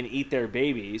house so I can eat their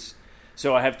babies.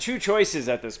 So I have two choices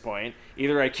at this point.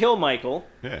 Either I kill Michael,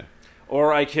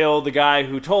 or I kill the guy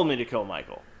who told me to kill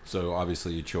Michael. So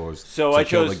obviously you chose kill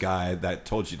the guy that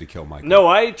told you to kill Michael. No,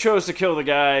 I chose to kill the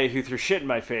guy who threw shit in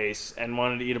my face and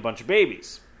wanted to eat a bunch of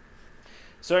babies.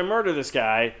 So I murder this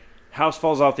guy. House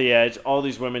falls off the edge. All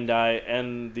these women die,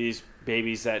 and these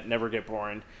babies that never get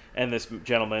born. And this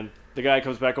gentleman, the guy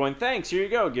comes back going, thanks, here you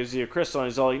go. Gives you a crystal, and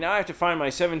he's all like, now I have to find my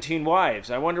 17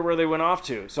 wives. I wonder where they went off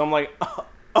to. So I'm like,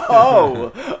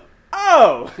 oh.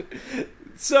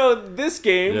 So this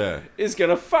game is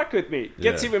going to fuck with me.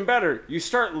 Gets even better. You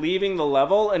start leaving the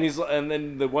level, and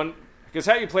then the one, because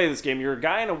how you play this game, you're a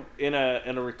guy in a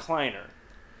recliner.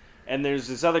 And there's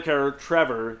this other character,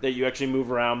 Trevor, that you actually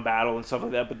move around, battle, and stuff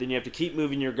like that. But then you have to keep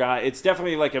moving your guy. It's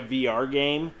definitely like a VR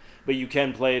game, but you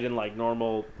can play it in like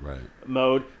normal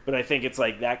mode. But I think it's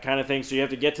like that kind of thing. So you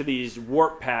have to get to these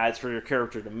warp pads for your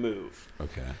character to move.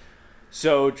 Okay.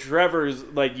 So Trevor's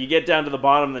like, you get down to the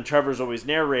bottom, and then Trevor's always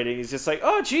narrating. He's just like,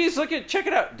 "Oh, geez, check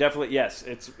it out." Definitely, yes,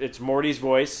 it's Morty's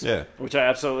voice, which I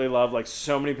absolutely love. Like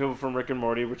so many people from Rick and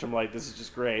Morty, which I'm like, this is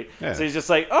just great. Yeah. So he's just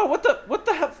like, "Oh, what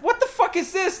the fuck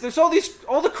is this? There's all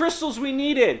the crystals we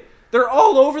needed. They're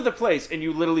all over the place," and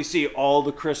you literally see all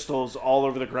the crystals all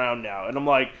over the ground now. And I'm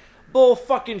like, bull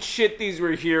fucking shit. These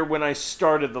were here when I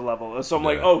started the level. So I'm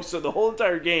like, oh, so the whole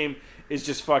entire game is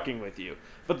just fucking with you.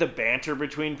 But the banter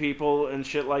between people and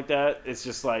shit like that, it's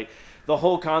just like, the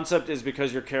whole concept is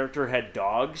because your character had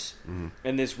dogs,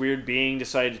 and this weird being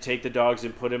decided to take the dogs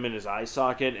and put him in his eye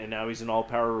socket, and now he's an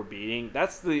all-powerful being.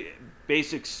 That's the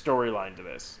basic storyline to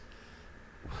this.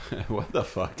 What the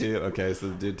fuck, dude? Okay, so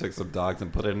the dude took some dogs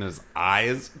and put it in his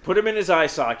eyes? Put him in his eye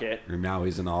socket. And now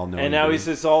he's an all-knowing And now being. he's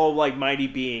this all, like, mighty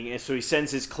being, and so he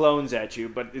sends his clones at you.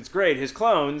 But it's great. His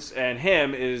clones and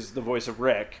him is the voice of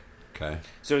Rick. Okay.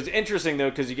 So it's interesting, though,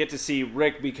 because you get to see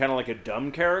Rick be kind of like a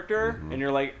dumb character, and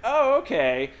you're like, oh,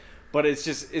 okay. But it's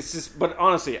just, but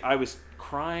honestly, I was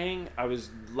crying. I was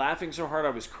laughing so hard I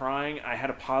was crying. I had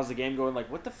to pause the game going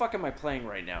like, what the fuck am I playing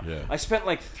right now? Yeah. I spent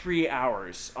like 3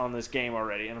 hours on this game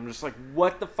already, and I'm just like,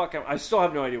 what the fuck? I still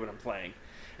have no idea what I'm playing.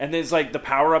 And then it's like the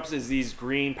power-ups is these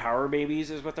green power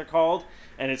babies is what they're called.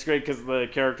 And it's great because the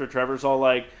character Trevor's all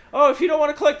like, oh, if you don't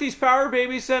want to collect these power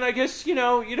babies, then I guess, you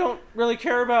don't really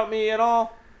care about me at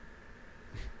all.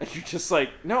 And you're just like,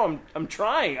 no, I'm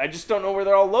trying. I just don't know where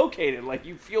they're all located. Like,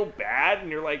 you feel bad,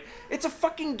 and you're like, it's a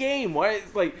fucking game. Why?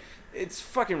 Like, it's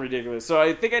fucking ridiculous. So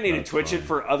I think I need to Twitch it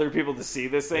for other people to see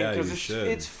this thing because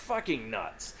it's fucking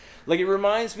nuts. Like, it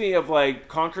reminds me of like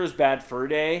Conker's Bad Fur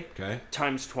Day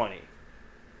times 20.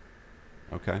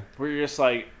 Okay. Where you're just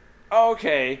like, oh,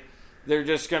 okay, they're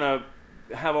just gonna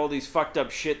have all these fucked up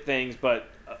shit things, but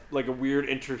like a weird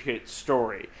intricate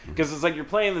story. Because it's like you're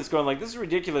playing this going like, this is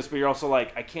ridiculous, but you're also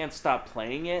like, I can't stop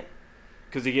playing it.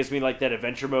 Because it gives me like that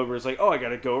adventure mode where it's like, oh, I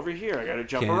gotta go over here, I gotta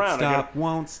jump around,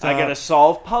 won't stop. I gotta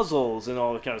solve puzzles and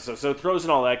all that kind of stuff. So it throws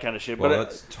in all that kind of shit. Well, but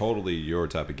that's totally your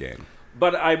type of game.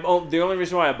 But the only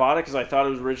reason why I bought it because I thought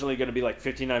it was originally going to be like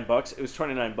 $59. It was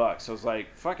 $29. So I was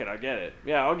like, fuck it, I'll get it.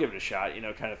 Yeah, I'll give it a shot,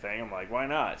 kind of thing. I'm like, why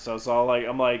not? So it's all like,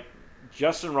 I'm like,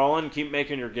 Justin Rowland, keep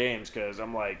making your games because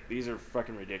I'm like, these are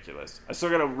fucking ridiculous. I still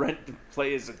got to rent to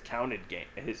play his accounted game.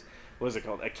 What is it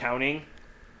called? Accounting.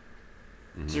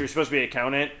 So you're supposed to be an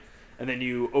accountant, and then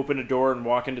you open a door and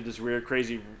walk into this weird,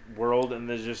 crazy world, and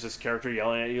there's just this character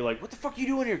yelling at you like, what the fuck are you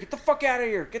doing here? Get the fuck out of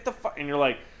here. Get the fuck. And you're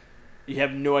like, you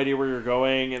have no idea where you're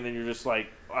going, and then you're just like,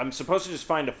 I'm supposed to just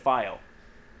find a file.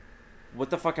 What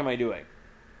the fuck am I doing?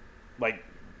 Like,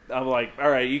 I'm like, all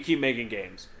right, you keep making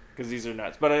games, because these are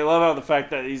nuts. But I love how the fact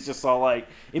that he's just all like,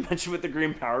 you mentioned with the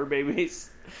green power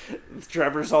babies,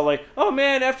 Trevor's all like, oh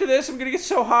man, after this, I'm going to get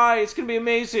so high, it's going to be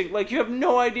amazing. Like, you have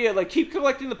no idea. Like, keep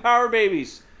collecting the power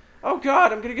babies. Oh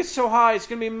god, I'm going to get so high, it's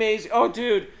going to be amazing. Oh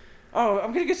dude. Oh,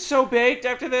 I'm going to get so baked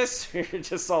after this. You're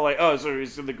just all like, oh,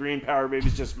 so the green power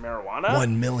baby's just marijuana?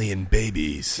 1 million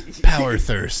babies. Power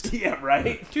thirst. Yeah,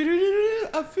 right?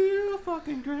 I feel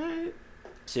fucking great.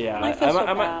 So yeah,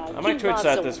 I might Twitch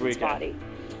that this weekend. Body.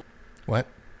 What?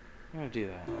 I'm going to do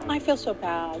that. I feel so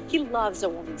bad. He loves a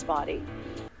woman's body.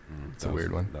 It's a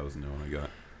weird one. That was the one I got.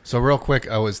 So real quick,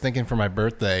 I was thinking for my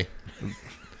birthday,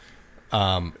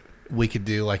 we could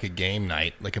do like a game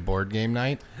night, like a board game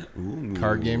night,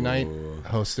 card game night,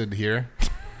 hosted here.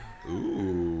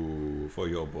 Ooh, for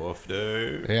your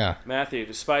birthday. Yeah. Matthew,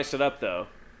 to spice it up though,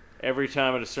 every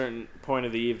time at a certain point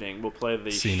of the evening, we'll play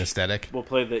the Scene aesthetic. We'll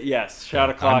play the shot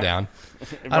o'clock. I'm down.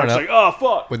 And Mark's like, oh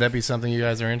fuck. Would that be something you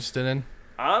guys are interested in?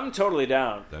 I'm totally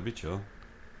down. That'd be chill.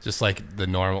 Just like the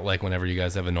normal, like whenever you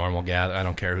guys have a normal gather, I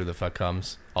don't care who the fuck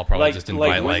comes. I'll probably just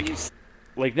invite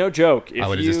like no joke. If I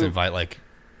would just invite like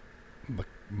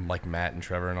Matt and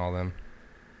Trevor and all them.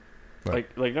 But,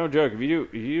 like no joke. If you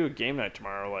do a game night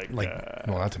tomorrow, well,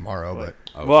 not tomorrow,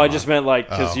 but I just meant like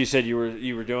because you said you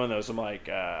were doing those. I'm like,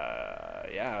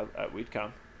 yeah, we'd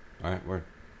come. All right, word.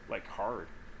 Like hard.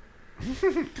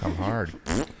 Come hard.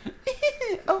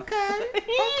 Okay.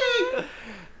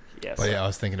 Yes. But yeah, I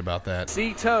was thinking about that.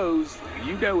 See toes,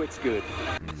 you know it's good.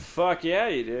 Fuck yeah,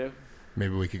 you do.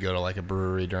 Maybe we could go to like a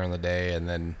brewery during the day and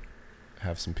then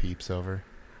have some peeps over.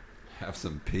 Have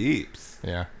some peeps.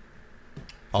 Yeah.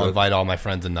 I'll invite all my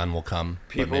friends and none will come.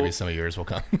 But maybe some of yours will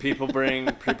come. people bring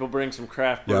some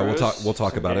craft brews. Yeah, we'll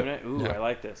talk about it. Ooh, yeah. I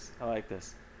like this.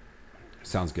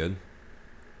 Sounds good.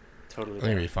 Totally. I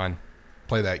think it'd be fun.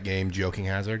 Play that game, Joking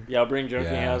Hazard. Yeah, I'll bring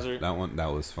Joking Hazard.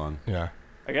 That was fun. Yeah.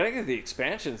 I gotta get the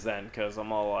expansions then, because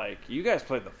I'm all like, you guys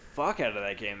played the fuck out of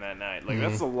that game that night. Like,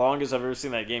 that's the longest I've ever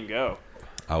seen that game go.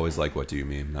 I always like What Do You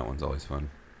Mean? That one's always fun.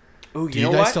 Ooh, Do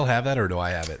you guys still have that, or do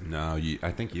I have it? No,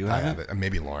 I think you I have have it.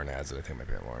 Maybe Lauren has it. I think it might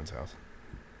be at Lauren's house.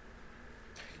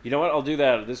 You know what? I'll do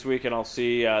that this week, and I'll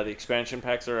see the expansion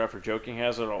packs that are out for Joking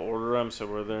has it. I'll order them, so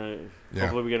we're there. Yeah.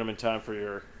 Hopefully, we get them in time for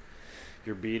your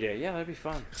B-Day. Yeah, that'd be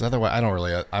fun. Because otherwise, I don't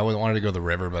really. I would wanted to go to the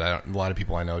river, but a lot of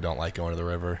people I know don't like going to the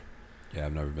river. Yeah,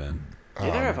 I've never been.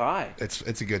 Neither have I. It's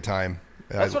a good time.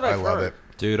 That's what I I've love heard. it.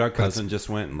 Dude, our cousin just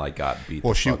went and got beat.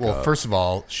 Well, the fuck up. first of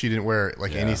all, she didn't wear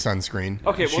any sunscreen.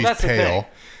 Okay, well, she's that's pale,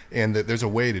 the thing. and there's a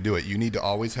way to do it. You need to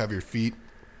always have your feet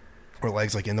or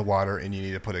legs in the water, and you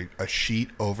need to put a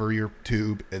sheet over your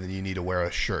tube, and then you need to wear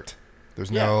a shirt. There's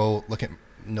no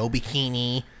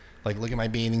bikini. Look at my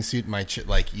bathing suit.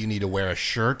 You need to wear a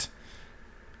shirt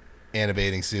and a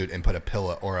bathing suit, and put a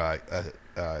pillow or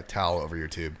a towel over your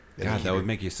tube. God, that would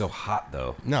make you so hot,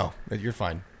 though. No, you're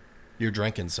fine. You're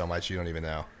drinking so much you don't even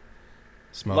know.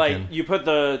 Smoking. You put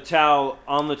the towel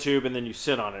on the tube and then you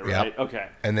sit on it, right? Yep. Okay.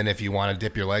 And then if you want to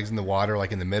dip your legs in the water,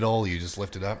 in the middle, you just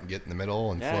lift it up and get in the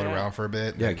middle and float around for a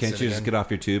bit. Yeah, can't you just get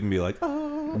off your tube and be like,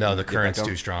 oh? No, the current's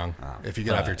too strong. If you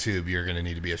get off your tube, you're going to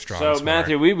need to be a strong So, swimmer.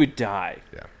 Matthew, we would die.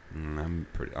 Yeah. I'm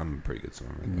a pretty good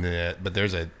swimmer. Yeah, but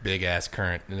there's a big ass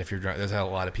current, and if you're drunk, there's a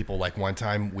lot of people. One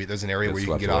time, there's an area where you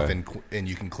can get off and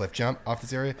you can cliff jump off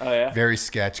this area. Oh yeah, very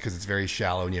sketch because it's very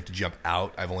shallow and you have to jump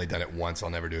out. I've only done it once. I'll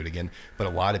never do it again. But a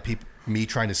lot of people, me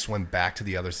trying to swim back to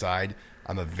the other side,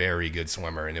 I'm a very good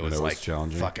swimmer, and it was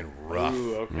challenging, fucking rough.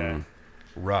 Ooh, okay,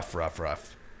 rough.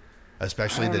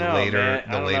 Especially the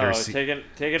later season.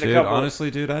 Take it dude, a couple.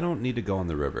 Honestly, dude, I don't need to go on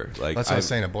the river. That's what I was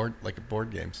saying.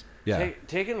 Board games. Yeah,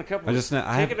 taking a couple.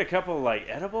 Taking a couple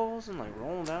edibles and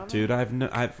rolling down. Dude,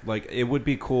 it would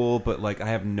be cool, but I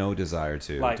have no desire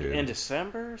to. Dude. In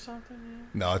December or something. Yeah?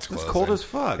 No, it's closed. It's cold as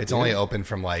fuck. It's dude. only open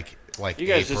from you guys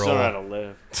April, just don't know how to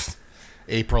live.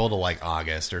 April to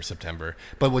August or September.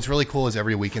 But what's really cool is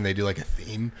every weekend they do a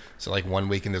theme. So one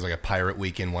weekend there's a pirate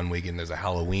weekend, one weekend there's a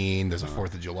Halloween, there's a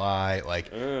 4th of July.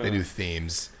 They do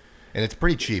themes, and it's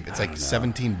pretty cheap. It's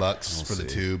 $17 for the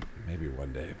tube. Maybe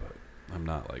one day, but I'm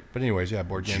not But anyways, yeah,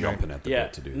 board game jumping at the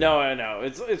bit to do that. No, I know.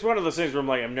 It's one of those things where I'm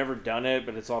I've never done it,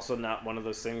 but it's also not one of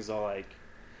those things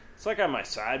it's on my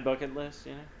side bucket list,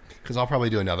 you know. Because I'll probably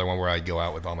do another one where I go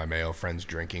out with all my Mayo friends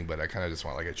drinking, but I kind of just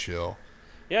want a chill.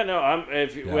 Yeah, no.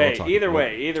 Either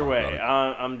way,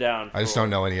 I'm down. I just don't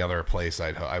know any other place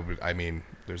I mean,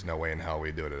 there's no way in hell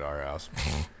we'd do it at our house.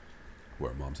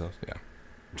 Where, Mom's house? Yeah.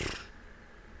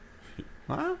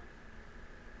 Huh?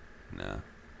 Nah,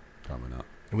 probably not.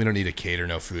 And we don't need to cater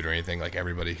no food or anything.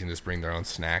 Everybody can just bring their own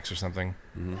snacks or something.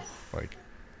 Mm-hmm.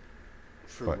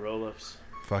 Fruit roll-ups.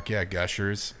 Fuck yeah,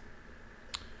 Gushers.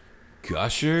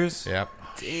 Gushers? Yep.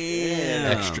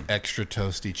 Damn. Extra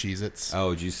toasty Cheez-Its.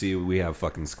 Oh, did you see we have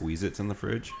fucking Squeeze-Its in the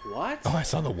fridge? What? Oh, I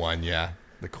saw the one, yeah.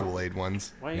 The Kool-Aid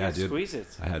ones. Why you got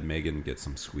Squeeze-Its? I had Megan get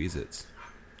some Squeeze-Its.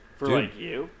 For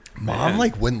you? Mom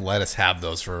wouldn't let us have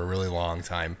those for a really long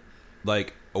time.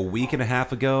 A week and a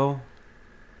half ago,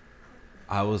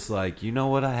 I was like, you know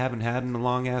what I haven't had in a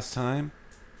long ass time?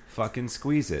 Fucking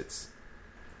Squeeze-Its.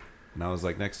 And I was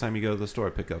like, next time you go to the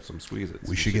store, pick up some Squeeze-Its.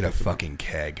 We should get a fucking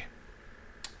keg.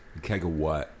 A keg of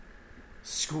what?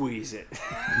 Squeeze it.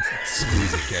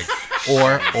 Squeeze it keg.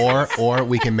 Or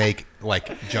we can make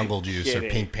jungle juice or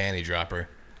pink panty dropper.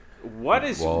 What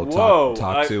is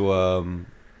talk to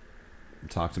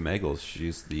Megals.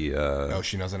 She's the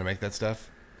she knows how to make that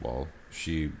stuff? Well,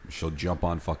 she'll jump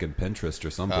on fucking Pinterest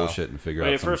or some bullshit and figure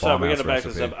out some first off, we gotta back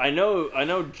recipe. this up. I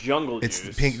know jungle juice.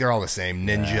 It's pink. They're all the same.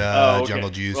 Ninja,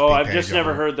 jungle juice. Oh, pink I've just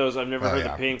never dropper. heard those. I've never heard the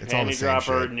pink panty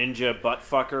dropper, ninja butt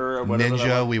fucker, or whatever.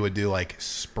 Ninja, we would do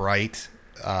Sprite,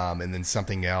 and then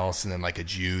something else, and then a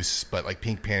juice. But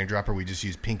pink panty dropper, we just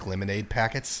use pink lemonade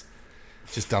packets.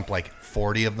 Just dump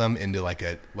 40 of them into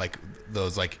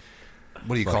those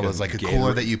what do you call those? A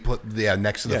cooler that you put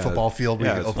next to the football field. One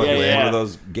of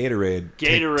those Gatorade.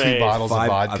 Take 2 bottles of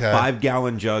vodka. A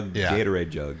 5-gallon jug, Gatorade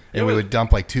jug. And we would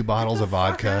dump 2 bottles of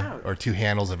vodka or 2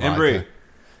 handles of vodka. Embry,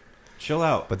 chill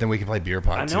out. But then we can play beer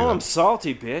pong too. I know I'm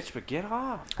salty, bitch, but get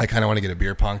off. I kind of want to get a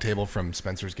beer pong table from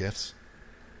Spencer's Gifts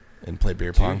and play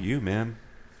beer pong. You, man.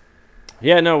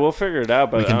 Yeah, no, we'll figure it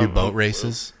out. But we can do boat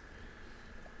races.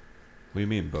 What do you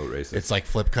mean boat races? It's like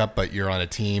Flip Cup, but you're on a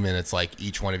team, and it's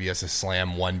each one of you has to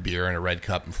slam 1 beer in a red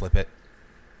cup and flip it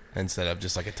instead of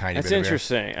just a tiny. That's bit of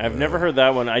interesting. I've never heard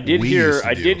that one. I did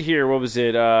hear. What was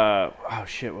it? Oh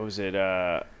shit! What was it?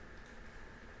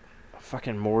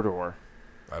 Fucking Mordor.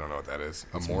 I don't know what that is.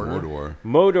 Mordor.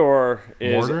 Mordor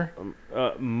is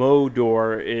Mordor?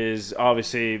 Mordor is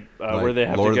obviously where they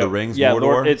have Lord to go. of the Rings. Yeah,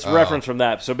 Mordor? It's reference from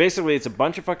that. So basically, it's a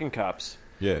bunch of fucking cups,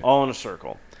 all in a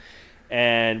circle.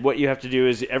 And what you have to do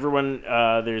is everyone,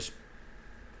 there's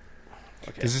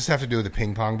Okay. Does this have to do with the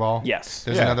ping pong ball? Yes.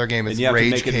 There's Yeah. another game. It's And you have to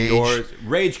Rage make it Cage. indoors.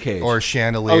 Rage Cage. Or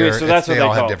Chandelier. Okay, so that's what they they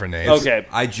all have call it. different names. Okay.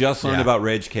 I just learned about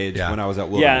Rage Cage when I was at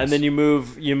Wilderness. Yeah, and then you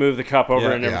move the cup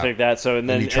over and everything like that. So and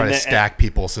then you try to stack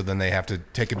people, so then they have to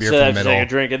take a beer so from they the have to middle. take a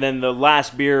drink, and then the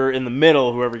last beer in the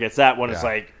middle, whoever gets that one is Yeah.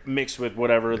 like mixed with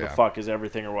whatever the Yeah. fuck is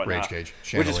everything or whatnot. Rage Cage.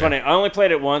 Which is Chandelier. funny. I only played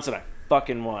it once and I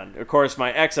fucking won. Of course,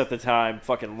 my ex at the time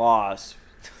fucking lost,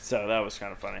 so that was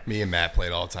kind of funny. Me and Matt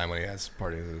played all the time when he has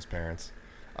parties with his parents.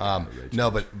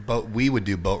 No, but we would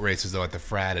do boat races though at the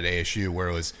frat at ASU, where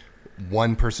it was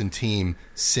one person team,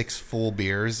 6 full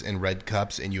beers in red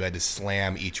cups, and you had to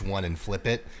slam each one and flip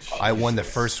it. I won the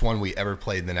first one we ever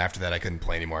played, and then after that I couldn't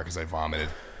play anymore because I vomited.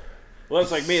 Well,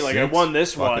 it's like me. Like I won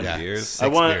this one. Beers. I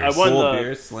won full the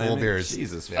beers, full beers.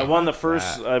 Jesus. I won the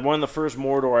first. I won the first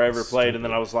Mordor I ever played, and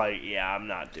then I was like, "Yeah, I'm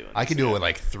not doing." I this could do it again. with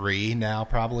like 3 now,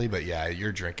 probably, but yeah,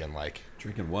 you're drinking like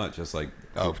what? Just like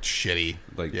shitty,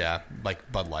 like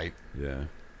like Bud Light. Yeah,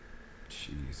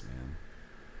 cheese, man,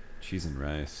 cheese and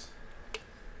rice.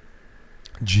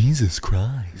 Jesus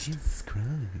Christ! Jesus Christ!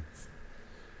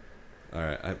 All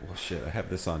right, shit. I have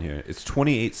this on here. It's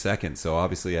 28 seconds, so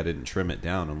obviously I didn't trim it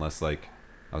down unless like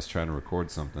I was trying to record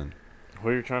something.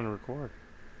 What are you trying to record?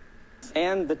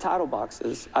 And the title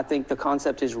boxes. I think the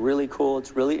concept is really cool.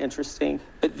 It's really interesting.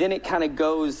 But then it kind of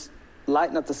goes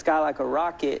lighting up the sky like a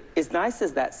rocket. As nice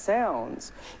as that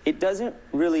sounds, it doesn't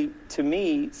really, to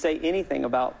me, say anything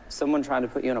about someone trying to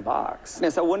put you in a box.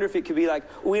 And so I wonder if it could be like,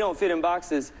 we don't fit in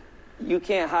boxes. You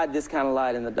can't hide this kind of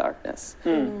light in the darkness.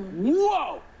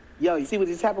 Whoa! Yo, you see what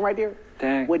just happened right there?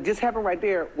 Dang. What just happened right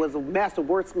there was a master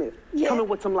wordsmith coming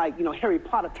with some, like, Harry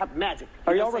Potter type of magic.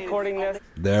 Are y'all recording this?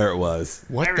 There it was.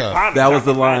 What Harry the? Potter That was type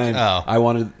the of line. magic. I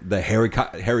wanted the Harry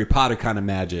Potter kind of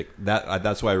magic.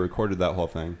 That's why I recorded that whole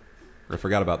thing. I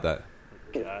forgot about that.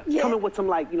 Coming with some,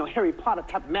 like, Harry Potter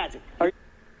type of magic.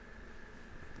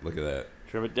 Look at that.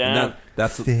 Trim it And down.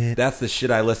 that's the shit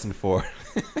I listened for.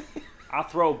 I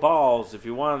throw balls. If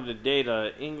you wanted to date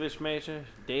a English major,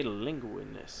 date a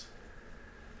linguist.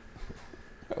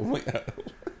 Oh my God.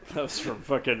 That was from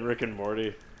fucking Rick and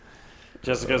Morty.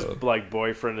 Jessica's like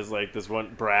boyfriend is like this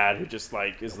one Brad who just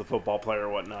like is the football player or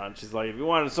whatnot. And she's like, if you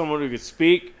wanted someone who could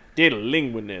speak, date a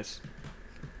linguist.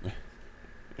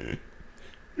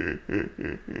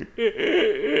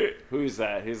 Who's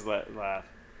that? Who's that laugh?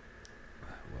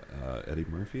 Eddie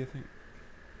Murphy, I think.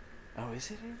 Oh, is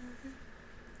it Eddie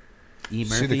Murphy?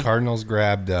 See, the Cardinals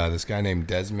grabbed this guy named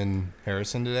Desmond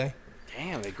Harrison today.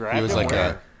 Damn, they grabbed He was him. like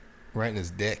Where? right in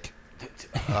his dick.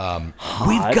 We've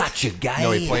got you, guys.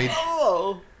 No, he played.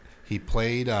 Oh. He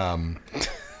played.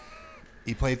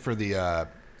 He played for the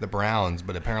Browns,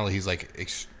 but apparently he's like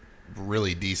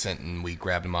really decent, and we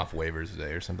grabbed him off waivers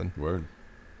today or something. Word.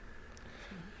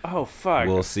 Oh fuck!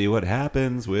 We'll see what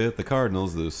happens with the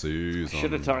Cardinals this season.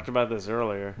 Should have talked about this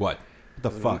earlier. What? What the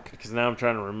fuck? Because now I'm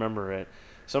trying to remember it.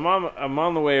 So I'm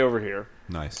on the way over here.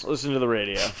 Nice. Listen to the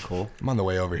radio. Cool. I'm on the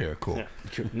way over here. Cool.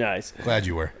 Yeah. Nice. Glad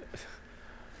you were.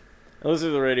 I listen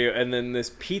to the radio, and then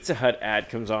this Pizza Hut ad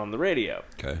comes on the radio.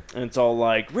 Okay. And it's all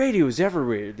like, radio is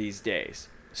everywhere these days.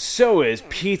 So is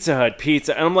Pizza Hut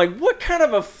pizza. And I'm like, what kind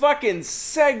of a fucking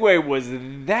segue was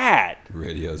that?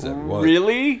 Radio's at what?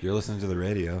 Really? You're listening to the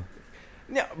radio.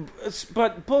 No,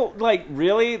 but like,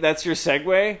 really? That's your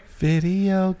segue?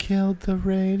 Video killed the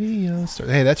radio star.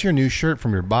 Hey, that's your new shirt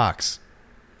from your box.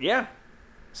 Yeah.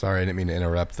 Sorry, I didn't mean to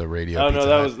interrupt the radio. Oh Pizza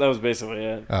no, Hut. that was basically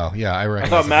it. Oh yeah, I I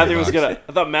recognize. thought Matthew your was box.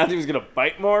 I thought Matthew was gonna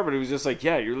bite more, but he was just like,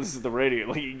 "Yeah, you're listening to the radio."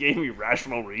 Like he gave me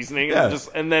rational reasoning, Yeah.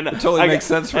 and then It totally makes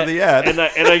sense for the ad. And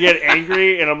I get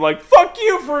angry, and I'm like, "Fuck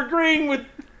you for agreeing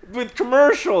with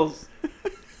commercials."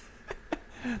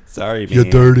 Sorry, man. You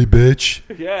dirty bitch.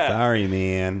 Yeah. Sorry,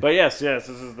 man. But yes, this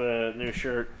is the new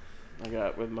shirt I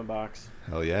got with my box.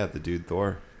 Hell yeah, the dude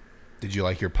Thor. Did you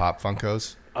like your Pop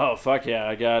Funkos? Oh fuck yeah!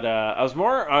 I got. I was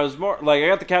more like I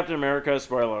got the Captain America.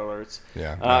 Spoiler alerts.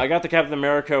 Yeah. I got the Captain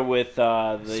America with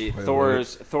the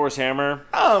Thor's hammer.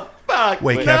 Oh fuck!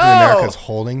 Wait, Captain America's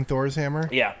holding Thor's hammer?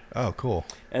 Yeah. Oh, cool.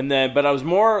 And then, but I was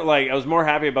more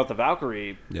happy about the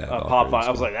Valkyrie Valkyrie pop. was I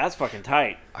was cool. like, that's fucking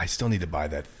tight. I still need to buy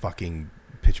that fucking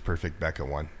Pitch Perfect Becca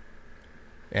one.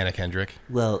 Anna Kendrick.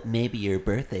 Well, maybe your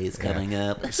birthday's coming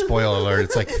up. Spoiler alert!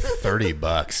 It's like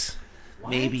 $30.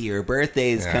 Maybe your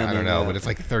birthday's Yeah, coming I don't know, up. but it's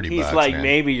like $30. He's like, man.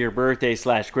 maybe your birthday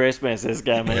 / Christmas is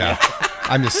coming. Yeah.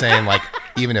 I'm just saying, like,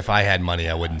 even if I had money,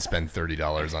 I wouldn't spend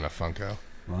 $30 on a Funko.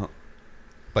 Well,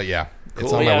 But yeah, it's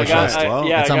Cool. on my wish list.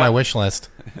 It's on my wish list.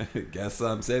 Guess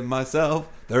I'm saving myself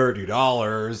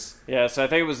 $30. Yeah, so I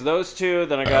think it was those two.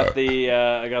 Then I got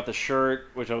the shirt,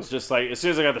 which I was just like, as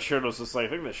soon as I got the shirt, I was just like, I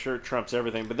think the shirt trumps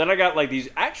everything. But then I got like these,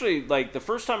 actually, like the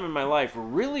first time in my life,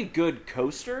 really good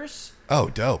coasters. Oh,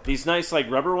 dope! These nice like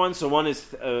rubber ones. So one is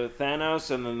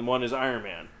Thanos, and then one is Iron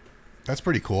Man. That's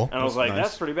pretty cool. And I was like,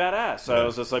 that's pretty badass. So I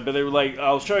was just like, but they were like,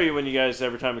 I'll show you when you guys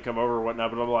every time we come over or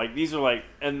whatnot. But I'm like, these are like,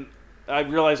 and I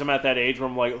realize I'm at that age where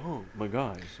I'm like, oh my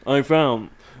guys, I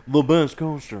found the best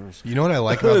coasters. You know what I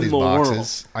like about these boxes?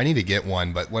 World. I need to get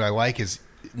one, but what I like is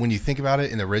when you think about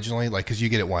it, in originally, like, because you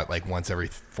get it like once every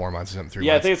 4 months or something, 3 months.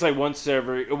 Yeah, I think it's like once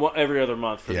every other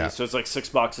month for these. So it's like 6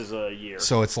 boxes a year.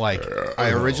 So it's like,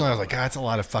 I was like, that's a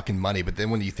lot of fucking money. But then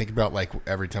when you think about like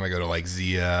every time I go to like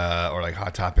Zia or like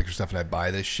Hot Topic or stuff and I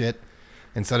buy this shit,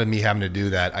 instead of me having to do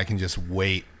that, I can just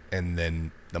wait and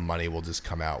then the money will just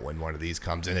come out when one of these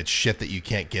comes. And it's shit that you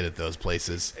can't get at those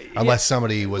places unless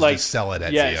somebody was like, to sell it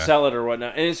at Zia. Zia. Sell it or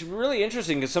whatnot. And it's really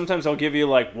interesting because sometimes I'll give you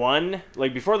like one.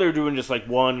 Like before they were doing just like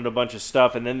one and a bunch of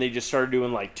stuff, and then they just started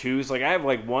doing like twos. Like I have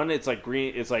like one, it's like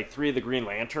green. It's like 3 of the Green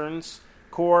Lanterns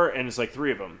core, and it's like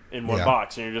 3 of them in one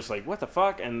box. And you're just like, what the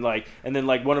fuck? And then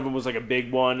like one of them was like a big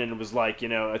one, and it was like, you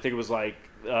know, I think it was like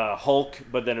Hulk,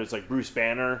 but then it was like Bruce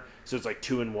Banner. So it's like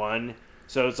 2 in 1.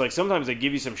 So it's like sometimes they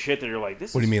give you some shit that you're like,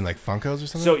 this. What do you mean, like Funkos or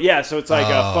something? So yeah, so it's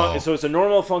like so it's a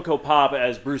normal Funko Pop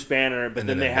as Bruce Banner, but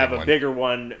then they have a bigger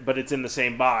one, but it's in the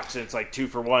same box, and it's like 2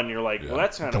 for 1. You're like, well,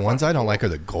 that's kind of the ones I don't like are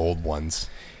the gold ones.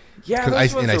 Yeah,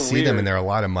 those ones I are see weird. them and they're a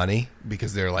lot of money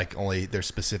because they're like they're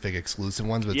specific exclusive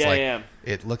ones. But it's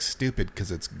it looks stupid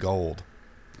because it's gold.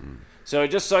 So it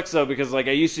just sucks though because like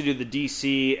I used to do the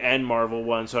DC and Marvel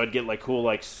ones, so I'd get like cool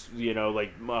like you know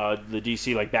like the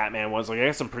DC like Batman ones. Like I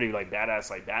got some pretty like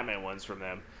badass like Batman ones from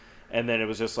them, and then it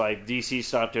was just like DC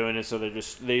stopped doing it, so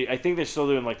I think they're still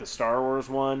doing like the Star Wars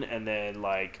one and then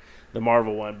like the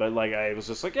Marvel one. But like I was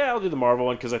just like, yeah, I'll do the Marvel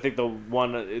one because I think the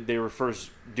one they were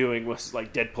first doing was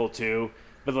like Deadpool 2.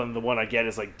 But then the one I get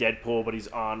is like Deadpool, but he's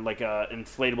on like a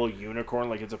inflatable unicorn,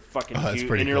 like it's a fucking huge,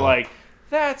 and you're cool. like,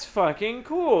 that's fucking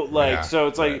cool. Like, so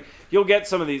it's like, you'll get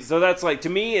some of these. So that's like, to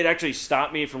me, it actually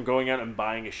stopped me from going out and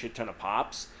buying a shit ton of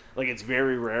Pops. Like, it's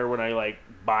very rare when I, like,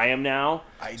 buy them now.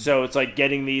 So it's like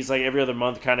getting these, like, every other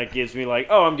month kind of gives me, like,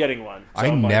 oh, I'm getting one. So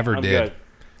I'm never I'm did. Good.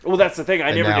 Well, that's the thing.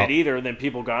 I never now, did either. And then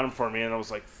people got them for me, and I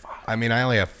was like, fuck. I mean, I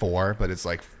only have 4, but it's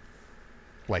like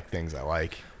things I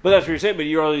like. But that's what you're saying. But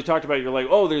you already talked about, you're like,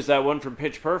 oh, there's that one from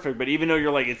Pitch Perfect. But even though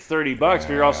you're like, it's $30, but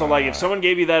you're also like, if someone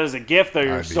gave you that as a gift, though,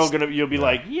 you're still gonna, you'll be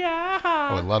like, yeah.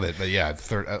 I would love it. But yeah,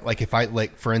 like if I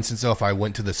like, for instance, though, if I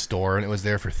went to the store and it was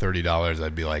there for $30,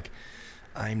 I'd be like,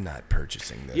 I'm not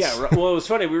purchasing this. Yeah. Well, it was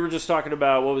funny. We were just talking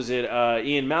about what was it?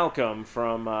 Ian Malcolm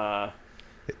from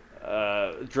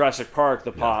Jurassic Park,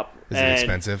 the Pop. Is it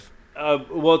expensive?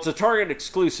 Well, it's a Target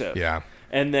exclusive. Yeah.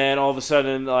 And then all of a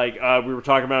sudden, like, we were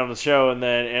talking about it on the show, and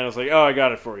then Anna's like, oh, I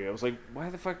got it for you. I was like, why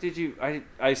the fuck did you...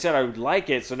 I said I would like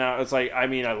it, so now it's like, I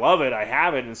mean, I love it, I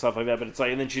have it, and stuff like that, but it's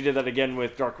like... And then she did that again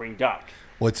with Darkwing Duck.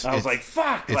 Well, I was like,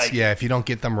 fuck! Like, yeah, if you don't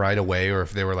get them right away, or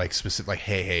if they were like specific, like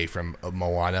Hey from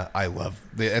Moana, I love.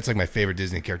 That's like my favorite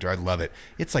Disney character. I love it.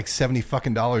 It's like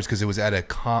 $70 because it was at a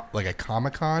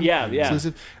Comic-Con. Yeah.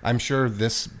 Exclusive. I'm sure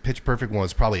this Pitch Perfect one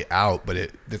was probably out, but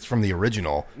it's from the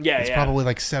original. Yeah, it's probably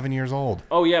like 7 years old.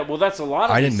 Oh yeah, well that's a lot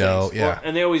of. I these didn't know. things. Yeah, well,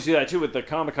 and they always do that too with the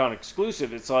Comic-Con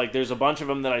exclusive. It's like there's a bunch of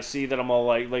them that I see that I'm all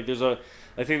like there's a.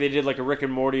 I think they did like a Rick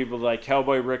and Morty with like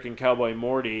Cowboy Rick and Cowboy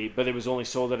Morty, but it was only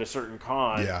sold at a certain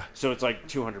con. Yeah. So it's like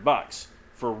 $200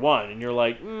 for one, and you're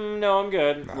like, no, I'm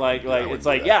good. No, like it's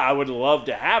like, yeah, I would love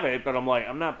to have it, but I'm like,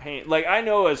 I'm not paying. Like I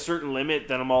know a certain limit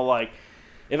that I'm all like,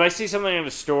 if I see something in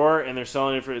a store and they're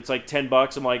selling it for it's like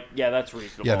 $10, I'm like, yeah, that's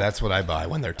reasonable. Yeah, that's what I buy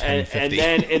when they're $10,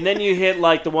 $50. And then you hit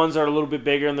like the ones that are a little bit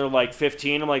bigger and they're like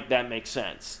 $15. I'm like, that makes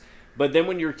sense. But then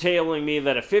when you're telling me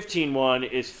that a 15 one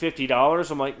is $50,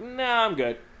 I'm like, nah, I'm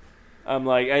good. I'm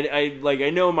like, I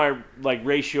know my like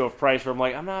ratio of price where I'm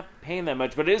like, I'm not paying that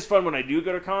much. But it is fun when I do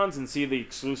go to cons and see the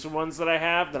exclusive ones that I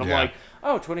have. Then I'm like,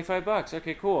 oh, $25.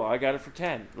 Okay, cool. I got it for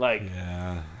 10. Like,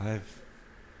 yeah, I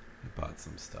bought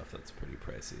some stuff that's pretty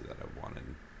pricey that I wanted.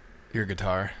 Your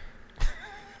guitar.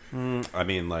 I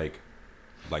mean, like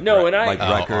no, and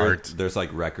records. Art. There's like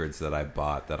records that I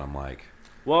bought that I'm like.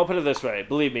 Well, I'll put it this way.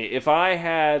 Believe me, if I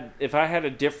had a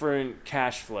different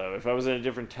cash flow, if I was in a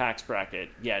different tax bracket,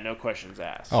 yeah, no questions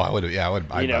asked. Oh, I would. Yeah, I would.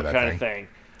 I'd buy that kind of thing.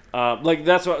 Like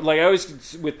that's what. Like I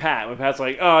always with Pat. When Pat's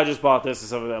like, "Oh, I just bought this and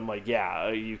stuff," I'm like,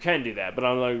 "Yeah, you can do that." But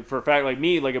I'm like, for a fact, like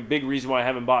me, like a big reason why I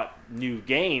haven't bought new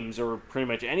games or pretty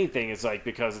much anything is like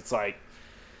because it's like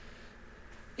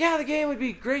yeah, the game would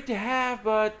be great to have,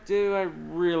 but do I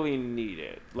really need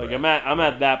it? Like, I'm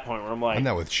at that point where I'm like... I'm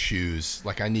not with shoes.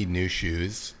 Like, I need new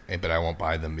shoes, but I won't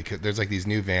buy them because there's, like, these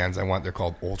new Vans I want. They're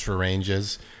called Ultra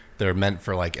Ranges. They're meant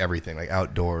for, like, everything, like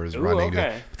outdoors, running.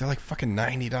 Okay. But they're, like, fucking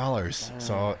 $90.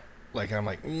 So, like, I'm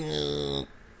like...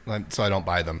 So I don't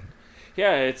buy them.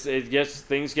 Yeah,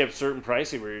 things get certain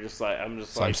pricey where you're just like...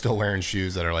 I'm still wearing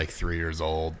shoes that are, like, 3 years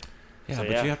old. Yeah, so,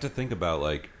 but you have to think about,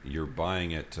 like, you're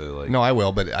buying it to, like... No, I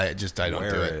will, but I don't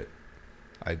do it.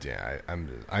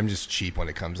 I'm just cheap when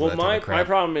it comes to that type of crap. My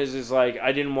problem is like,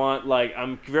 I didn't want, like,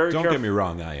 I'm very Don't careful. get me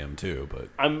wrong, I am too, but...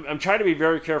 I'm trying to be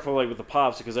very careful, like, with the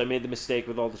Pops, because I made the mistake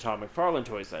with all the Todd McFarlane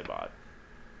toys I bought.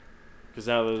 Because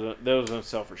now those don't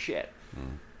sell for shit.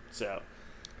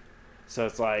 So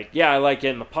it's like, yeah, I like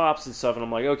getting the Pops and stuff, and I'm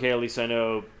like, okay, at least I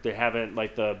know they haven't,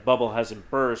 like, the bubble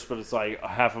hasn't burst, but it's like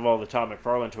half of all the Todd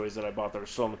McFarlane toys that I bought that are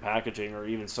still in the packaging, or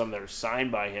even some that are signed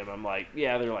by him, I'm like,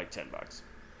 yeah, they're like $10.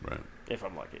 Right. If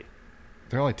I'm lucky.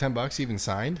 They're only $10 even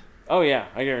signed? Oh, yeah,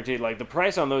 I guarantee. Like, the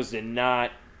price on those did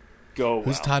not go well.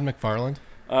 Who's Todd McFarlane?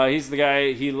 He's the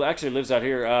guy, he actually lives out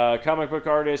here. Comic book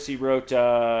artist, he wrote,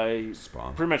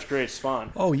 Spawn. Pretty much created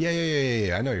Spawn. Oh,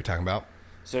 yeah. I know what you're talking about.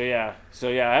 So yeah, I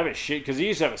have his shit, because he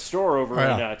used to have a store over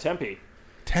in Tempe.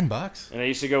 $10? And I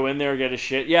used to go in there and get his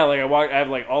shit. Yeah, like, I have,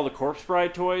 like, all the Corpse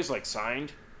Bride toys, like,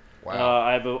 signed. Wow.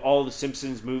 I have all the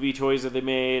Simpsons movie toys that they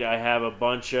made. I have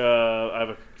I have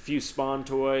a few Spawn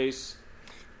toys.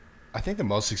 I think the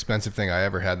most expensive thing I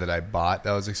ever had that I bought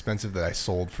that was expensive that I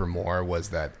sold for more was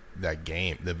that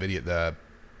game, the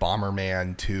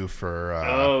Bomberman 2 for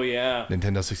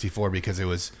Nintendo 64,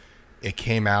 because it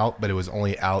came out, but it was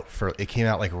only out it came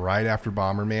out like right after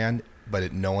Bomberman,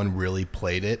 but no one really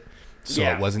played it, so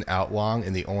it wasn't out long,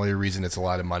 and the only reason it's a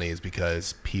lot of money is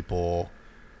because people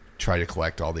try to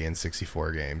collect all the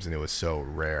N64 games, and it was so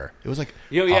rare. It was like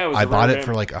I bought it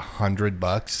for like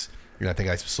 $100, and I think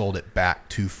I sold it back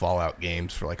to Fallout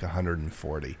Games for like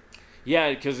 $140.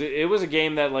 Yeah, because it was a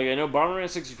game that, like, I know Bomberman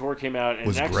 64 came out and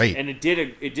was great, and it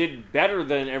did better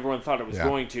than everyone thought it was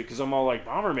going to. Because I'm all like,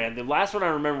 Bomberman. The last one I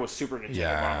remember was Super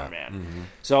Nintendo Bomberman. Mm-hmm.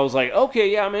 So I was like,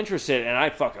 okay, yeah, I'm interested, and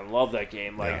I fucking love that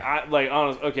game. Like,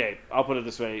 okay, I'll put it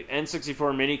this way: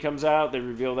 N64 Mini comes out, they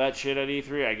reveal that shit at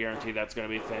E3. I guarantee that's going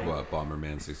to be a thing. What,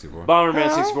 Bomberman 64? Bomberman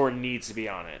 64 needs to be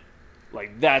on it.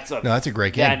 Like, that's a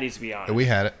great game. That needs to be on it. We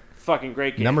had it. Fucking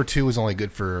great game. Number 2 was only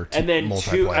good for and then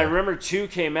multiplayer. I remember 2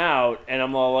 came out, and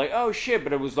I'm all like, oh shit,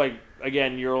 but it was like,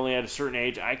 again, you're only at a certain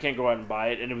age, I can't go out and buy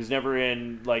it, and it was never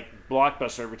in, like,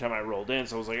 Blockbuster every time I rolled in,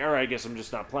 so I was like, alright, I guess I'm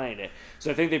just not playing it.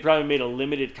 So I think they probably made a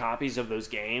limited copies of those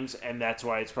games, and that's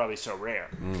why it's probably so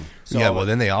rare. So well,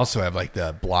 then they also have, like,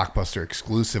 the Blockbuster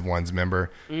exclusive ones,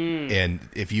 remember? And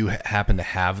if you happen to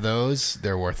have those,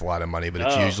 they're worth a lot of money, but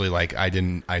it's usually like,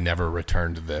 I never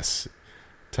returned this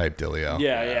type dealio.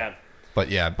 Yeah. But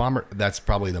yeah, that's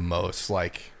probably the most,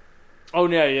 like... Oh,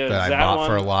 yeah. That I bought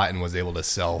for a lot and was able to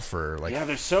sell for, like,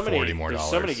 there's so many, $40 more. There's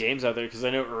so many games out there, because I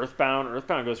know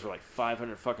Earthbound goes for, like,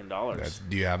 $500 fucking dollars.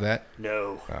 Do you have that?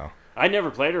 No. Oh. I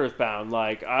never played Earthbound.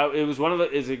 Like, it was one of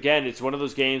it's one of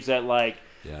those games that, like...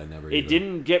 Yeah, I never It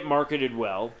didn't get marketed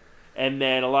well, and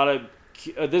then a lot of...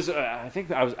 I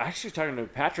think I was actually talking to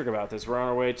Patrick about this. We're on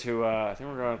our way to... I think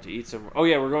we're going to eat some... Oh,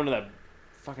 yeah, we're going to that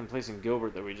fucking place in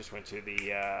Gilbert that we just went to,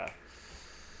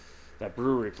 that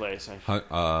brewery place.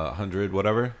 100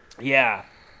 whatever? Yeah.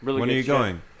 Really when good are you shit.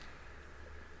 going?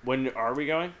 When are we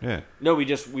going? Yeah. No,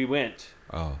 we went.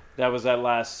 Oh. That was that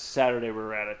last Saturday we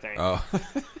were at, I think. Oh.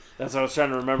 That's what I was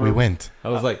trying to remember. We went. I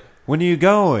was like, when are you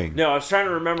going? No, I was trying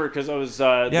to remember because I was...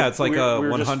 it's like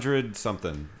 100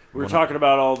 something. We were talking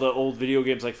about all the old video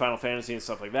games like Final Fantasy and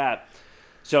stuff like that.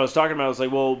 So I was talking about, I was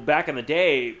like, well, back in the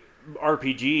day,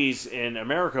 RPGs in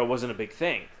America wasn't a big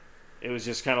thing. It was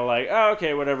just kind of like, oh,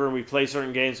 okay, whatever. We play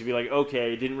certain games and be like,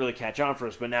 okay, it didn't really catch on for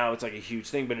us, but now it's like a huge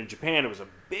thing. But in Japan, it was a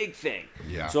big thing.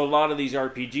 Yeah. So a lot of these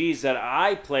RPGs that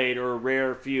I played, or a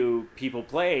rare few people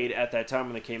played at that time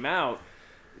when they came out,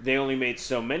 they only made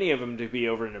so many of them to be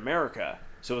over in America.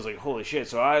 So it was like, holy shit.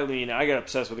 So I got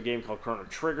obsessed with a game called Chrono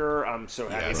Trigger. I'm so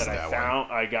happy that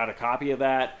I got a copy of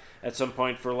that at some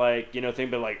point for, like,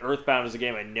 but like Earthbound is a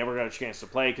game I never got a chance to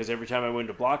play because every time I went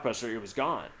to Blockbuster, it was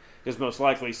gone. Because most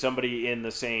likely somebody in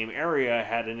the same area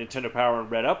had a Nintendo Power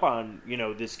and read up on,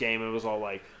 this game and was all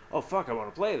like, oh, fuck, I want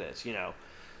to play this,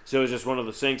 So it was just one of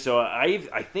those things. So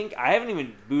I think I haven't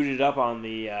even booted up on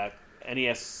the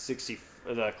NES 60,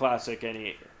 the classic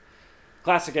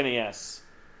NES,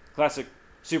 classic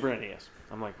Super NES.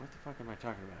 I'm like, what the fuck am I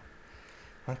talking about?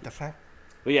 What the fuck?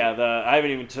 But yeah, I haven't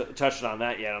even touched on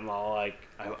that yet. I'm all like,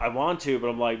 I want to, but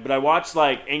I'm like, but I watched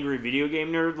like Angry Video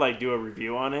Game Nerd like do a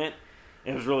review on it.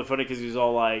 And it was really funny because he was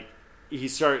all like,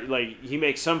 he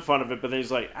makes some fun of it, but then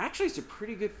he's like, actually, it's a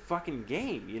pretty good fucking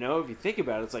game. You know, if you think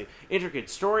about it, it's like intricate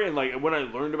story. And like when I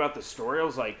learned about the story, I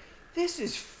was like, this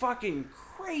is fucking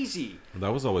crazy.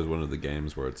 That was always one of the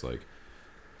games where it's like,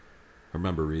 I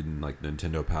remember reading like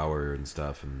Nintendo Power and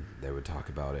stuff, and they would talk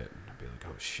about it, and I'd be like,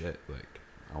 oh shit, like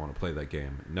I want to play that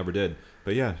game. Never did,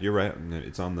 but yeah, you're right.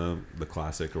 It's on the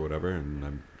classic or whatever,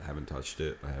 and I haven't touched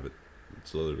it. I have it.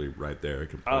 It's literally right there.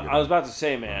 I was about to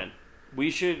say, man,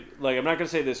 we should like. I'm not gonna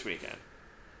say this weekend.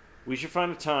 We should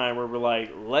find a time where we're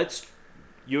like,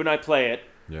 you and I play it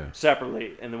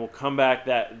separately, and then we'll come back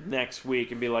that next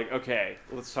week and be like, okay,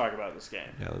 let's talk about this game.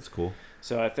 Yeah, that's cool.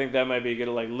 So I think that might be good,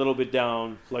 like a little bit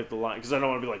down like the line, because I don't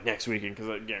want to be like next weekend, because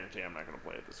I guarantee I'm not going to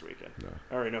play it this weekend. No.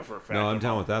 I already know for a fact. No, I'm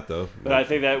down with that though. But I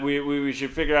think that we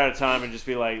should figure out a time and just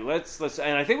be like, let's,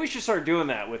 and I think we should start doing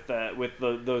that with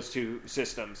those two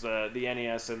systems, the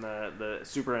NES and the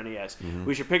Super NES. Mm-hmm.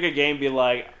 We should pick a game, be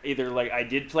like either like I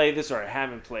did play this or I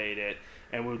haven't played it.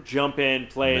 And we'll jump in,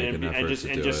 play it, and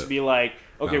just be like,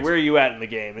 okay, where are you at in the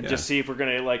game? And just see if we're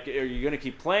gonna like, are you gonna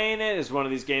keep playing it? Is one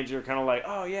of these games you're kind of like,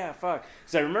 oh yeah, fuck.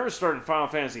 Because I remember starting Final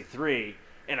Fantasy 3,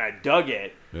 and I dug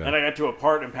it, and I got to a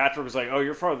part, and Patrick was like, oh,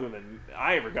 you're farther than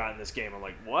I ever got in this game. I'm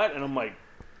like, what? And I'm like,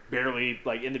 barely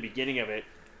like in the beginning of it,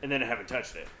 and then I haven't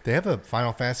touched it. They have a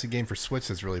Final Fantasy game for Switch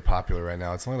that's really popular right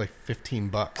now. It's only like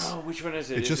 $15. Oh, which one is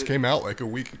it? It just came out like a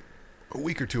week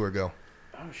or two ago.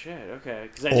 Oh shit! Okay,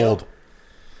 old.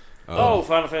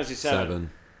 Final Fantasy 7.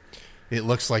 It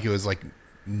looks like it was like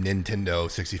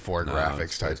Nintendo 64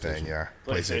 graphics type thing. Yeah,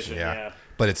 PlayStation. Yeah,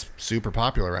 but it's super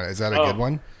popular. Right? Is that a good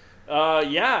one?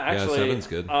 Yeah, actually, yeah, 7's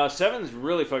good. 7's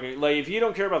really fucking like if you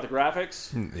don't care about the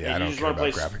graphics, I don't care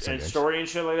about graphics and story and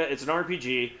shit like that. It's an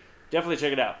RPG. Definitely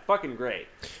check it out. Fucking great.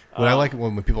 What I like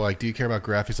when people are like, do you care about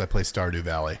graphics? I play Stardew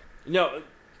Valley. No,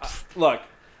 look.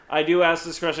 I do ask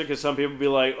this question because some people be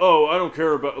like, "Oh, I don't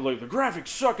care about like the graphics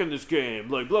suck in this game,"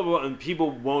 like blah blah, blah, and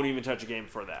people won't even touch a game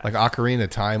for that. Like Ocarina of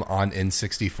Time on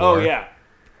N64. Oh yeah,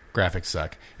 graphics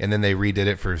suck, and then they redid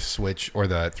it for Switch or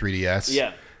the 3DS.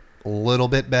 Yeah, a little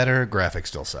bit better. Graphics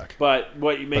still suck. But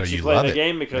what makes you play the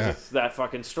game because it's that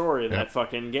fucking story, that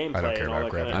fucking gameplay. I don't care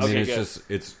about graphics. I mean,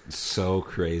 it's so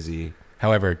crazy.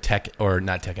 However,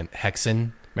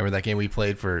 Hexen. Remember that game we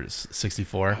played for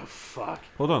 64? Oh, fuck.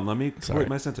 Hold on, let me complete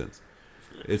my sentence.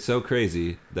 It's so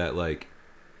crazy that, like,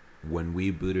 when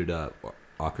we booted up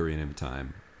Ocarina of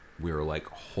Time, we were like,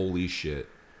 holy shit,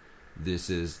 this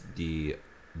is the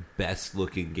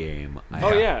best-looking game I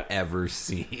have ever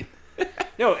seen.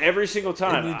 No, every single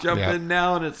time. And you jump in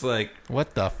now, and it's like,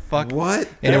 what the fuck? What?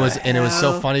 And it was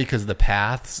so funny because the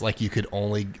paths, like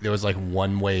there was like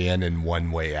one way in and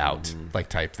one way out, like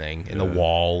type thing, and the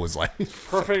wall was like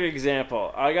perfect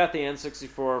example. I got the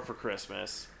N64 for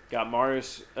Christmas. Got Mario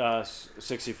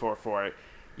 64 for it.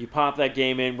 You pop that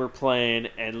game in, we're playing,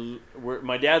 and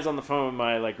my dad's on the phone with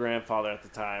my like grandfather at the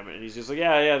time, and he's just like,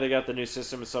 yeah, they got the new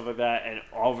system and stuff like that, and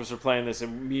all of us are playing this,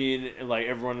 and me and like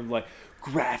everyone was like,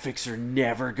 graphics are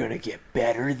never gonna get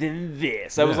better than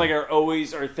this. That was like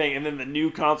always our thing, and then the new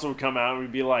console would come out, and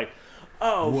we'd be like,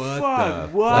 oh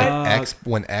what? Like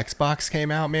when Xbox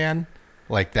came out, man.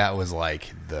 Like, that was,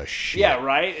 like, the shit. Yeah,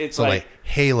 right? It's so, like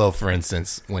Halo, for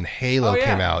instance. When Halo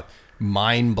came out,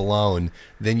 mind blown.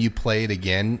 Then you play it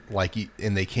again,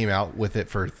 and they came out with it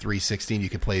for 360, and you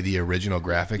could play the original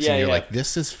graphics, and you're like,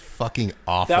 this is fucking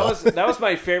awful. That was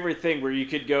my favorite thing, where you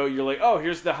could go, you're like, oh,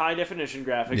 here's the high-definition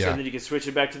graphics, and then you could switch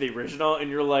it back to the original, and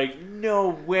you're like, no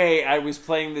way. I was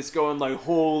playing this going like,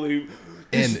 holy...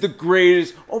 This is the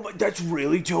greatest. Oh my, that's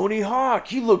really Tony Hawk.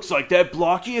 He looks like that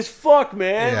blocky as fuck,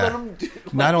 man. Yeah. Let him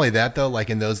Not only that though, like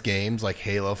in those games, like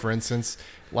Halo, for instance,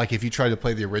 like if you tried to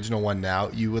play the original one now,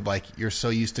 you would you're so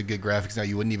used to good graphics now,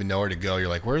 you wouldn't even know where to go. You're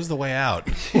like, where's the way out?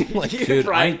 Dude,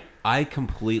 right. I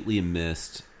completely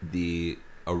missed the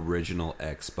original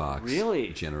Xbox.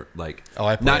 Really?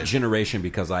 Not generation,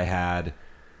 because I had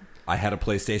a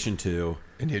PlayStation 2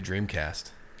 and you had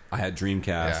Dreamcast. I had Dreamcast.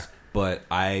 Yeah. But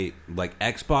I, like,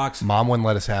 Xbox... Mom wouldn't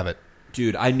let us have it.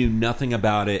 Dude, I knew nothing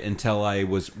about it until I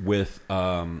was with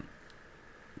an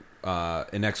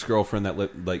ex-girlfriend that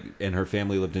lived, and her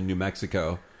family lived in New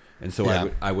Mexico. And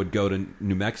so I would go to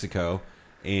New Mexico,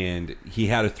 and he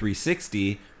had a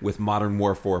 360 with Modern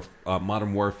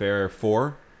Warfare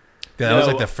 4. That was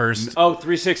like the first... Oh,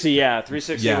 360, yeah.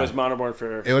 360 was Modern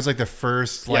Warfare. It was like the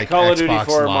first, Call Xbox of Duty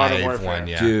 4 Live Modern Warfare. one,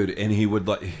 yeah. Dude, and he would,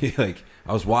 I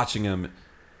was watching him...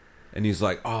 And he's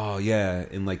like, oh, yeah.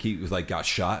 And, he was got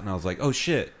shot. And I was like, oh,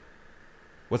 shit.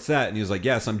 What's that? And he was like,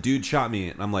 yeah, some dude shot me.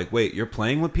 And I'm like, wait, you're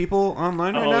playing with people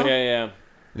online right now? Oh, yeah. And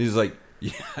he's like,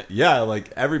 yeah,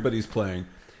 everybody's playing.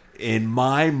 and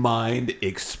my mind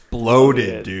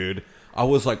exploded, dude. I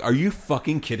was like, "Are you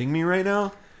fucking kidding me right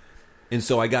now?" And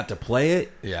so I got to play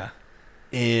it. Yeah.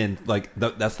 And like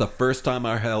that's the first time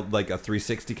I held like a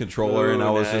 360 controller, and I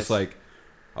was just like,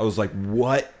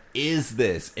 "What is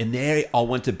this?" And they all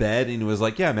went to bed, and it was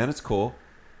like, "Yeah, man, it's cool."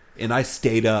 And I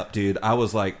stayed up, dude. I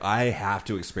was like, I have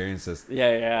to experience this.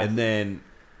 Yeah. And then,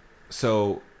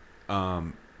 so,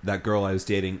 that girl I was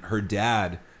dating, her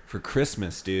dad for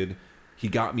Christmas, dude, he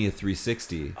got me a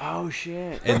 360. Oh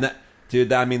shit! And that, dude,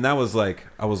 that was like,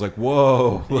 I was like,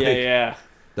 whoa, like, yeah.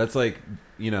 That's like,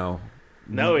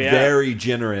 very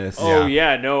generous. Oh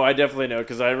yeah, no, I definitely know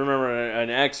because I remember an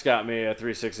ex got me a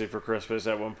 360 for Christmas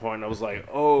at one point. And I was like,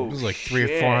 oh, it was like shit,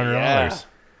 $300 or $400.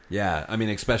 Yeah, I mean,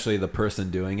 especially the person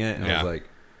doing it. And I was like,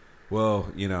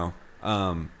 whoa,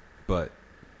 but,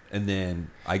 and then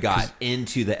I got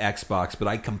into the Xbox, but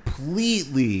I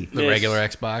completely... The regular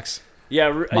Xbox? Yeah.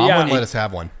 Mom wouldn't let us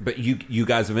have one. But you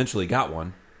guys eventually got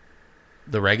one.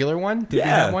 The regular one? Did you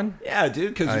Yeah. have one? Yeah,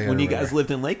 dude, because when you guys lived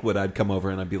in Lakewood, I'd come over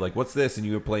and I'd be like, what's this? And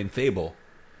you were playing Fable.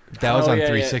 That was on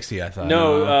 360, I thought.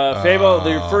 No, Fable.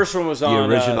 The first one was on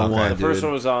the original one. The first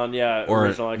one was on, or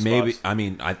original Xbox.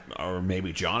 Maybe or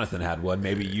maybe Jonathan had one.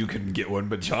 Maybe you couldn't get one,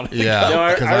 but Jonathan. Yeah, no,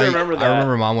 I remember that. I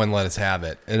remember Mom wouldn't let us have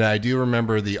it, and I do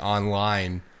remember the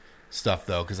online stuff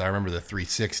though, because I remember the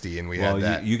 360, and we had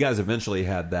that. You guys eventually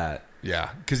had that.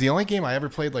 Yeah, because the only game I ever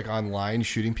played like online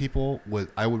shooting people was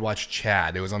I would watch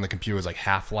Chad. It was on the computer. It was like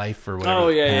Half-Life or whatever. Oh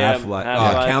yeah, Half-Life.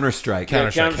 Counter-Strike.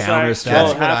 Counter-Strike.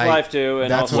 Well, Half-Life 2,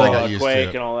 and that's also what I got used Quake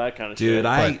to. and all that kind of Dude,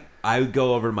 shit. I would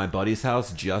go over to my buddy's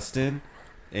house, Justin,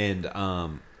 and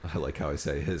I like how I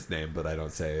say his name, but I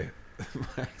don't say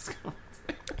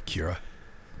Kira.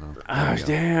 Oh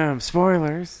damn!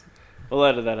 Spoilers. We'll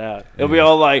edit that out. It'll be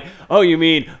all like, "Oh, you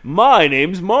mean my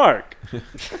name's Mark?"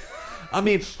 I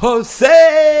mean,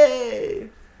 Jose.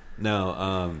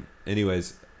 No.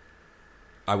 Anyways,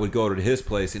 I would go over to his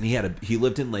place, and he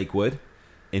lived in Lakewood,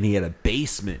 and he had a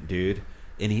basement, dude.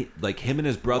 And him and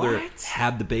his brother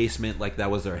had the basement, like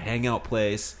that was their hangout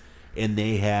place, and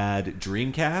they had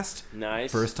Dreamcast.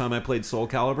 Nice. First time I played Soul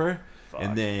Calibur,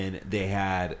 and then they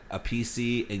had a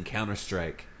PC and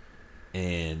Counter-Strike,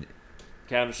 and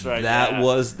Counter-Strike. that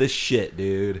was the shit,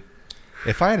 dude.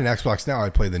 If I had an Xbox now,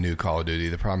 I'd play the new Call of Duty.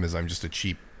 The problem is I'm just a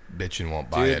cheap bitch and won't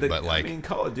buy it. But like, I mean,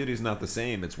 Call of Duty's not the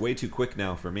same. It's way too quick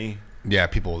now for me. Yeah,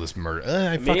 people will just murder.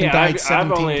 I fucking died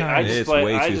 17 times. It's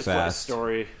way too fast.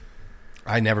 Story.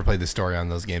 I never played the story on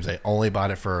those games. I only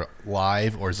bought it for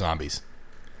live or zombies.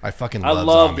 I fucking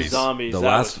love zombies. The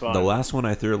last one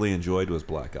I thoroughly enjoyed was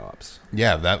Black Ops.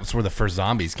 Yeah, that's where the first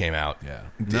zombies came out. Yeah.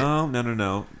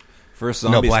 No. First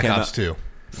zombies Black came Ops out, 2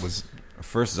 was.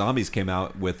 First zombies came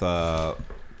out with I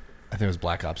think it was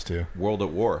Black Ops 2. World at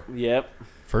War. Yep.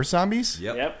 First zombies?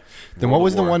 Yep. Then what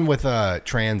was the one with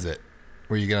Transit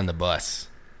where you get on the bus?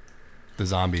 The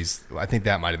zombies. I think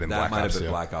that might have been Black Ops 2.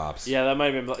 Black Ops. Yeah, that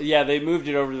might have been. Yeah, they moved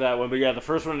it over to that one, but yeah, the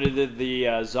first one did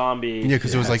the zombie. Yeah,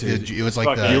 because it was like the you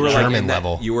were German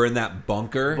level. You were in that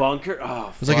bunker. Oh,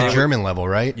 it was like a German level,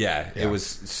 right? Yeah, it was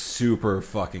super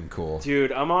fucking cool.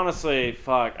 Dude, I'm honestly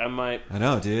I might. I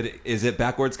know, dude. Is it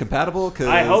backwards compatible? Cause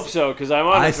I hope so, because I'm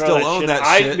on. I still own that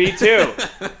shit. Me too.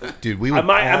 Dude, we would.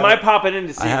 I might pop it in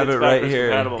to see. I have if it it's right backwards here.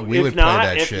 compatible. We would play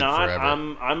that shit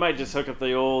forever. I might just hook up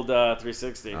the old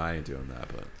 360. I ain't doing that,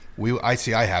 but.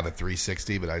 I have a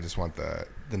 360, but I just want the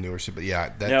newer shit. But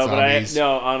yeah, that zombies.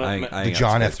 The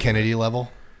John F. Kennedy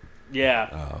level. Yeah.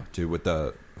 Oh, dude, with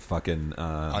the fucking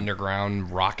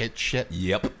underground rocket shit.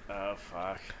 Yep. Oh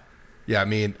fuck. Yeah, I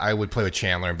mean, I would play with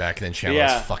Chandler, and back then Chandler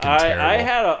was fucking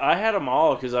terrible. I had them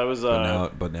all because I was.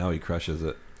 But now he crushes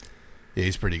it. Yeah,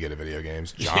 he's pretty good at video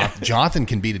games. Jonathan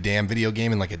can beat a damn video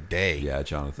game in like a day. Yeah,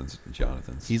 Jonathan's.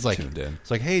 He's like, tuned in. It's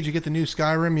like, hey, did you get the new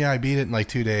Skyrim? Yeah, I beat it in like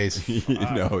 2 days.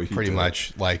 No, pretty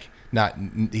much. Like, not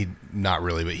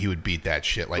really, but he would beat that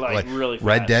shit. Like really fast.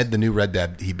 Red Dead, the new Red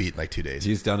Dead, he beat in like 2 days.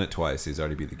 He's done it twice. He's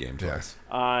already beat the game twice.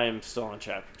 I'm still on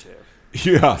chapter 2.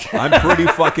 Yeah, I'm pretty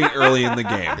fucking early in the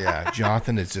game. Yeah,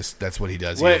 Jonathan is just that's what he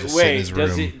does. Wait, he just sit in his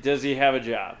room. Does he have a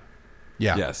job?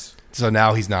 Yeah. Yes. So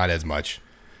now he's not as much.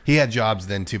 He had jobs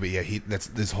then too, but yeah, that's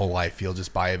this whole life. He'll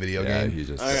just buy a video game. He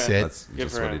just sit. That's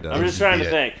just what he does. I'm just trying to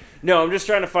think. No, I'm just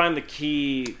trying to find the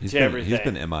key to everything. He's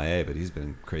been MIA, but he's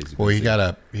been crazy. Well, he got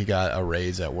a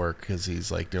raise at work because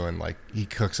he's like doing he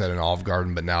cooks at an Olive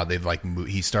Garden, but now they've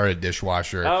he started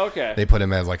dishwasher. Oh, okay. They put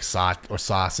him as like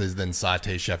sauces, then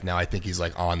saute chef. Now I think he's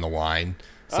like on the line.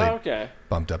 So okay.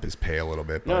 Bumped up his pay a little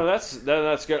bit. But. No, that's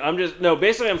good.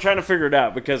 Basically I'm trying to figure it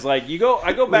out because I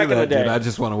go back in the day. Dude, I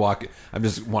just want to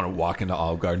walk into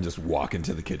Olive Garden, just walk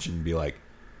into the kitchen and be like,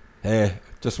 "Hey,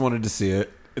 just wanted to see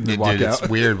it." And then Dude, walk it's out.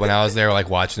 weird. When I was there, like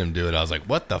watching him do it, I was like,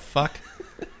 "What the fuck?"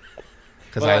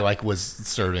 Because I like was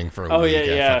serving for a week. yeah,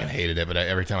 yeah. I fucking hated it. But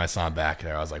every time I saw him back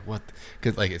there, I was like, "What?"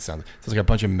 Because like it sounds like a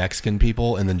bunch of Mexican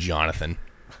people, and then Jonathan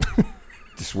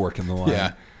Just working the line.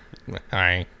 Yeah.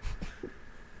 Hi,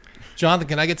 Jonathan.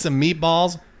 Can I get some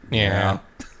meatballs? Yeah.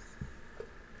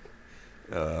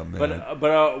 Oh, man.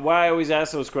 But why I always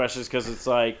ask those questions because it's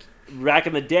like back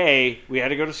in the day we had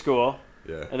to go to school.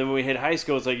 Yeah. And then when we hit high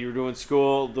school, it's like you were doing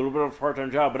school, a little bit of a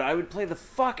part-time job, but I would play the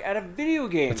fuck out of video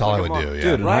games. That's all I like would do, yeah.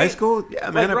 Dude, in Right? high school,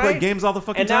 yeah, man, I played games all the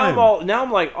fucking and time. now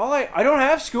I'm like, I don't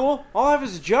have school. All I have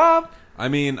is a job. I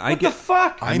mean, What the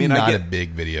fuck? I'm not a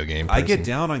big video game person. I get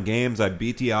down on games. I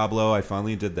beat Diablo. I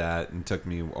finally did that, and it took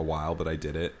me a while, but I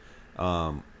did it.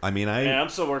 Man, I'm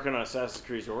still working on Assassin's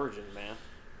Creed Origins, man.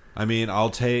 I mean, I'll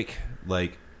take,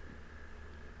 like,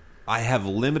 I have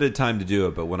limited time to do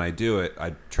it, but when I do it,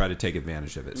 I try to take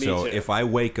advantage of it. Me so too. if I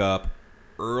wake up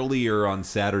earlier on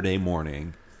Saturday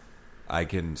morning, I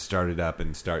can start it up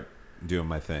and start doing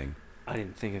my thing. I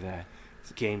didn't think of that.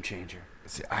 It's a game changer.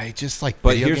 See, I just like.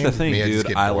 But video here's the games. thing, Me, just dude.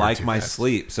 get I bored like too my fast.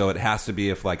 sleep, so it has to be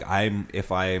if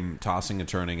I'm tossing and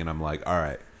turning, and I'm like, all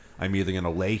right, I'm either going to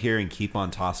lay here and keep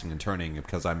on tossing and turning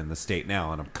because I'm in the state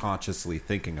now and I'm consciously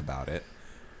thinking about it,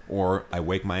 or I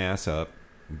wake my ass up,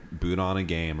 boot on a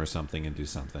game or something, and do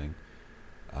something.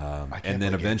 And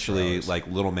then eventually, like,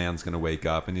 little man's going to wake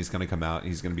up and he's going to come out and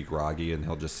he's going to be groggy and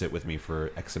he'll just sit with me for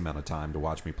X amount of time to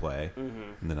watch me play. Mhm.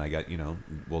 And then I got,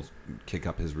 we'll kick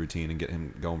up his routine and get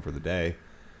him going for the day.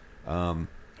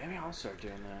 Maybe I'll start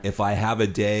doing that. If I have a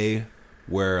day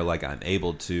where, like, I'm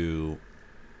able to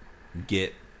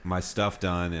get my stuff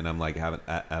done and I'm, like, at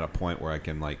a point where I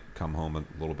can, like, come home a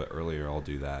little bit earlier, I'll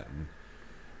do that. And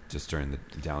just during the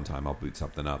downtime, I'll boot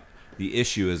something up. The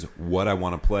issue is what I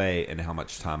want to play and how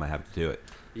much time I have to do it.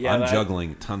 Yeah, I'm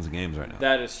juggling tons of games right now.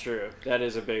 That is true. That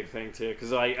is a big thing too.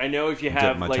 Because I know if you I'm have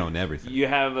dipping my toe in everything. you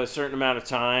have a certain amount of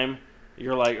time,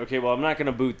 you're like, okay, well, I'm not going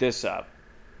to boot this up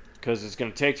because it's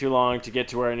going to take too long to get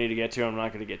to where I need to get to. I'm not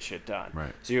going to get shit done.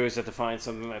 Right. So you always have to find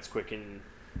something that's quick and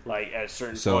like at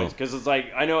certain So- points. Because it's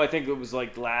like I think it was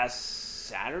like last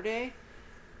Saturday.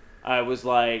 I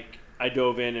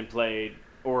dove in and played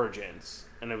Origins,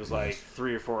 and it was like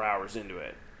 3 or 4 hours into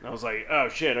it. And I was like, oh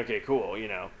shit, okay, cool,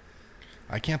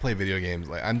 I can't play video games.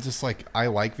 Like I'm just like I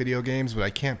like video games, but I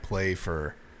can't play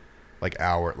for like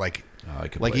hour. Like I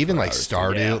could like play even for like hours, too.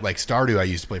 Stardew. Yeah. Like Stardew, I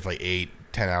used to play for like 8-10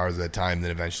 hours at a time.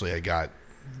 Then eventually I got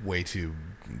way too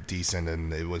decent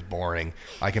and it was boring.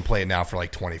 I can play it now for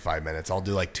like 25 minutes. I'll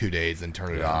do like 2 days, then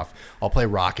turn it off. I'll play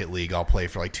Rocket League. I'll play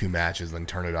for like 2 matches, then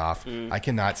turn it off. I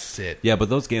cannot sit. Yeah, but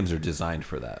those games are designed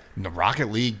for that. The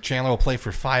Rocket League Chandler will play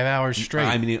for 5 hours straight.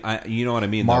 I mean, you know what I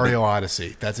mean? though, Mario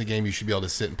Odyssey. That's a game you should be able to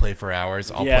sit and play for hours.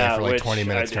 I'll Yeah, play for like which 20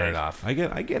 minutes, I turn did. it off. I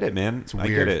get it, man. It's I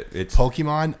weird. get it. It's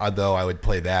Pokemon, though, I would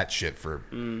play that shit for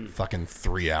fucking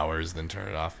 3 hours, then turn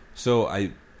it off. So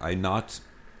I knocked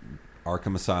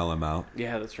Arkham Asylum out.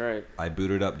 Yeah, that's right. I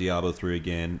booted up Diablo 3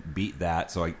 again, beat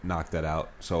that, so I knocked that out.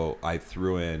 So I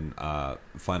threw in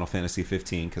Final Fantasy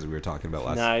 15 because we were talking about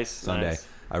last Sunday. Nice.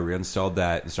 I reinstalled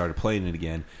that and started playing it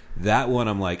again. That one,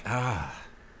 I'm like, I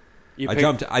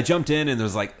jumped in and there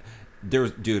was like, there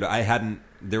was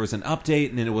an update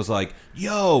and then it was like,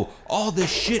 yo, all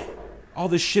this shit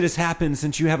has happened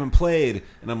since you haven't played.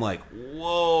 And I'm like,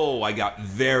 whoa, I got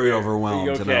very overwhelmed.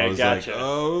 Okay, and I was gotcha. like,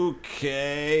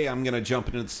 okay, I'm going to jump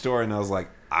into the store. And I was like,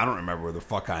 I don't remember where the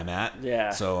fuck I'm at.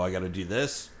 Yeah. So I got to do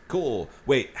this. Cool.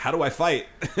 Wait, how do I fight?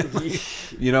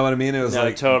 You know what I mean? It was No,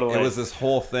 like, totally. it was this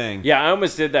whole thing. Yeah, I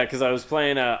almost did that because I was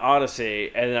playing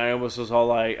Odyssey, and I almost was all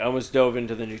like, I almost dove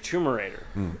into the new Tomb Raider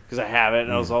because I have it,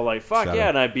 and I was all like, fuck Shadow. yeah,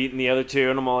 and I beaten the other two,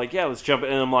 and I'm all like, yeah, let's jump in,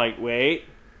 and I'm like, wait,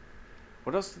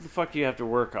 what else the fuck do you have to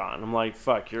work on? I'm like,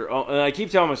 fuck, and I keep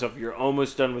telling myself, you're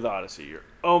almost done with Odyssey. You're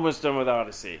almost done with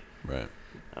Odyssey. Right.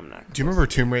 I'm not. Do you remember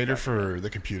Tomb Raider for the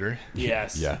computer?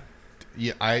 Yes. Yeah.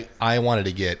 Yeah, I wanted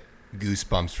to get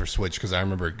Goosebumps for Switch because I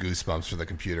remember Goosebumps for the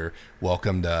computer.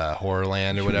 Welcome to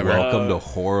Horrorland or whatever. Welcome to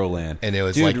Horrorland. And it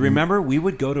was dude, like, remember we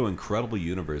would go to Incredible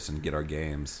Universe and get our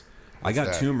games. I got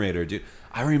that? Tomb Raider, dude.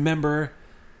 I remember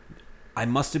I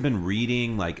must have been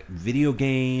reading like video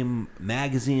game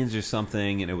magazines or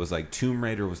something, and it was like Tomb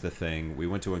Raider was the thing. We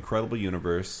went to Incredible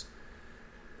Universe,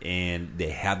 and they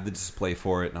had the display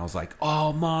for it, and I was like,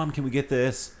 "Oh, Mom, can we get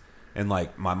this?" And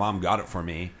like my mom got it for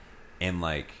me, and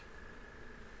like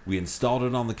we installed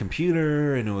it on the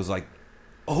computer, and it was like,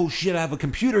 oh shit, I have a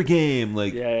computer game.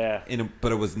 Like, Yeah.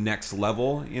 but it was next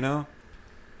level, you know?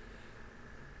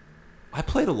 I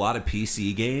played a lot of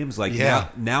PC games. Like,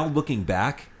 now looking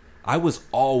back, I was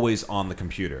always on the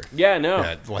computer. Yeah, no.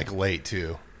 Yeah, like late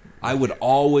too. I would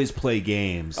always play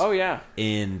games. Oh yeah.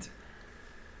 And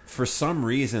for some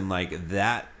reason, like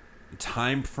that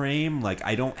time frame, like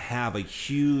I don't have a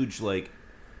huge like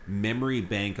memory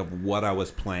bank of what I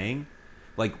was playing.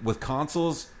 Like with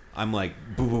consoles, I'm like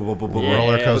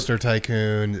Roller Coaster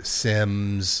Tycoon,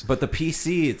 Sims. But the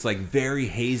PC, it's like very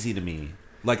hazy to me.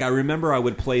 Like I remember I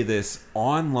would play this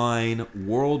online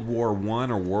World War I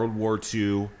or World War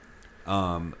II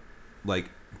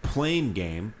like plane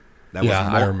game. That was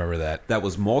I remember that. That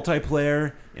was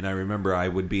multiplayer, and I remember I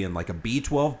would be in like a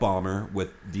B-12 bomber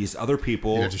with these other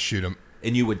people. You had to shoot them,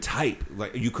 and you would type.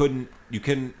 Like you couldn't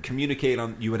communicate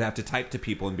on. You would have to type to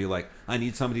people and be like, "I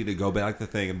need somebody to go back the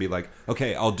thing," and be like,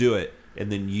 "Okay, I'll do it," and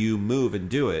then you move and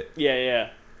do it.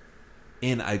 Yeah.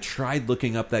 And I tried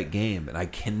looking up that game, and I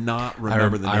cannot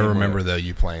remember the name. I remember though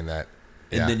you playing that.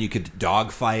 And then you could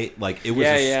dogfight. Like it was,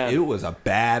 it was a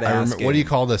badass game. What do you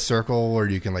call the circle where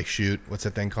you can like shoot? What's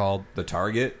that thing called? The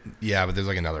target. Yeah, but there's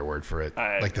like another word for it.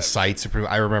 Like the sights.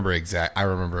 I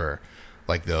remember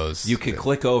like those. You could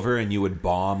click over and you would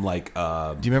bomb like. Do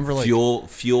you remember like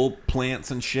fuel plants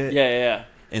and shit? Yeah.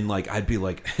 And like I'd be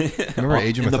like, remember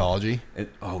Age of Mythology?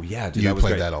 Oh yeah, dude, you that was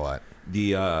played great. that a lot.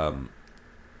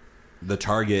 The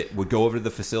target would go over to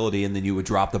the facility and then you would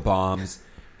drop the bombs.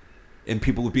 And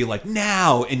people would be like,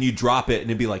 now! And you drop it,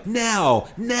 and it'd be like, now!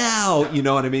 You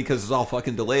know what I mean? Because it's all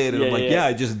fucking delayed. And I'm like,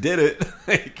 I just did it.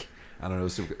 Like, I don't know.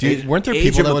 Super, dude, weren't there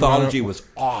Age people of that Mythology was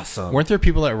awesome. Weren't there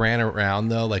people that ran around,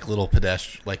 though, like little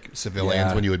like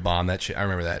civilians when you would bomb that shit? I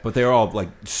remember that. But they were all, like,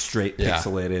 straight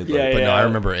pixelated. But no, I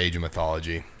remember Age of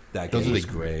Mythology. That game was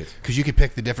great. Because you could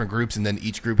pick the different groups, and then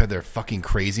each group had their fucking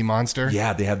crazy monster.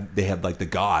 Yeah, they had like, the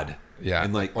god. Yeah,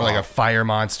 and like, or like a fire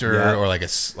monster, or like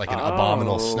an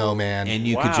abominable snowman, and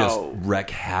you could just wreck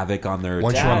havoc on their.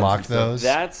 Once you unlocked those,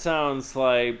 that sounds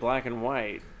like Black and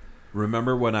White.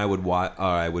 Remember when I would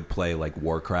I would play like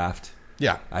Warcraft?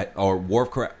 Yeah,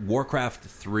 Warcraft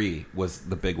 3 was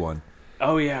the big one.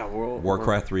 Oh yeah,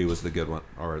 Warcraft 3 was the good one,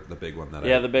 or the big one that.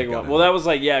 The big one. Well, that was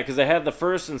like because they had the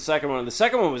first and second one. The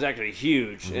second one was actually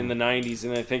huge in the '90s,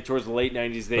 and I think towards the late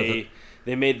 '90s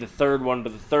they made the third one,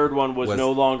 but the third one was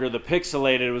no longer the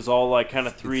pixelated. It was all like kind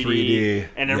of 3D.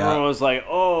 And everyone was like,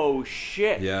 oh,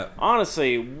 shit. Yeah.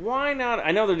 Honestly, why not?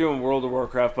 I know they're doing World of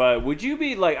Warcraft, but would you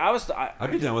be like,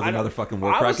 I'd be down with another fucking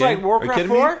Warcraft game. I was game. like, Warcraft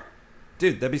 4?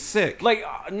 Dude, that'd be sick. Like,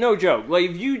 no joke.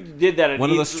 Like, if you did that at one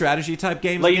of those strategy type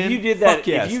games like, again? if you did that,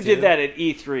 yes, did that at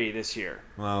E3 this year.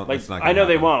 Well, like, that's not I know happen.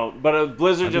 they won't, but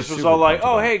Blizzard just was all like,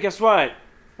 oh, hey, guess what?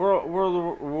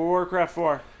 World of Warcraft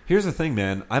 4. Here's the thing,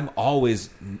 man. I'm always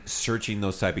searching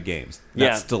those type of games.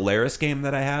 That Stellaris game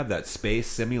that I have, that space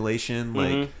simulation,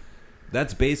 like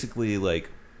that's basically like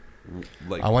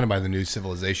I want to buy the new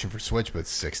Civilization for Switch, but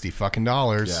it's $60 fucking.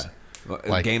 Yeah,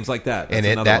 like games like that. That's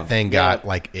and that thing got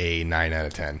like a 9 out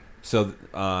of 10. So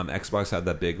Xbox had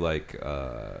that big like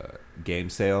game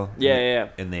sale. Yeah.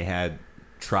 And they had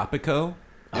Tropico.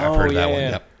 Yeah, I've heard of that one.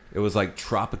 Yep. It was like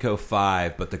Tropico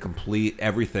 5, but the complete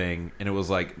everything, and it was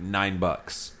like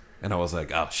 $9. And I was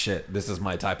like, oh shit, this is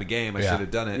my type of game. I should have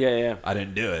done it. Yeah. I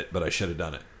didn't do it, but I should have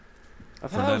done it. I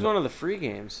thought that was one of the free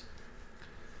games.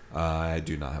 I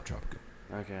do not have Tropico.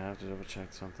 Okay, I have to double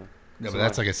check something. No, but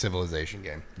that's like a Civilization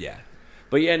game. Yeah.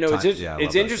 But yeah, no,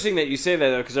 it's interesting that you say that,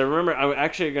 though, because I remember, I'm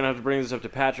actually going to have to bring this up to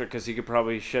Patrick because he could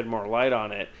probably shed more light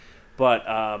on it. But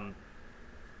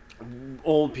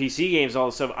old PC games, all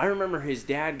this stuff, I remember his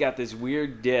dad got this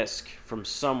weird disc from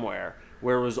somewhere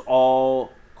where it was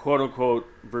all quote-unquote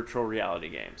virtual reality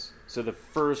games. So the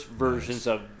first versions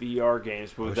of VR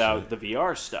games, but without the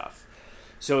VR stuff.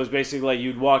 So it was basically like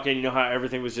you'd walk in, you know how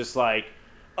everything was just like,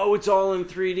 oh, it's all in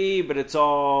 3D, but it's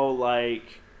all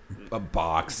like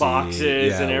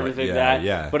boxes and everything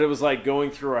But it was like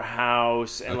going through a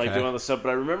house and like doing all this stuff. But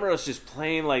I remember us just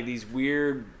playing like these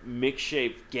weird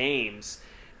mix-shaped games.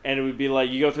 And it would be like,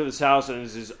 you go through this house, and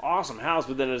it's this awesome house,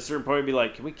 but then at a certain point, it'd be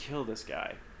like, can we kill this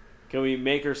guy? Can we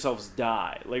make ourselves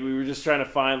die? Like, we were just trying to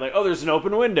find, like, oh, there's an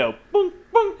open window. Boom,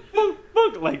 boom, boom,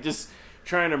 boom. Like, just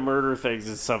trying to murder things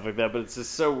and stuff like that. But it's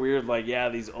just so weird, like,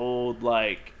 these old,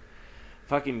 like,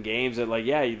 fucking games that, like,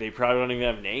 they probably don't even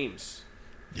have names.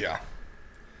 Yeah.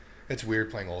 It's weird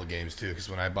playing old games, too,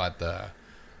 because when I bought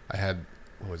I had,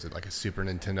 what was it, like a Super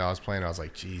Nintendo I was playing, I was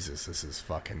like, Jesus, this is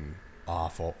fucking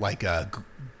awful. Like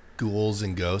Ghouls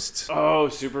and Ghosts. Oh,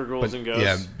 Super Ghouls and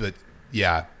Ghosts.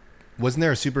 Yeah. Wasn't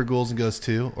there a Super Ghouls and Ghosts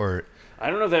 2? Or I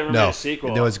don't know if they ever made a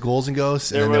sequel. There was Ghouls and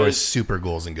Ghosts, and then there was Super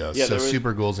Ghouls and Ghosts. Yeah, so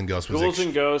Super Ghouls and Ghosts was Ghouls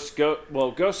and Ghosts,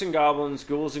 Ghosts and Goblins,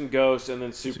 Ghouls and Ghosts, and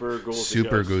then Super Ghouls and Ghosts.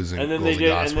 Super Ghouls and Ghosts. And then they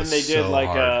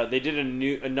did they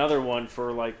did another one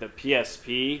for like the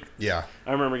PSP. Yeah.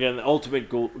 I remember getting the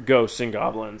Ultimate Ghosts and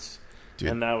Goblins.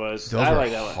 Dude, and that was those I were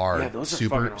like that one. hard. Yeah, those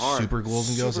Super- are fucking hard. Super Ghouls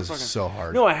and Ghosts is fucking- so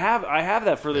hard. No, I have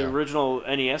that for the Yeah. original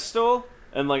NES still,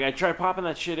 and like I try popping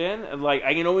that shit in, and like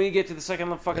I can only get to the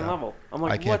second fucking level. I'm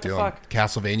like, I can't what do the them. fuck?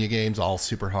 Castlevania games, all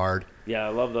super hard. Yeah, I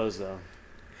love those though.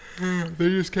 They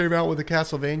just came out with a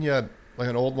Castlevania, like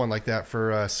an old one like that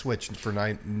for Switch for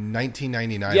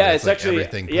 1999. Yeah, it's like actually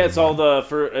everything. put it's in all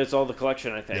one. it's all the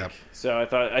collection, I think. Yep. So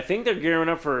I think they're gearing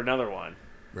up for another one.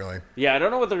 Really? Yeah, I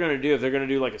don't know what they're gonna do. If they're gonna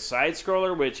do like a side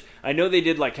scroller, which I know they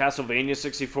did like Castlevania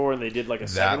 64, and they did like a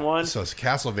second one. So it's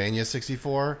Castlevania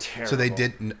 64. Terrible. So they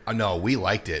did. No, we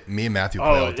liked it. Me and Matthew Oh,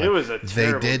 played all the time. it was a They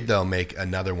terrible did though make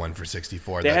another one for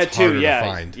 64. They That's had two, harder yeah, to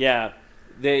find. yeah.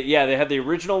 They had the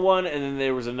original one, and then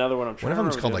there was another one. I'm trying One of to them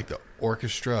is remember called like the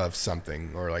Orchestra of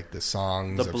something, or like the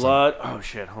songs. the of blood. Oh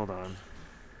shit! Hold on.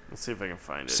 Let's see if I can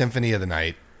find it. Symphony of the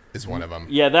Night is one of them.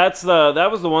 Yeah,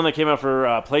 that was the one that came out for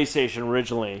PlayStation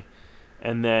originally,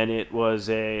 and then it was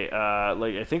a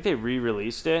like I think they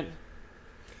re-released it.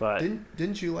 But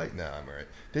Didn't you like? No, I'm alright.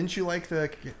 Didn't you like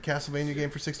the Castlevania game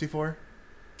for 64?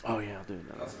 oh yeah, I'll do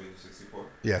it now. Castlevania 64.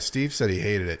 Yeah, Steve said he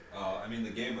hated it. I mean,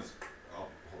 the game was. Oh,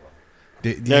 hold on. Do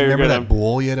No, you you're remember good, that I'm-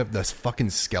 bull you had to, this fucking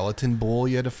skeleton bull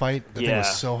you had to fight? That thing Yeah.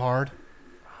 was so hard.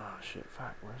 Oh shit!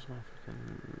 Fuck. Where's my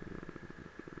fucking?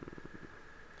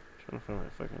 Trying to find my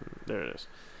fucking. There it is.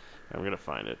 I'm gonna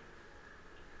find it.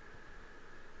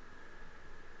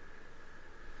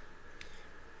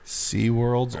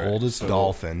 SeaWorld's All right, oldest so-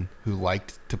 dolphin, who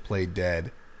liked to play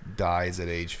dead, dies at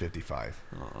age 55.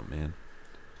 Oh man.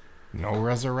 No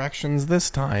resurrections this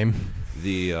time.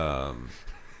 The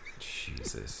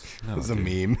Jesus. It was a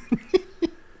meme.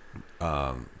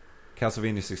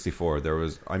 Castlevania 64. There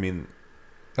was. I mean,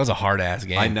 That was a hard ass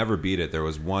game. I never beat it. There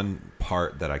was one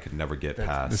part that I could never get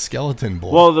past. The skeleton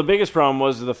bull. Well, the biggest problem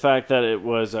was the fact that it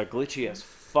was glitchy as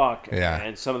fuck, Yeah.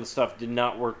 and some of the stuff did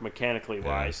not work mechanically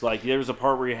wise. Like there was a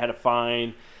part where you had to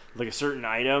find like a certain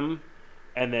item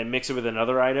and then mix it with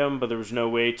another item, but there was no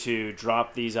way to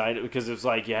drop these items because it was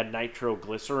like you had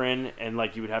nitroglycerin and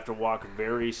like you would have to walk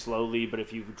very slowly, but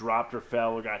if you dropped or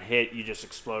fell or got hit, you just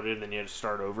exploded and then you had to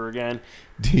start over again.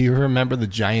 Do you remember the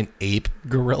giant ape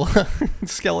gorilla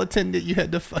skeleton that you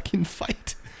had to fucking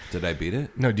fight? Did I beat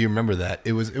it? No, do you remember that?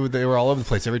 It was they were all over the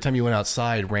place. Every time you went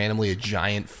outside, randomly a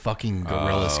giant fucking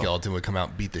gorilla skeleton would come out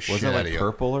and beat the shit Was it out like of you.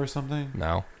 purple or something?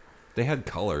 No. They had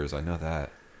colors. I know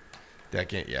that. That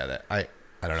can't. Yeah, that I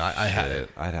don't know. I had it.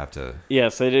 I'd have to.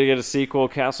 Yes, they did get a sequel,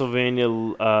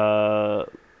 Castlevania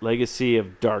Legacy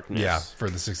of Darkness. Yeah, for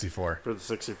the 64. For the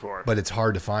 64. But it's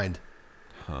hard to find.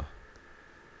 Huh.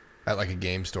 At like a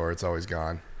game store, it's always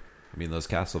gone. I mean, those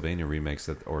Castlevania remakes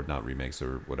or not remakes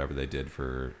or whatever they did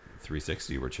for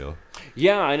 360 were chill.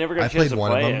 Yeah, I never got a I chance played to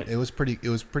one play of them. it. It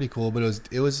was pretty cool, but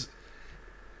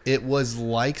it was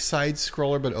like side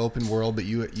scroller but open world, but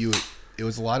it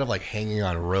was a lot of like hanging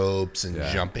on ropes and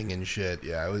jumping and shit.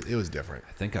 Yeah, it was different.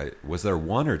 I think was there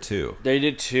one or two? They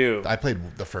did two. I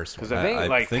played the first one. Because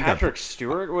I think Patrick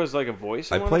Stewart was like a voice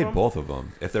in I one played of them. both of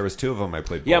them. If there was two of them, I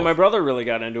played both. Yeah, my brother really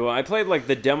got into it. I played like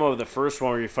the demo of the first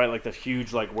one where you fight like the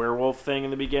huge like werewolf thing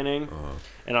in the beginning.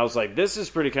 And I was like, this is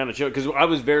pretty kind of chill. Because I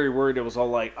was very worried. It was all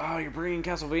like, oh, you're bringing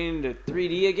Castlevania to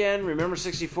 3D again? Remember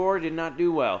 64? Did not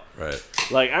do well. Right.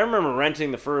 Like, I remember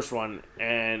renting the first one,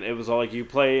 and it was all like, you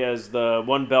play as the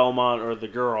one Belmont or the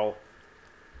girl.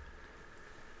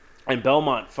 And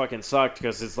Belmont fucking sucked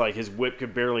because it's like his whip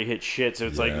could barely hit shit. So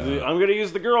it's like, I'm going to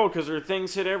use the girl because her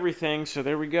things hit everything. So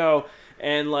there we go.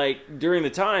 And like during the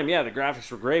time, yeah, the graphics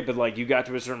were great. But like you got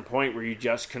to a certain point where you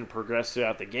just couldn't progress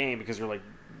throughout the game because you're like,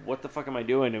 what the fuck am I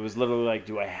doing? It was literally like,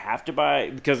 do I have to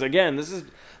buy? Because again, this is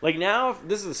like now,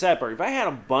 this is the sad part. If I had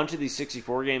a bunch of these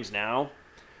 64 games now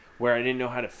where I didn't know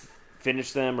how to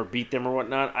finish them or beat them or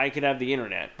whatnot, I could have the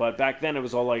internet. But back then it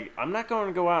was all like, I'm not going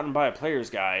to go out and buy a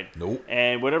player's guide. Nope.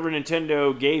 And whatever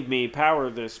Nintendo gave me power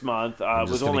this month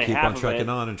was only keep half on of trekking it.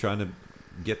 on and trying to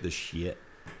get the shit.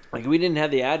 Like we didn't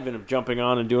have the advent of jumping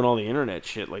on and doing all the internet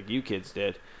shit like you kids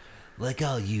did. Like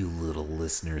all you little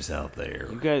listeners out there.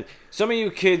 You guys, some of you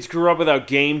kids grew up without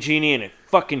Game Genie, and it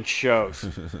fucking shows.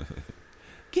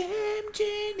 Game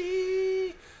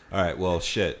Genie. All right, well,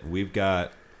 shit. We've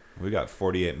got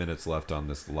 48 minutes left on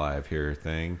this live here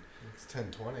thing. It's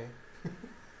 10:20.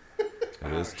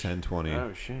 It is 10:20.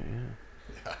 Oh shit!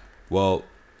 Yeah. Well,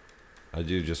 I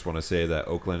do just want to say that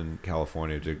Oakland,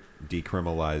 California,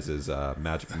 decriminalizes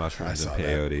magic mushrooms and saw that.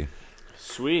 peyote.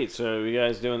 Sweet. So you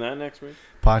guys doing that next week?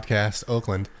 Podcast,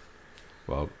 Oakland.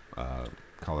 Well,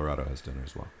 Colorado has dinner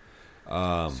as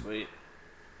well. Sweet.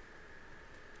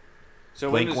 So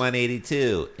Blink when does-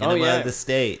 182. Oh, Enema yeah. of the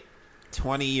State.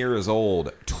 20 years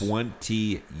old.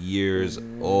 20 years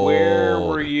old. Where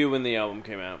were you when the album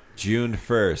came out? June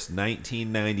 1st,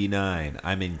 1999.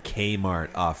 I'm in Kmart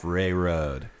off Ray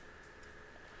Road.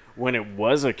 When it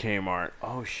was a Kmart.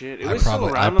 Oh, shit. It I was probably,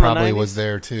 still I around in probably the 90s? was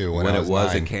there too When I it was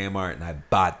was 9. a Kmart, and I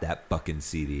bought that fucking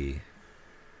CD.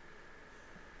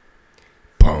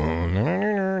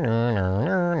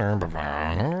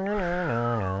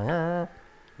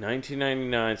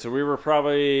 1999. So we were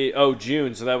probably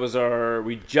June. So that was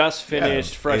we just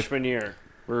finished freshman year.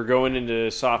 We were going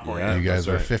into sophomore year. You guys that's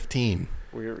were right. 15.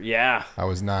 I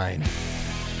was 9.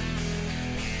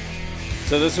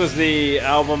 So this was the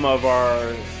album of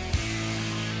our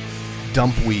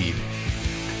Dump Weed.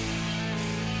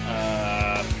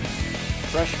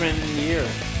 freshman year.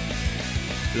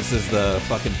 This is the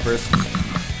fucking first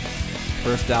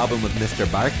album with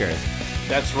Mr. Barker.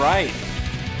 That's right.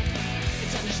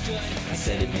 I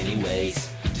said it many ways.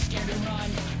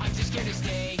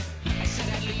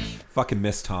 Fucking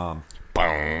miss Tom.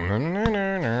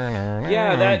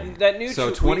 Yeah, that new.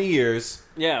 So 20 years.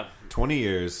 Yeah. 20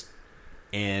 years,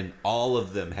 and all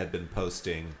of them had been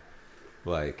posting,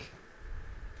 like,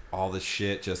 all the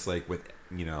shit, just like with,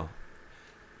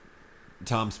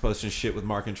 Tom's posting shit with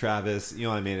Mark and Travis. You know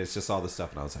what I mean? It's just all the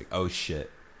stuff, and I was like, oh shit.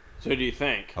 So do you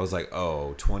think? I was like,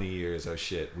 20 years, oh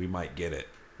shit, we might get it.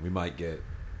 We might get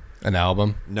an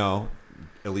album. No,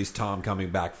 at least Tom coming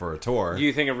back for a tour. Do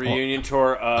you think a reunion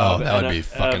tour of that would be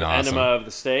fucking awesome. Enema of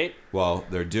the State? Well,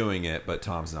 they're doing it, but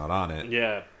Tom's not on it.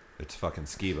 Yeah, it's fucking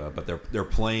Skiba, but they're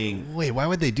playing. Wait, why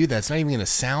would they do that? It's not even going to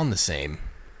sound the same.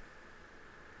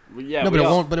 Yeah, no, but it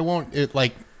won't. But it won't.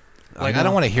 I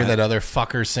don't want to hear that other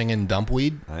fucker singing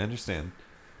Dumpweed. I understand,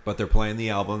 but they're playing the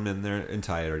album in their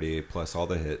entirety plus all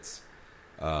the hits,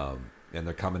 and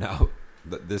they're coming out.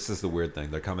 This is the weird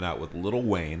thing. They're coming out with Lil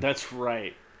Wayne. That's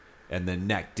right. And then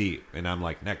Neck Deep, and I'm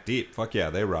like, Neck Deep, fuck yeah,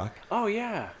 they rock. Oh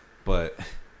yeah. But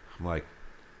I'm like,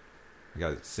 I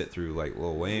gotta sit through like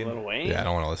Lil Wayne. Lil Wayne. Yeah, I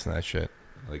don't want to listen to that shit.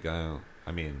 Like I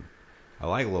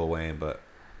like Lil Wayne, but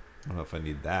I don't know if I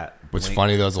need that. What's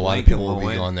funny though is a lot of people will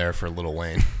be going there for Lil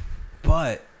Wayne.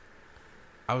 But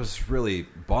I was really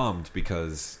bummed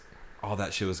because all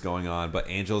that shit was going on. But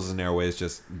Angels and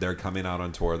Airways they're coming out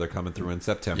on tour. They're coming through in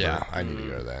September. Yeah, I need to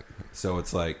go to that. So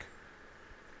it's like,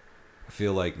 I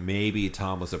feel like maybe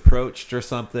Tom was approached or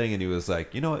something, and he was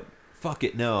like, you know what? Fuck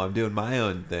it, no, I'm doing my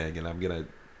own thing, and I'm gonna.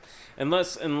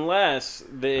 Unless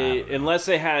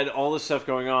they had all this stuff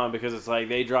going on, because it's like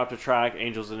they dropped a track,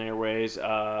 Angels and Airways,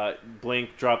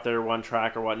 Blink dropped their one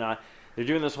track or whatnot. They're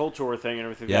doing this whole tour thing and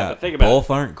everything. Yeah, but think about both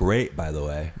aren't great, by the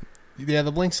way. Yeah,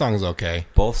 the Blink song is okay.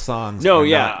 Both songs are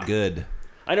not good.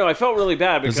 I know, I felt really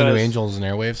bad because... There's a new Angels and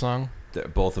Airwaves song?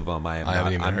 Both of them, I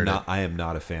am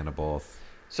not a fan of both.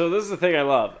 So this is the thing I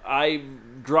love. I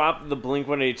dropped the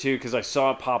Blink-182 because I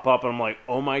saw it pop up, and I'm like,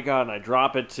 oh my god, and I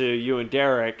drop it to you and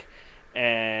Derek,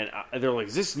 and they're like,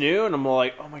 is this new? And I'm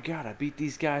like, oh my god, I beat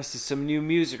these guys to some new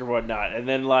music or whatnot. And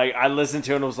then like I listened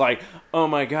to it and was like, oh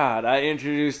my god, I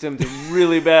introduced them to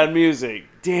really bad music.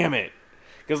 Damn it.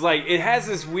 Because like it has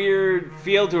this weird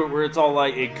feel to it where it's all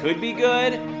like it could be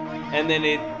good, and then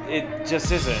it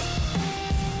just isn't.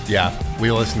 Yeah,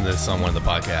 we listened to this on one of the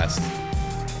podcasts.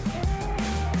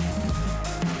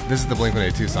 This is the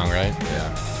Blink-182 song, right?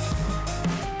 Yeah.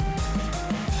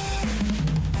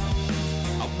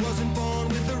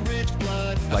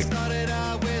 Like,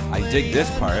 I dig this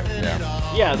part.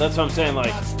 Yeah. Yeah, that's what I'm saying.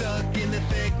 Like,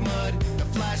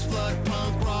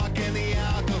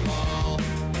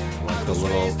 like the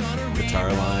little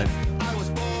guitar line.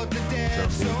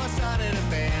 Drum beat.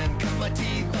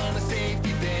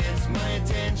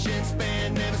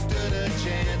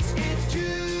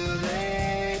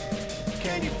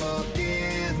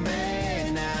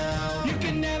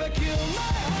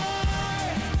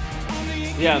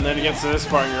 yeah, and then it gets to this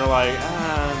part, and you're like,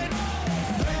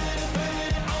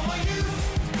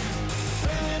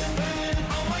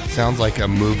 Sounds like a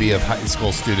movie of high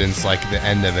school students, like the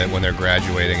end of it when they're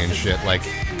graduating and shit. Like,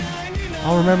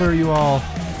 I'll remember you all.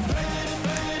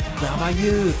 Now my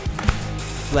youth.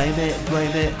 Blame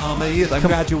it on my youth. I'm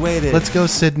graduated. Let's go,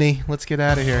 Sydney. Let's get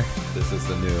out of here. This is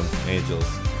the new Angels.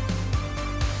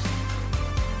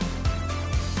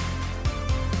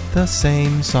 The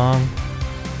same song.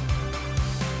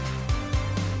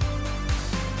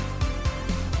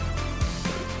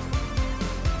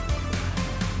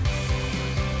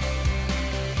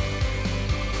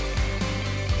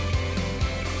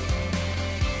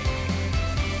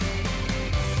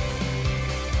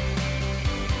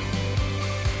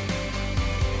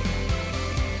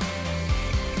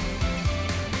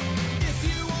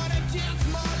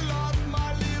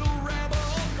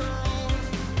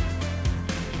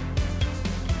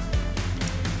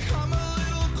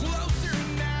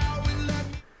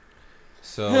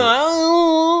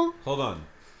 So hold on.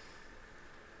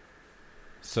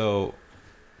 So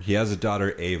he has a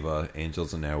daughter, Ava.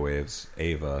 Angels and Airwaves,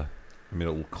 Ava. I mean,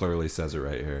 it clearly says it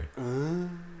right here.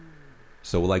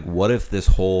 So, like, what if this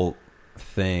whole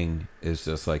thing is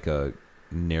just like a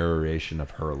narration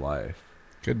of her life?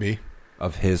 Could be.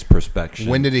 Of his perspective.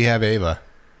 When did he have Ava?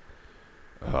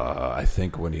 I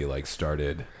think when he, like,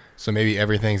 started. So maybe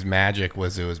Everything's Magic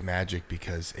was magic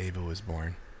because Ava was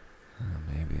born.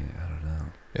 Maybe. I don't know.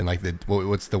 And, like,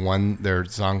 what's the one, their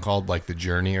song called? Like, The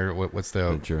Journey, or what's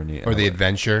the Journey. Or The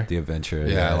Adventure? The Adventure,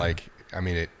 yeah. Like, I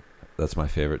mean, it. That's my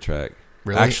favorite track.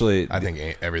 Really? Actually, I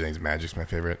think Everything's Magic's my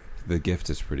favorite. The Gift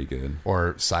is pretty good.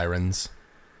 Or Sirens.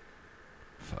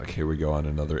 Fuck, here we go on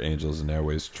another Angels and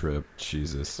Airways trip.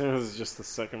 Jesus. This is just the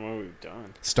second one we've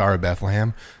done. Star of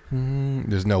Bethlehem.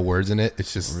 There's no words in it.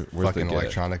 It's just fucking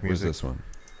electronic music. Where's this one?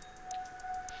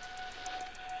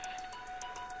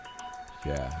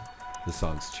 Yeah. The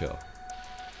song's chill.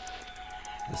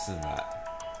 Listen to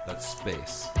that. That's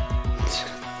space.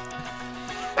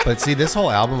 But see, this whole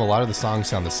album, a lot of the songs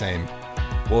sound the same.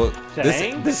 Well,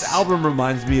 this album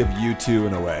reminds me of U2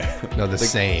 in a way. No, the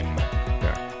same.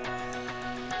 Yeah.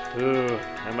 Ooh,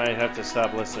 I might have to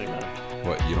stop listening then.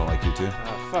 What, you don't like U2?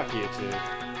 Oh, fuck U2.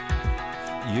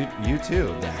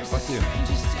 U2? Yeah, fuck you.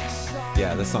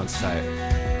 Yeah, this song's tight.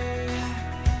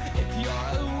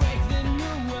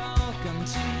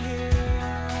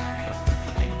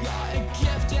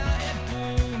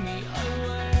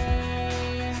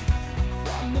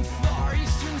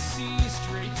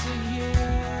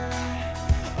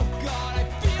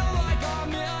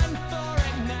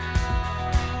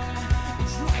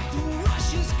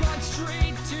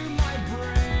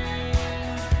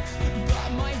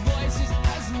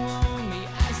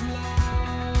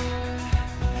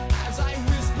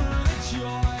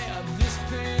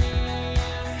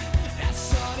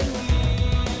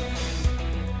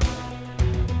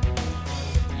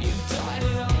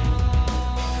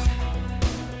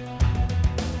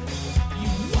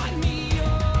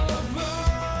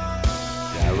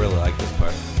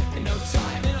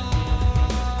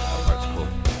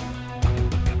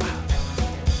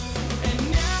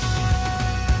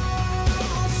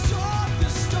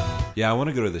 Yeah, I want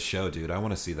to go to the show, dude. I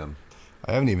want to see them.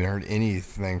 I haven't even heard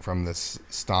anything from this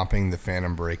Stomping the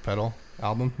Phantom Brake Pedal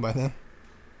album by them.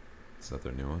 Is that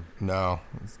their new one? No,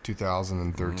 it's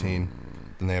 2013.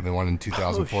 Then they have one in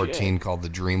 2014 called The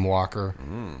Dreamwalker.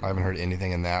 I haven't heard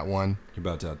anything in that one. You're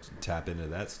about to tap into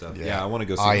that stuff. Yeah, I want to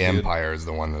go see I them, Empire is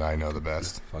the one that I know the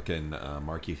best. Fucking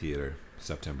Marquee Theater,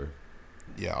 September.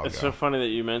 Yeah, It's so funny that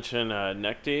you mentioned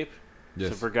Neck Deep.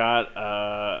 Yes. I forgot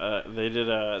they did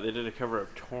a cover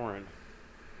of Torn.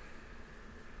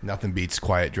 Nothing beats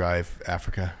Quiet Drive,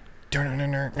 Africa.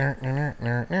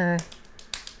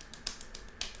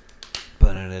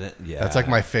 Yeah, That's like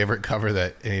my favorite cover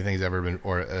that anything's ever been,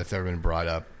 or that's ever been brought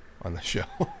up on the show.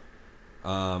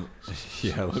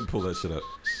 Yeah, let me pull that shit up.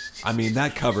 I mean,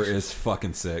 that cover is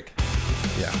fucking sick.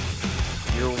 Yeah.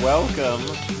 You're welcome.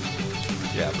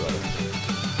 Yeah, brother.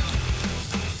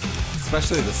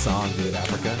 Especially the song, dude,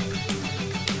 Africa.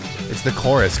 It's the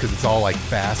chorus, because it's all like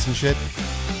fast and shit.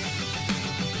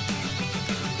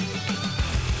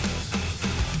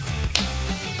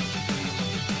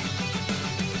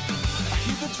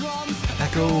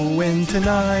 Echoing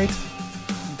tonight.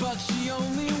 But she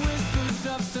only whispers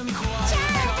of some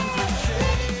quiet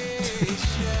conversation.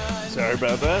 Sorry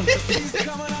about that. He's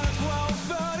coming on at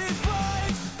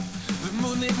 12:35. The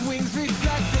moonlit wings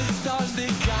reflect the stars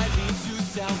that guide me to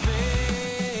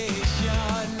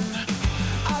salvation.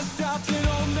 I stopped an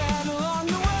old man along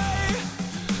the way,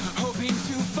 hoping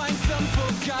to find some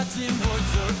forgotten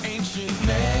words or ancient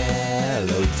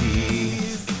melodies.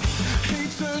 He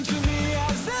turned to me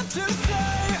as if to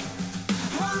say,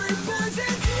 hurry boys, it's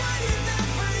waiting there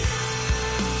for you.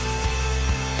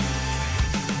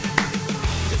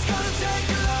 It's gonna take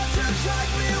a lot to drag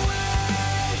me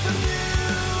away from you.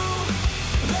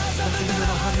 There's nothing that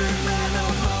 100 men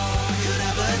or more could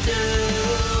ever do.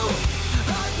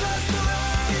 I bless the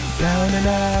rains Down in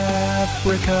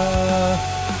Africa.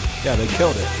 Yeah, they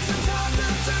killed it.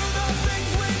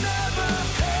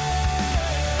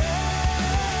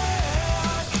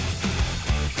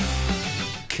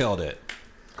 Killed it.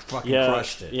 Fucking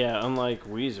crushed it. Yeah, unlike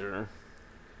Weezer.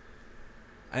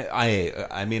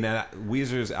 I mean,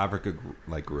 Weezer's Africa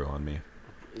grew on me.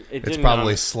 It's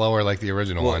probably slower like the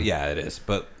original one. Yeah, it is.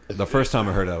 But the first time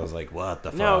I heard it, I was like, what the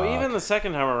fuck? No, even the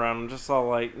second time around, I'm just all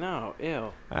like, no,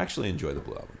 ew. I actually enjoy the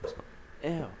Blue album. So.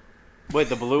 Ew. Wait,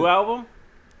 the Blue album?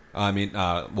 I mean,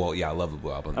 well, yeah, I love the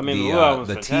Blue album. I mean, the Blue album's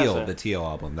the fantastic. Teal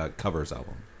album, that covers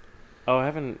album. Oh, I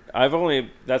haven't.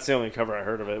 That's the only cover I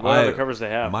heard of it. What other covers they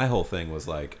have? My whole thing was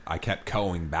like, I kept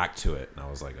going back to it, and I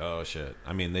was like, oh shit.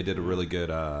 I mean, they did a really good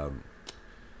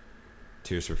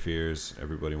Tears for Fears.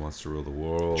 Everybody Wants to Rule the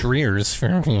World. Tears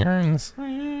for Fears.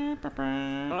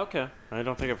 Okay, I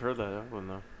don't think I've heard that one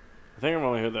though. I think I've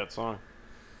only heard that song.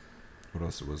 What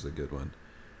else was a good one?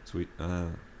 Sweet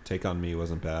Take on Me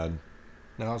wasn't bad.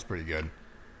 No, it was pretty good.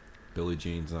 Billie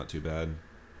Jean's not too bad.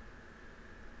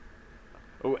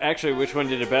 Oh, actually, which one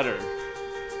did it better?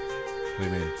 What do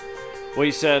you mean? Well,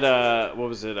 you said, what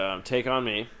was it? Take on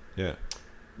Me. Yeah.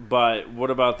 But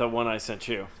what about the one I sent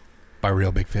you? By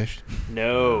Real Big Fish?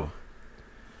 No.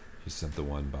 You sent the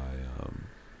one by...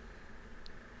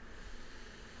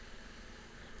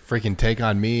 Freaking Take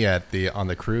on Me on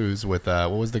the cruise with,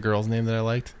 what was the girl's name that I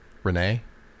liked? Renee?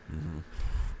 Mm-hmm.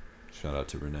 Shout out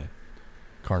to Renee.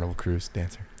 Carnival Cruise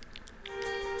dancer.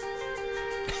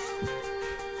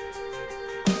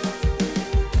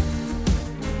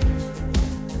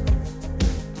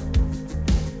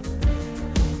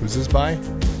 Who's this by?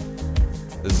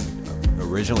 This is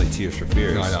originally Tears for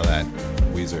Fears. No, I know that.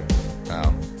 Weezer.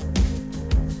 Oh.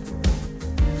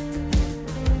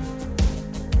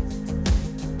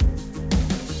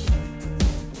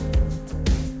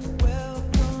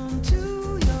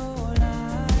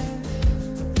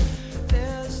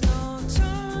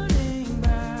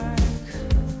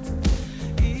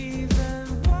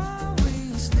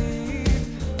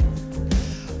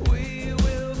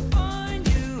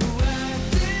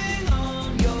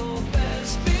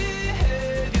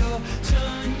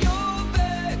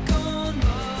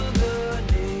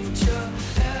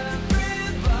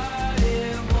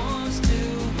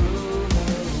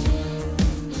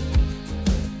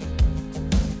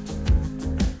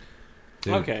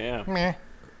 Dude, okay, yeah. Meh.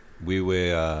 We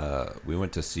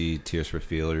went to see Tears for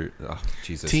Feelers. Oh,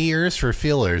 Jesus. Tears for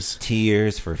Feelers.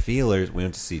 Tears for Feelers. We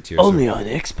went to see Tears Only for... on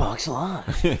Xbox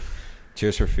Live.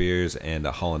 Tears for Fears and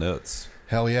Hall & Oates.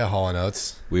 Hell yeah, Hall &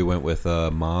 Oates. We went with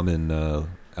Mom and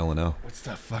L&O. What's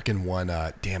that fucking one?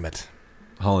 Damn it.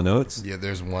 Hall & Oates? Yeah,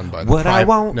 there's one by What I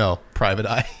Want. No, Private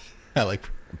Eye. I like...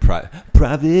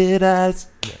 Private eyes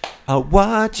are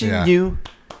watching Yeah. you.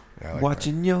 Yeah, I like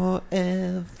watching your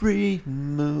every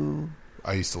move.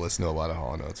 I used to listen to a lot of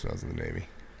Hall & Oates when I was in the Navy.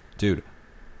 Dude,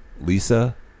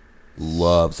 Lisa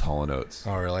loves Hall & Oates.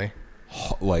 Oh, really?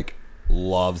 Like,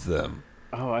 loves them.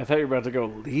 Oh, I thought you were about to go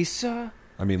Lisa?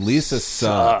 I mean, Lisa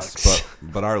sucks,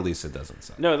 but our Lisa doesn't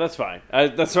suck. No, that's fine.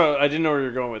 That's why I didn't know where you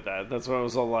were going with that. That's why I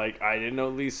was all like, I didn't know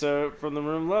Lisa from the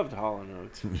room loved Hall &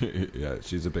 Oates. Yeah,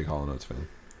 she's a big Hall & Oates fan.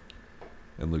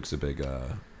 And Luke's a big...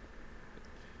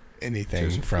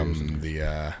 anything from the...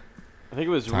 I think it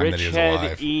was time that he was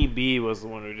alive. Richhead EB was the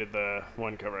one who did the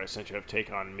one cover I sent you of Take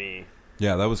On Me.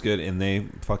 Yeah, that was good, and they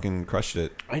fucking crushed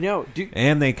it. I know, dude.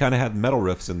 And they kind of had metal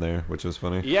riffs in there, which was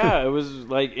funny. Yeah, it was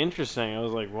like interesting. I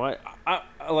was like, what? I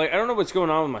don't know what's going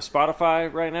on with my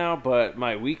Spotify right now, but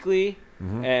my weekly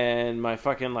and my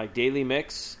fucking like daily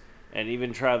mix and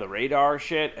even try the radar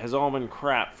shit has all been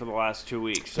crap for the last 2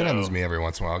 weeks. That happens to me every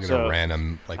once in a while. I'll get a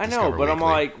random like. I know, but Weekly. I'm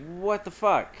like, what the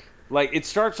fuck? Like, it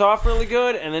starts off really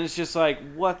good, and then it's just like,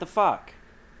 what the fuck?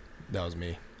 That was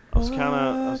me. I was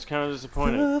kind of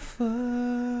disappointed.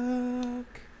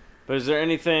 But is there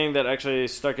anything that actually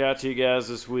stuck out to you guys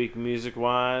this week,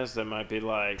 music-wise, that might be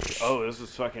like, oh, this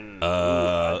was fucking...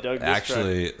 I dug this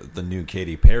actually, track. the new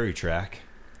Katy Perry track.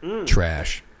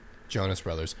 Trash. Jonas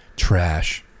Brothers.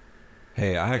 Trash.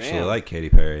 Hey, I actually Damn. like Katy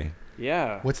Perry.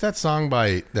 Yeah. What's that song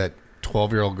by that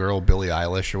 12-year-old girl, Billie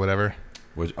Eilish or whatever?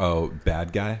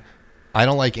 Bad Guy? I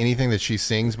don't like anything that she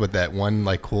sings, but that one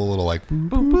like cool little like boop,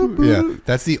 boop, boop. Yeah,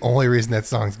 that's the only reason that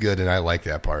song's good, and I like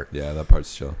that part. Yeah, that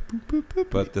part's chill.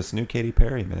 But this new Katy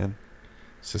Perry, man,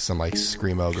 it's just some like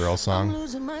screamo girl song.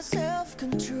 Losing my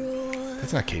self-control.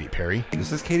 That's not Katy Perry.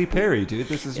 This is Katy Perry, dude.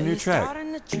 This is a new track.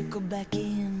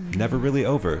 Never Really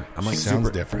Over. I'm like, sounds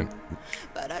super different.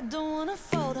 But I don't wanna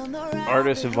fall down the rabbit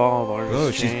Artists evolve. Artists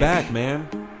Oh, she's change. back, man.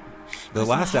 The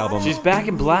last album. She's back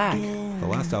in black. The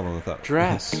last album, I thought.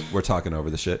 Dress. We're talking over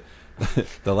the shit.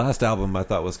 The last album, I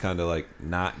thought was kind of like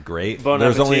not great. Bon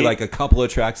There's only Appetit. like a couple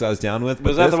of tracks I was down with. But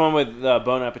Was that this- the one with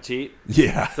Bon Appetit?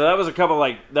 Yeah. So that was a couple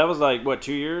that was like, what,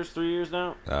 2 years, 3 years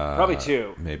now? Probably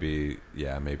 2. Maybe 2.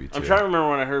 I'm trying to remember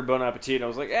when I heard Bon Appetit. I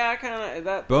was like, yeah, kind of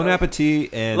that. Bon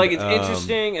Appetit and like it's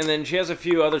interesting, and then she has a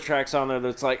few other tracks on there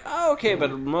that's like, oh, okay,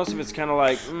 but most of it's kind of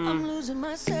like. I'm losing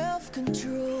my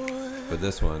self-control. But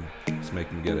this one, just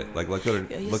make me get it. Like look at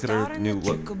her new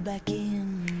look.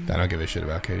 I don't give a shit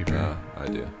about Katy Perry. No, I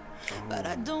do. But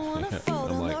I don't wanna fall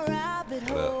I'm down like, the rabbit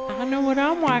what up? hole. I know what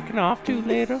I'm whacking off to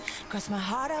later. Cross my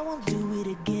heart, I won't do it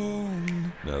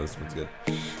again. No, this one's good.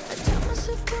 Tell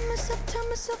feel myself, tell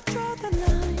myself, draw the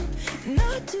line.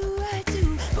 Now do I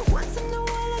do, but once in a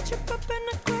while I trip up and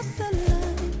I cross the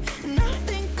line. And I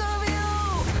think of you.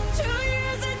 2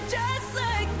 years and just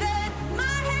like that, my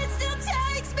head still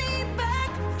takes me back.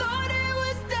 Thought it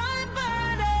was done,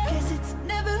 but I guess it's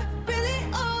never really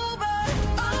over.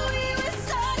 Oh, we were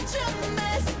such a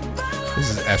mess. This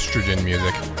is estrogen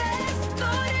music.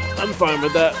 I'm fine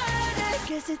with that. I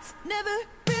guess it's never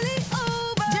really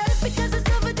over. Just because it's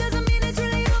over doesn't mean it's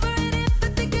really over. And if I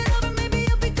think it over, maybe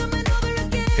you'll be coming over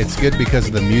again. It's good because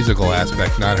of the musical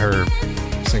aspect, not her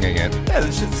singing it. Yeah,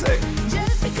 this shit's sick.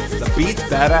 The beat's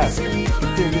badass.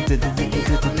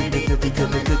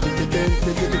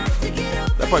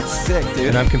 That part's sick, dude.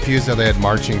 And I'm confused how they had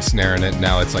marching snare in it.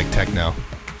 Now it's like techno.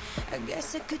 I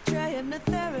guess I could try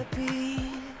hypnotherapy.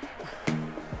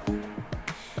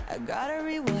 I gotta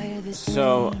rewire this.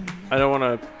 So I don't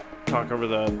want to talk over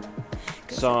the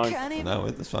song. No,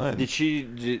 it's fine. Did she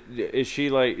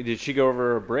go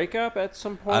over a breakup at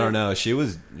some point? I don't know. She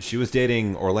was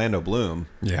dating Orlando Bloom.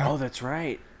 Yeah. Oh, that's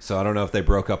right. So I don't know if they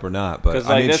broke up or not. But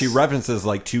I mean, she references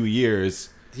like 2 years.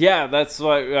 Yeah, that's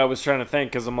what I was trying to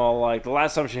think because I'm all like, the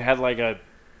last time she had like a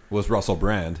was Russell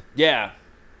Brand. Yeah.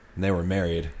 And they were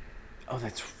married. Oh,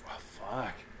 that's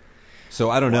fuck. So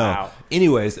I don't know.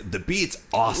 Anyways, the beat's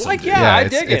awesome. Like, dude. yeah, I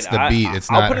dig it. It's the beat. It's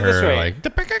not her. Like,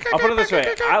 I'll put it this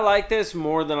way. I like this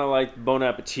more than I liked Bon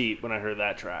Appetit when I heard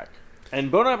that track. And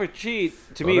Bon Appetit,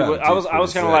 to me, I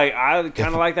was kind of like, I kind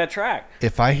of like that track.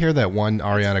 If I hear that one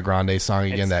Ariana Grande song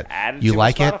again, that added you to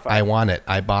like it, Spotify. I want it,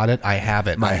 I bought it, I have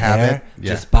it, My I have hair, it,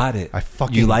 yeah. just bought it. I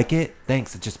fucking You like it?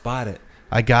 Thanks, I just bought it.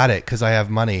 I got it because I have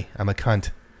money. I'm a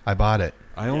cunt. I bought it.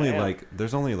 I only like.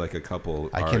 There's only like a couple.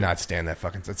 I cannot stand that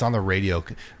fucking. It's on the radio.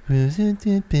 I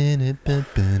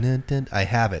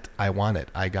have it. I want it.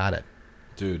 I got it,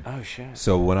 dude. Oh shit.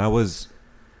 So when I was,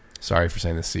 sorry for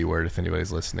saying the C word. If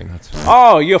anybody's listening, that's fine.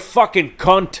 Oh, you fucking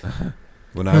cunt.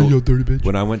 when Hey, you dirty bitch.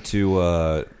 When I went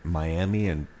to Miami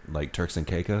and like Turks and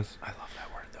Caicos, I love that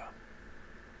word though.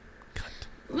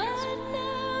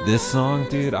 this song,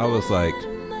 dude, I was like,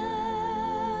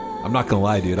 I'm not gonna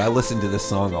lie, dude. I listened to this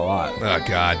song a lot. Oh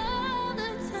God,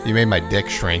 you made my dick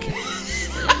shrink.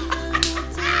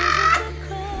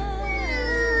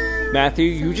 Matthew,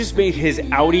 you just made his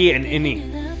outie and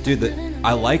innie. Dude,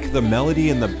 I like the melody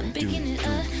and the. Dude,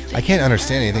 I can't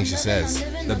understand anything she says.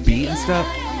 The beat and stuff.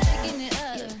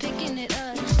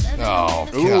 Oh,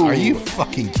 God, are you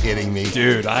fucking kidding me,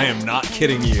 dude? I am not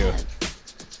kidding you.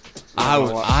 I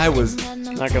was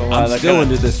not gonna lie. I'm still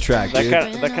into this track, dude.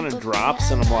 That kind of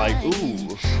drops, and I'm like,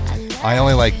 ooh. I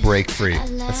only like Break Free.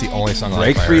 That's the only song I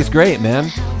like. Break Free is great, man.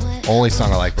 Only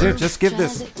song I like. Dude, just give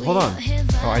this. Hold on.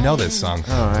 Oh, I know this song.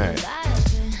 All right.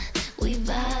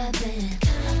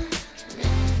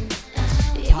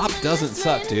 Pop doesn't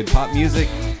suck, dude. Pop music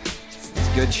is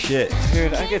good shit.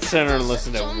 Dude, I could sit there and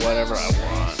listen to whatever I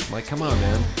want. Like, come on,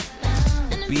 man.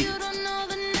 The beat.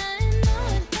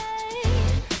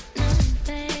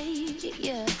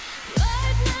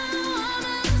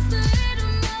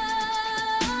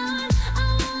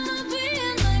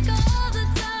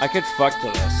 I could fuck to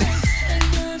this.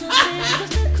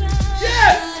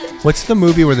 Yes! What's the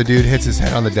movie where the dude hits his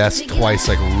head on the desk twice,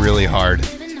 like really hard?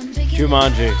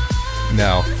 Jumanji.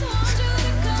 No.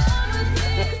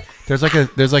 There's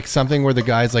like something where the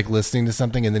guy's like listening to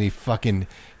something and then he fucking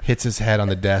hits his head on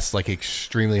the desk like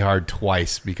extremely hard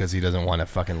twice because he doesn't want to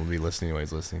fucking be listening to what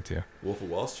he's listening to. Wolf of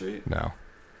Wall Street? No.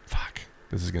 Fuck.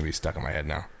 This is gonna be stuck in my head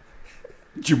now.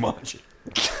 Jumanji.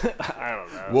 I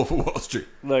don't know. Wolf of Wall Street.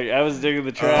 Look, I was digging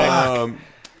the track.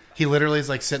 He literally is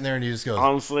like sitting there and he just goes.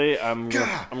 Honestly, I'm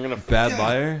gonna Bad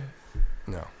Liar?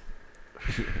 No.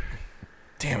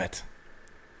 Damn it.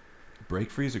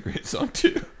 Break Free is a great song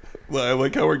too. I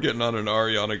like how we're getting on an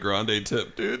Ariana Grande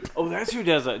tip, dude. Oh, that's who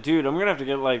does that, dude. I'm gonna have to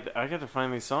get I got to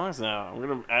find these songs now. I'm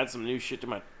gonna add some new shit to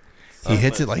my. He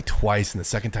hits it like twice, and the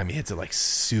second time he hits it like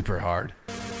super hard.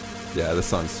 Yeah, this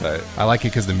song's tight. I like it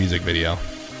because the music video.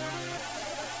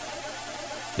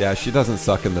 Yeah, she doesn't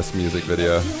suck in this music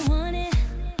video.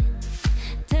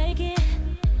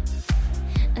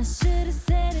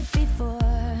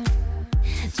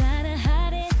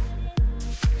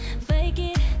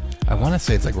 I want to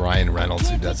say it's like Ryan Reynolds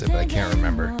who does it, but I can't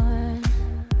remember.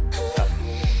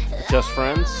 Just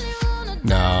Friends?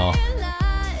 No.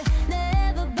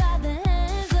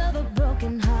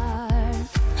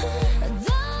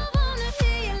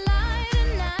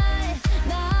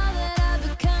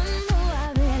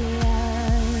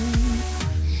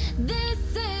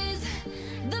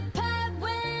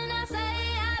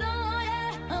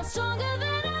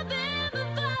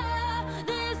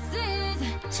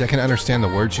 See, I can understand the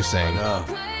words she's saying. No.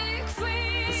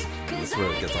 is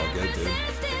where it gets all good, dude.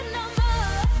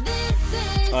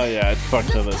 Oh yeah, it's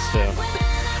fucked to this too.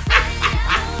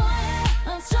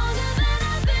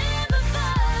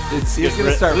 He's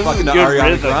gonna start fucking to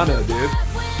Ariana Grande, dude.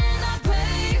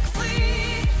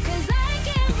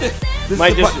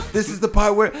 This is the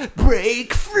part where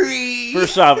break free.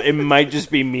 First off, it might just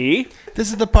be me. This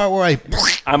is the part where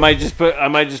I might just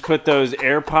put those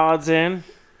AirPods in.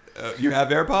 You have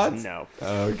AirPods? No.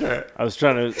 Okay. I was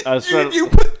trying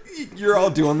to. You're all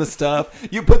doing the stuff.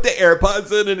 You put the AirPods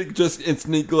in, and it just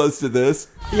instantly goes to this.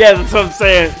 Yeah, that's what I'm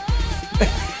saying.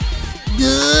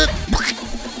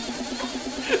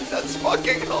 That's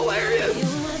fucking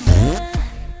hilarious.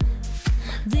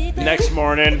 Next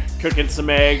morning, cooking some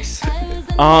eggs.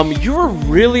 You were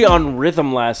really on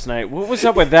rhythm last night. What was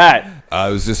up with that? I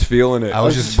was just feeling it. I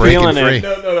was just breaking free.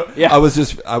 No. Yeah. I was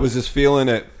just feeling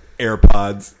it.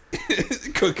 AirPods,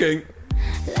 cooking.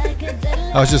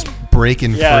 I was just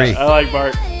breaking free. I like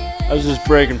Bart. I was just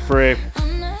breaking free.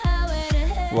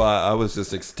 Well, I was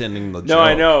just extending the joke. No,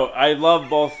 I know. I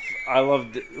love both.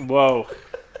 Whoa.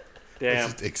 Damn.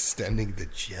 Just extending the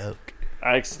joke.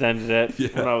 I extended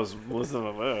it when I was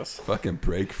listening to this. Fucking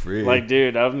break free. Like,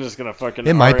 dude, I'm just gonna fucking.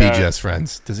 It might be Just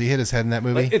Friends. Does he hit his head in that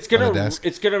movie? Like, it's gonna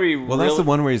be. Well, that's the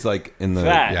one where he's like in the.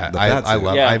 Fat. Yeah, the I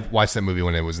love. Yeah. I watched that movie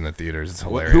when it was in the theaters. It's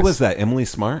hilarious. Who was that? Emily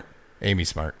Smart. Amy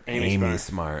Smart. Amy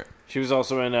Smart. She was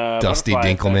also in Dusty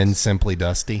Butterfly Dinkelman, Effects. Simply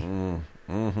Dusty.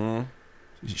 Mm-hmm.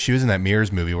 She was in that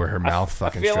Mirrors movie where her mouth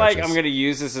fucking. I feel stretches. like I'm gonna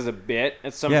use this as a bit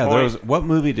at some Yeah, point. there was. What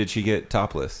movie did she get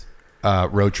topless?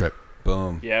 Road Trip.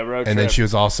 Boom. Yeah, Road Trip. And then she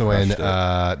was also in Crushed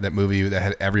it. that movie that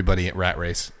had everybody at Rat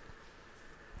Race.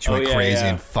 She went crazy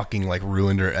and fucking like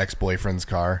ruined her ex-boyfriend's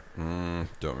car. Don't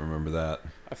remember that.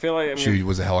 I feel like She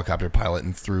was a helicopter pilot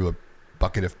and threw a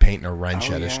bucket of paint and a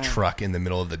wrench at his truck in the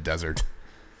middle of the desert.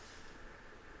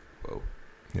 Whoa.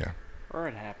 Yeah. Or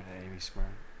it happened to Amy Smart.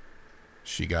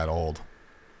 She got old.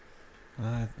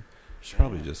 She's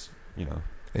probably just,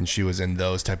 And she was in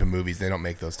those type of movies. They don't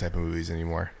make those type of movies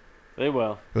anymore. They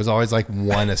will. It was always like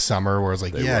one a summer where it's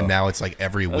like, Will. now it's like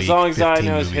every week. As long as 15 I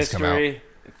know movies come out. history,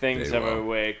 things They have a will.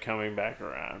 way of coming back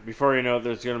around. Before you know it,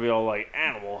 there's going to be all like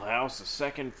Animal House, a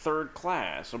second, third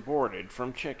class, aborted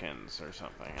from chickens or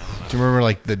something. Do you remember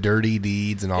like the Dirty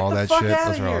Deeds and all Get the that fuck shit? outta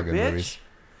Those are all here, good bitch. movies.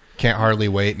 Can't Hardly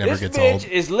Wait, never This gets bitch old.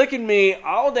 is licking me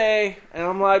all day, and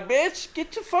I'm like, bitch,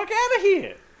 get the fuck out of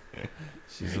here.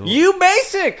 You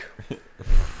basic.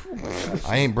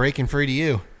 I ain't breaking free to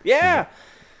you. Yeah.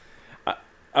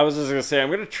 I was just going to say, I'm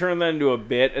going to turn that into a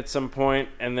bit at some point,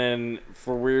 and then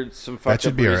for some fucked up That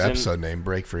should be our reason, episode name,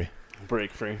 Break Free.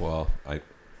 Break Free. Well, I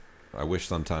wish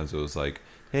sometimes it was like,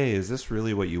 hey, is this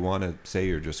really what you want to say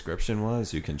your description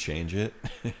was? You can change it.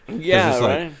 Yeah, it's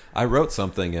right. Like, I wrote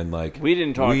something and like We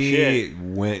didn't talk shit.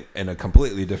 We went in a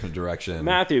completely different direction.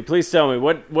 Matthew, please tell me,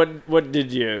 what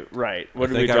did you write? What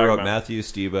did we talk I wrote about? Matthew,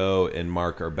 Steve-O, and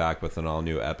Mark are back with an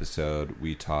all-new episode.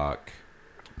 We talk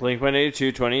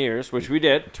Blink-182, 20 years, which we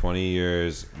did. 20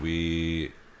 years.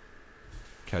 We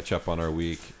catch up on our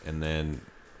week, and then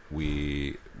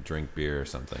we drink beer or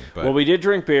something. But Well, we did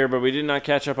drink beer, but we did not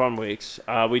catch up on weeks.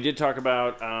 We did talk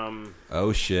about...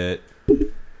 oh, shit.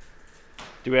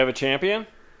 do we have a champion?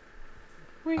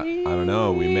 I don't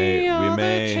know. We may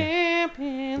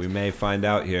find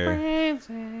out here.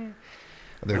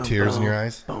 Are there tears in your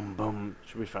eyes? Boom, boom.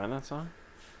 Should we find that song?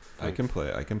 I can play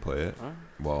it. Huh?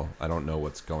 Well, I don't know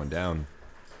what's going down.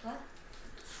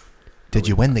 Did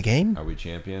you win the game? Are we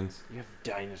champions? You have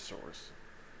dinosaurs.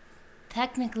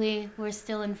 Technically, we're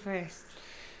still in first.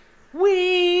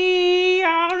 We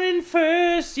are in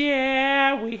first,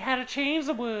 yeah. We had to change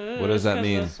the words. What does that 'cause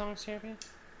mean? The song's champion.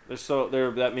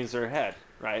 That means they're ahead,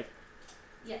 right?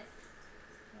 Yes.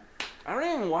 I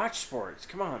don't even watch sports.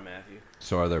 Come on, Matthew.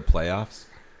 So are there playoffs?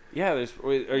 Yeah,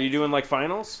 are you doing like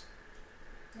finals?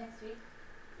 Next week.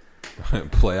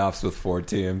 Playoffs with 4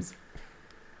 teams.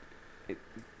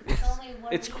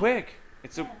 It's quick.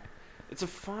 It's a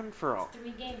fun for all.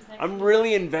 3 games next I'm week.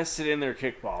 really invested in their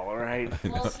kickball. All right.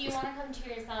 Well, if you want to come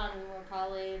cheer us on, we're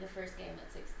probably the first game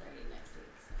at 6:30 next week.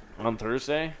 So. On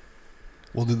Thursday.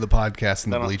 We'll do the podcast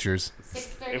in the bleachers.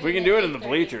 6:30 If we can to do it in the 8:30.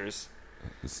 bleachers.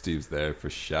 Steve's there for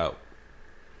shout.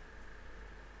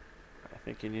 I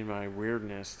think you need my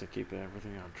weirdness to keep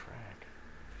everything on track.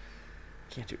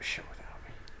 Can't do a show without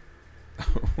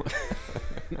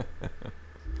me.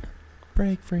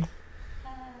 Break free.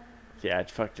 Yeah,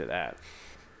 I'd fuck to that.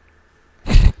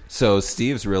 So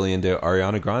Steve's really into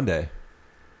Ariana Grande.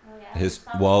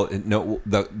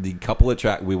 The couple of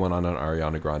track we went on an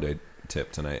Ariana Grande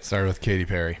tip tonight. Started with Katy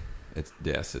Perry.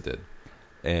 Yes, it did.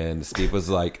 And Steve was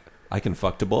like, I can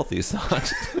fuck to both these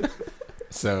songs.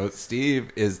 So Steve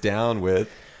is down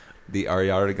with the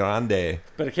Ariana Grande.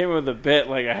 But it came with a bit,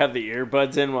 like, I have the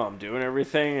earbuds in while I'm doing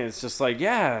everything, and it's just like,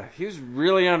 yeah, he was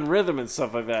really on rhythm and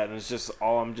stuff like that, and it's just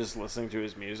I'm just listening to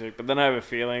his music. But then I have a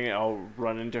feeling I'll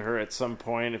run into her at some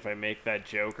point if I make that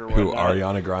joke or whatnot. Who,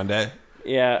 Ariana Grande?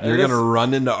 Yeah. You're going to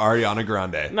run into Ariana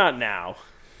Grande. Not now,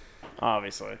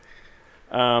 obviously.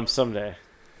 Someday.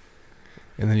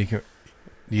 And then do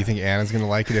you think Anna's going to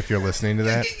like it if you're listening to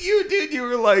that? You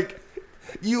were like...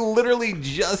 You literally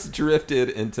just drifted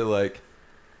into like,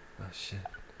 oh shit.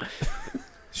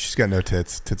 She's got no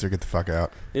tits. Tits her get the fuck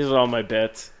out. These are all my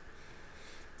bits.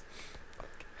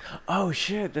 Oh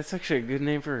shit, that's actually a good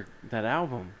name for that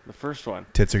album, the first one.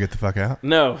 Tits her get the fuck out?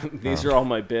 No, these are all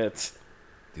my bits.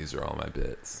 These are all my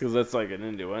bits. Because that's like an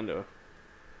innuendo.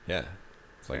 Yeah,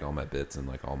 it's like all my bits and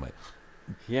like all my.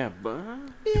 Yeah,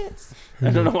 bits. I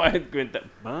don't know why I went that.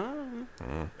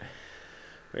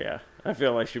 But yeah, I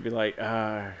feel like she'd be like,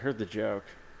 I heard the joke.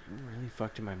 You really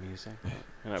fucked in my music?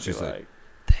 And I'd She's be like,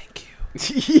 thank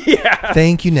you. Yeah.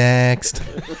 Thank you, next.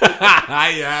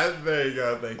 Yeah, there you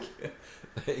go. Thank you.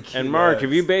 Thank you. And Mark,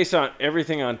 if you base on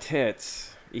everything on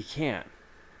tits, you can't.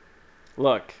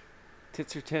 Look,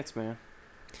 tits are tits, man.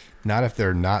 Not if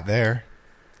they're not there.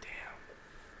 Damn.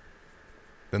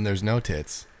 Then there's no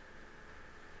tits.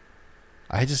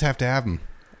 I just have to have them.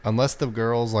 Unless the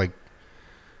girl's like,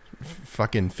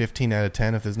 fucking 15 out of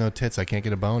 10. If there's no tits, I can't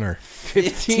get a boner.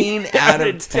 15 out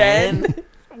of 10?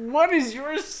 What is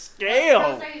your scale?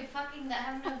 What girls are you fucking that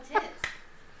have no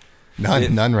tits?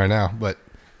 None right now. But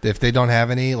if they don't have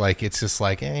any, like, it's just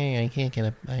like, hey, I can't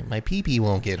get my pee-pee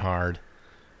won't get hard.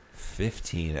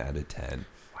 15 out of 10.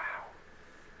 Wow.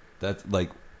 That's like,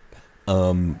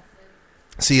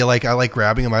 See, like, I like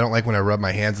grabbing them. I don't like when I rub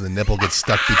my hands and the nipple gets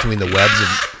stuck between the webs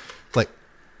of, like,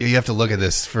 you have to look at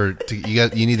this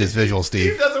you need this visual,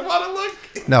 Steve. He doesn't want to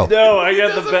look. No, I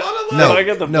got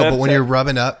the but when you're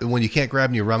rubbing up, when you can't grab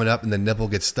and you're rubbing up, and the nipple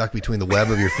gets stuck between the web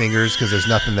of your fingers because there's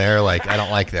nothing there. Like, I don't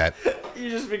like that. You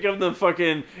just become the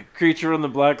fucking creature in the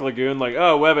Black Lagoon. Like,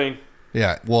 oh, webbing.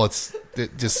 Yeah, well, it's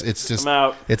just I'm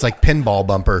out. It's like pinball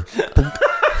bumper.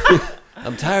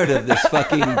 I'm tired of this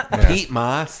fucking peat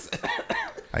moss.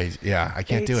 I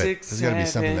can't do it. There's got to be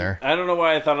something there. I don't know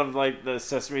why I thought of like the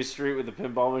Sesame Street with the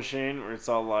pinball machine, where it's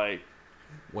all like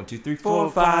 1, 2, 3,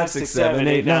 4, 5, 6, 7,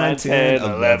 8, 9, 10,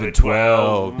 11,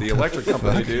 12. The electric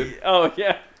company, dude. Oh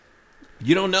yeah.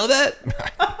 You don't know that?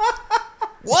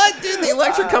 What, dude? The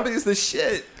electric company is the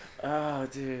shit. Oh,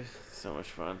 dude, so much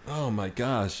fun. Oh my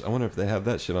gosh, I wonder if they have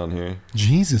that shit on here.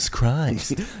 Jesus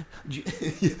Christ.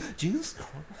 Jesus Christ.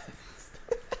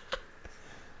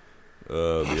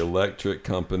 The electric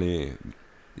company.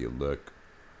 The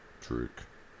electric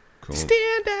company.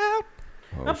 Stand out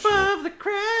above the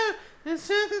crowd and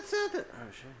something.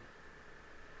 Oh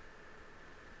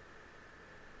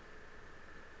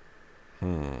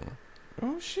shit.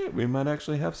 Oh shit, we might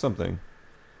actually have something.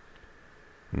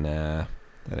 Nah,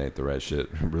 that ain't the right shit.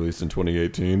 Released in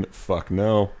 2018? Fuck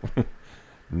no.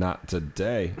 Not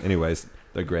today. Anyways,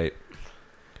 they're great.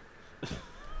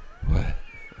 What?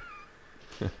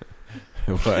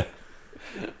 What?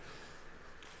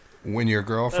 When your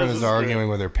girlfriend is arguing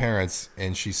with her parents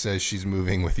and she says she's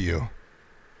moving with you.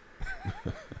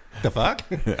 The fuck?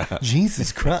 Yeah.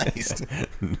 Jesus Christ.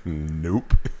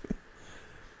 Nope.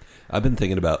 I've been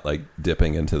thinking about like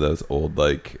dipping into those old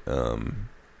like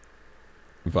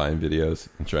Vine videos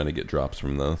and trying to get drops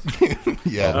from those.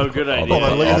 Yeah. Good idea.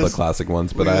 All the classic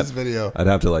ones, but this video. I'd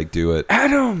have to like do it.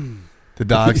 Adam.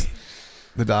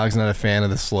 The dog's not a fan of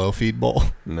the slow feed bowl.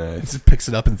 Nice. He just picks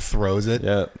it up and throws it.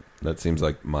 Yeah, that seems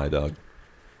like my dog.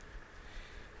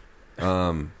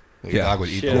 Your dog would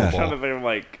eat the I'm whole trying to bowl. think of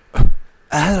like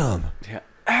Adam. Yeah,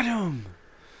 Adam.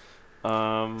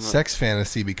 Sex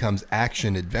fantasy becomes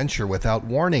action adventure without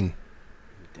warning.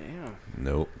 Damn.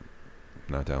 Nope.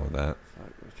 Not down with that.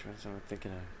 Fuck, which ones am I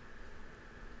thinking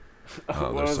of?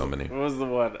 Oh, there's so many. What was the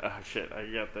one? Oh shit, I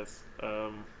got this.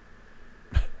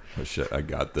 Oh shit, I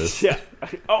got this. Yeah.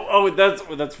 Oh, that's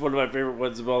one of my favorite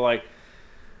ones about like.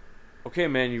 Okay,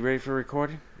 man, you ready for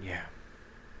recording? Yeah.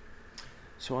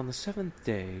 So on the 7th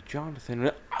day, Jonathan.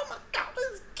 Oh my God,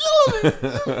 he's killing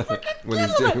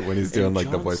it! when he's doing like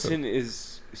the voice. Johnson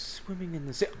is swimming in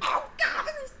the sea. Oh God,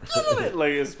 he's killing it!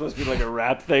 Like it's supposed to be like a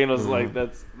rap thing. And I was like,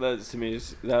 that's to me.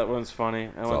 That one's funny.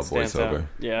 That one stands out.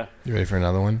 Yeah. You ready for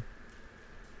another one?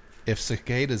 If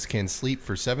cicadas can sleep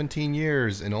for 17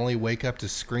 years and only wake up to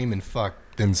scream and fuck,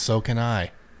 then so can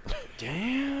I.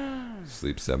 Damn.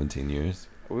 Sleep 17 years.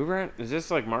 Is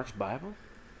this like Mark's Bible?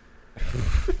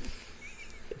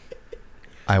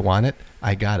 I want it.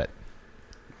 I got it.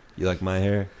 You like my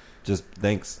hair?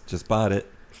 Thanks. Just bought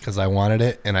it. Because I wanted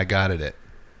it and I got it.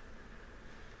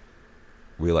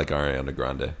 We like Ariana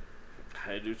Grande.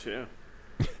 I do too.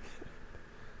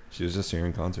 She was just here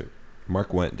in concert.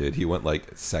 Mark went, dude. He went like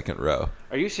second row.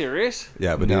 Are you serious?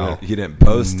 Yeah, but No. he didn't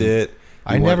post it.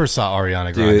 I never saw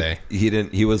Ariana Grande. Dude, he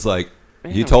didn't. He was like,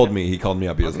 Man, he told me. He called me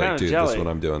up. He was I'm like, kinda dude, this jelly. is what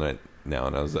I'm doing right now.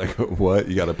 And I was like, what?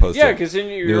 You got to post it. Yeah, because then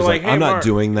And he you're was like, hey, I'm not Mark,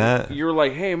 doing that. You're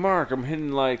like, hey, Mark, I'm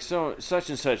hitting like such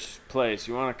and such place.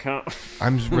 You want to come?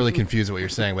 I'm really confused at what you're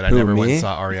saying, but I Who, never went me? and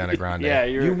saw Ariana Grande. Yeah,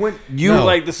 You went. You're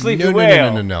like the sleepy no,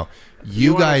 whale. No.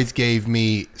 You guys gave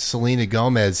me Selena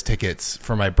Gomez tickets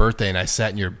for my birthday, and I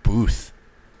sat in your booth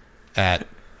at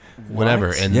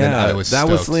whatever, and then I was that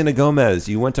stoked. was Selena Gomez.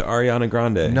 You went to Ariana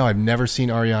Grande. No, I've never seen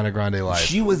Ariana Grande live.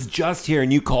 She was just here,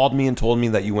 and you called me and told me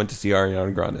that you went to see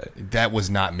Ariana Grande. That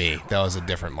was not me. That was a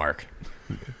different Mark.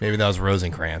 Maybe that was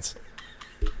Rosencrantz.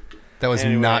 That was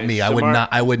Anyway, not me. so Mark-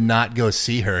 I would not go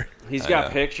see her. He's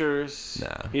got pictures.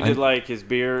 Nah. He did like his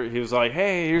beer. He was like,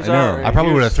 hey, here's I know. our. I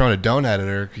probably would have here's- thrown a donut at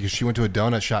her because she went to a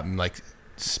donut shop and like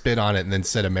spit on it and then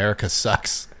said America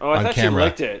sucks Oh, I on thought she camera.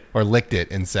 licked it. Or licked it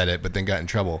and said it, but then got in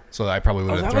trouble. So I probably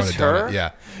would Oh, have that thrown a was donut. her?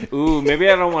 Yeah. Ooh, maybe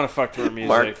I don't want to fuck to her music.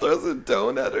 Mark throws a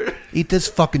donut at her. Eat this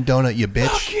fucking donut, you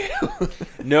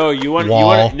bitch. No, you want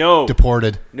Wall no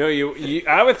deported. No, you.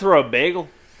 I would throw a bagel.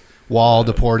 Wall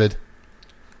deported.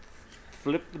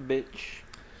 Flip the bitch.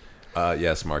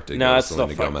 Yes, Mark did. No, go to that's still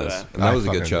Selena fucked Gomez, that. and that I was a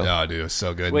good fucking- show. No, dude, it was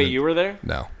so good. Wait, you were there?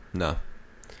 No. No,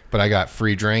 But I got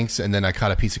free drinks, and then I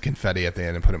caught a piece of confetti at the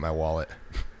end and put it in my wallet.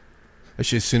 As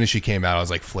soon as she came out, I was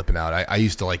like flipping out. I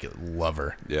used to like love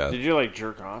her. yeah, Did you like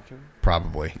jerk off to her?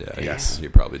 Probably. yeah, Yes. you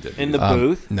probably did. In the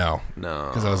booth? No. No.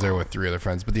 Because I was there with 3 other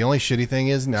friends. But the only shitty thing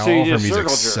is now So you all of her did music circle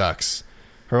jerk. sucks.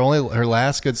 Her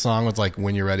last good song was like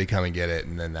 "When You're Ready, Come and Get It,"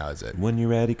 and then that was it. When you're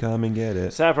ready, come and get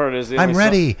it. Sad part is the I'm only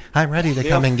ready. I'm ready to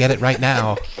come and get it right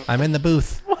now. I'm in the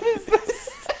booth. What is this?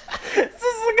 Is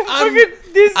this like a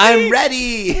fucking Disney? I'm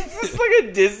ready. Is this like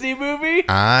a Disney movie?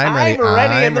 I'm ready. I'm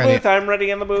ready in I'm the ready. booth. I'm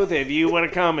ready in the booth. If you want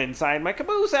to come inside my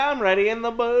caboose, I'm ready in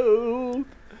the booth.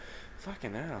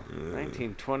 Fucking hell.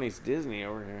 1920s Disney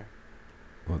over here.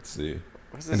 Let's see.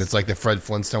 What's this? And it's like the Fred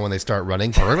Flintstone when they start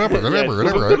running.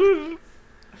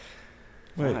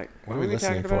 Wait, Fuck, what are we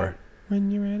listening talking about? for?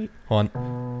 When you're ready. Hold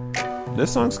on.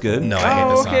 This song's good. No, I hate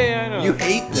this song. okay, I know. You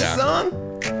hate this Yeah.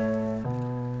 song? This is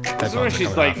when Headphones are she's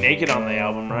coming like off. naked on the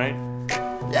album, right?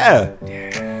 Yeah.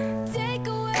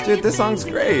 Dude, this song's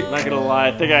great. Not gonna lie,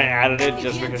 I think I added it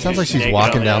just because Sounds like she's naked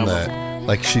walking on down album.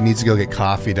 like she needs to go get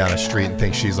coffee down a street and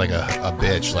thinks she's like a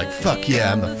bitch. Like, fuck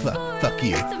yeah, I'm the fuck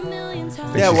you. Thinks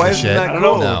Yeah, she's why the isn't shit. that I don't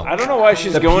cool? know. No. I don't know why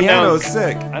she's The going down. piano's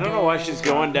sick. I don't know why she's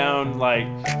going down like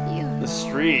the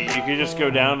street. You could just go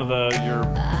down to your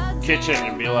kitchen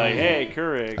and be like, "Hey,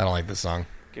 Keurig, I don't like this song.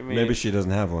 give me." Maybe she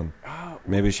doesn't have one.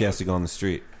 Maybe she has to go on the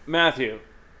street. Matthew,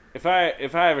 if I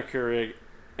have a Keurig,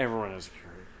 everyone has a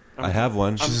Keurig. I have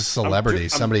one. She's a celebrity.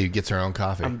 Somebody who gets her own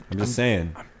coffee. I'm just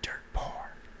saying. I'm dirt poor.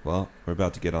 Well, we're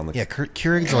about to get on the. Yeah,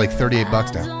 Keurigs are like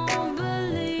 $38 now.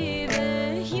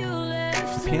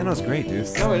 The piano's great, dude.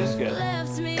 No, it is good.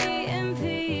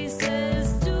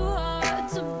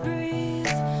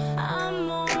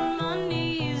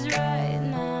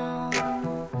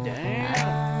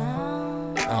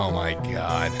 Oh my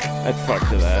god. I'd fuck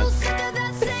to that.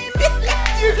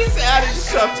 You just added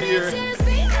stuff to your.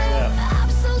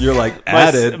 You're like My,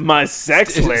 added my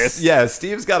sex list. Yeah,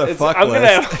 Steve's got a It's- fuck I'm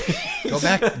list.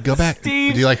 Go back.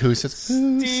 Steve's- Do you like who says?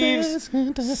 Steve's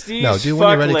No, do when fuck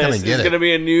you're ready, come list and get is it. going to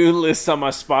be a new list on my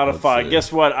Let's Spotify. see.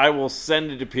 Guess what? I will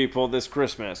send it to people this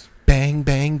Christmas. Bang,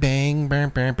 bang, bang, bang,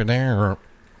 bang, bang.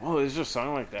 Oh, is there a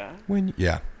song like that?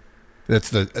 Yeah, that's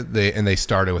they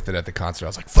started with it at the concert. I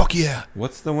was like, fuck yeah!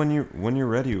 What's the when you're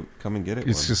ready, come and get it?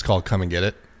 It's one? just called "Come and Get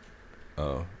It."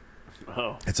 Oh,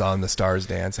 Oh. It's on the Stars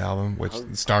Dance album, which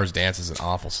Stars Dance is an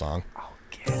awful song.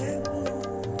 they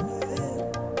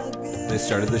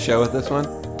started the show with this one.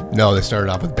 No, they started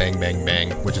off with "Bang, Bang,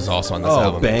 Bang," which is also on this Oh,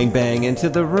 album. bang bang into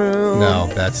the room. No,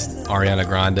 that's Ariana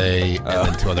Grande and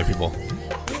then 2 other people.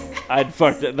 I'd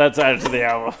fuck that. That's added to the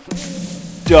album.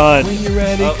 Done. When you're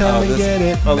ready, come and get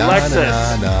it.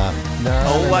 Alexis.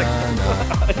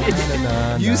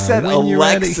 You said When you're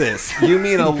ready. Alexis. You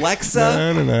mean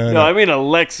Alexa? No, I mean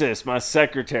Alexis, my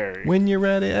secretary. When you're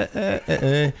ready,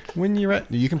 when you're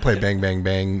ready, you can play "Bang Bang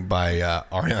Bang" by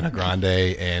Ariana Grande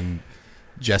and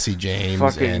Jesse James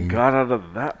Fucking and got out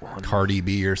of that one. Cardi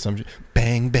B or some shit.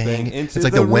 Bang Bang. Bang into It's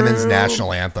like the the women's room.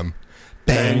 national anthem.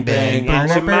 Bang Bang.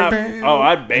 into my- Oh,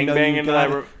 I'd bang You know bang you into got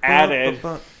that it. room. Added.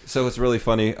 So it's really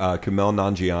funny. Kumail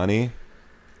Nanjiani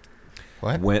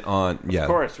What? went on. Yeah. Of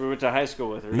course, we went to high school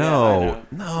with her. Yeah, I No,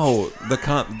 know. no. The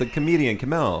comedian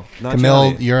Kumail.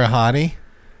 Camille, Nanjiani. you're a hottie.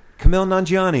 Kumail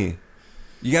Nanjiani.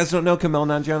 You guys don't know Kumail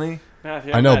Nanjiani?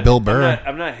 Matthew, I know Bill Burr.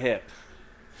 I'm not hip.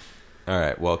 All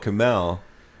right. Well, Kumail.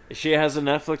 She has a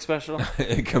Netflix special.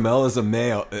 Kumail is a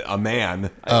man.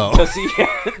 Oh, Does he?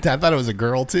 I thought it was a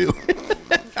girl too.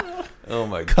 Oh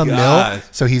my Kumail? god.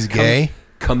 So he's gay.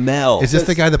 Kumail. Is this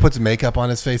the guy that puts makeup on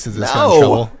his face? Is this guy in No.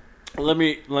 trouble?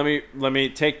 Let me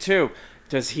take two.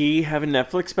 Does he have a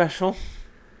Netflix special?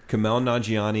 Kumail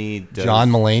Nanjiani does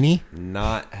John Mulaney?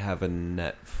 not have a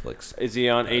Netflix. Is he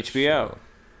on HBO?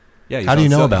 Yeah. He's How do you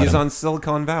on know about He's him? on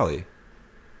Silicon Valley.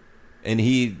 And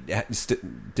he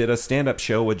did a stand-up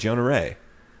show with Jonah Ray.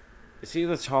 Is he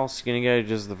the tall, skinny guy who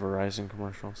does the Verizon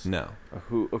commercials? No.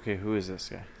 Who is this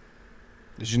guy?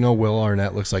 Did you know Will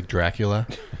Arnett looks like Dracula?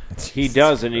 He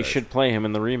does, and he should play him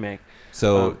in the remake.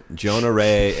 So Jonah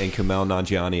Ray and Kumail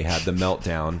Nanjiani had the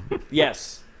meltdown.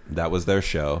 Yes. That was their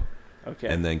show. Okay.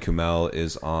 And then Kumail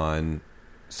is on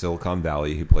Silicon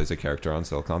Valley. He plays a character on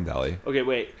Silicon Valley. Okay,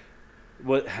 wait.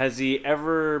 What has he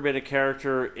ever been a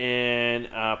character in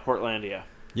Portlandia?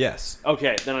 Yes.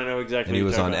 Okay, then I know exactly. And he what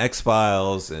was you're on talking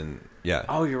X-Files and yeah.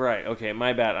 about. Oh, you're right. Okay,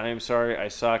 my bad. I am sorry. I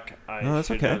suck. No, that's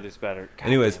should okay. know this better. God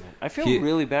Anyways, damn it. I feel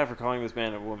really bad for calling this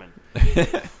man a woman.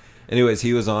 Anyways,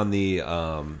 he was on the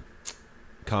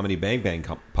Comedy Bang Bang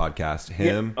podcast.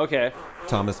 Him. Yeah, okay.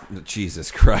 Thomas. Jesus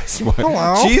Christ. Mark.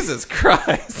 Hello? Jesus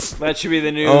Christ. That should be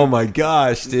the new. Oh my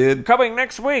gosh, dude. Coming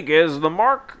next week is the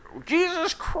Mark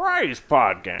Jesus Christ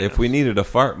podcast. If we needed a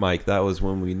fart mic, that was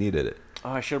when we needed it. Oh,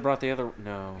 I should have brought the other.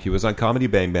 No. He was on Comedy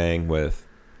Bang Bang with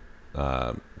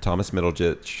Thomas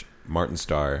Middleditch, Martin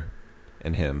Starr,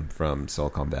 and him from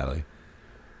Silicon Valley.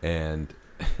 And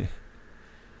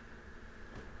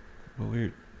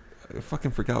I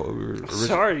fucking forgot what we were.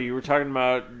 Sorry, you were talking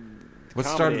about. What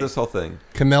comedy. started this whole thing?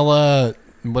 Camilla,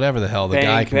 whatever the hell, the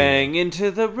bang, guy. Bang into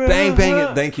the river. Bang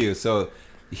bang. Thank you. So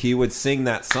he would sing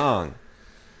that song.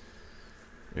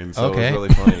 And so Okay. it was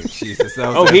really funny. Jesus,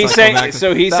 that was he sang.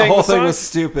 So he that sang whole the thing song? was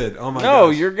stupid. Oh my god. No,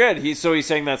 you're good. He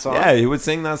sang that song. Yeah, he would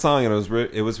sing that song, and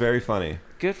it was very funny.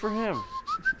 Good for him.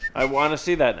 I want to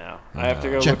see that now. I have to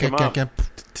go look him up.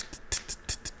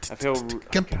 I feel.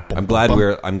 I'm glad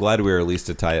we were at least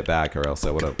to tie it back, or else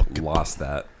I would have lost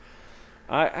that.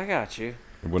 I got you.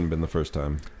 It wouldn't have been the first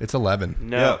time. It's 11.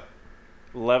 No. Yep.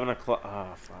 11 o'clock.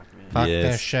 Oh, fuck me. Fuck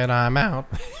Yes. this shit, I'm out.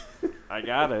 I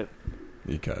got it.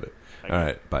 You got it. All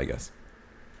right, bye, guys.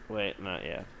 Wait, not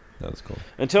yet. That was cool.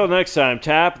 Until next time,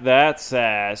 tap that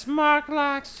sass. Mark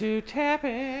likes to tap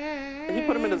it. He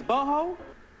put him in his butthole?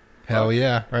 Hell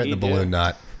yeah. Right in He the balloon did.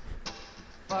 knot.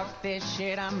 Fuck this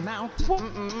shit, I'm out.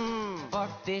 Mm-mm.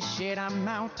 Fuck this shit, I'm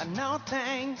out. No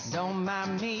thanks, don't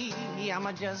mind me.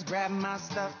 I'ma just grab my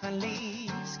stuff and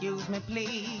leave. Excuse me,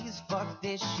 please. Fuck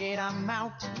this shit, I'm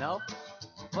out. Nope.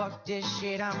 Fuck this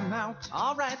shit, I'm out.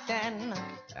 Alright then.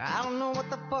 I don't know what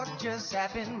the fuck just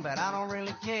happened, but I don't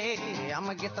really care.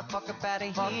 I'ma get the fuck up out of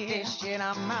here. Fuck this shit,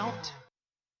 I'm out.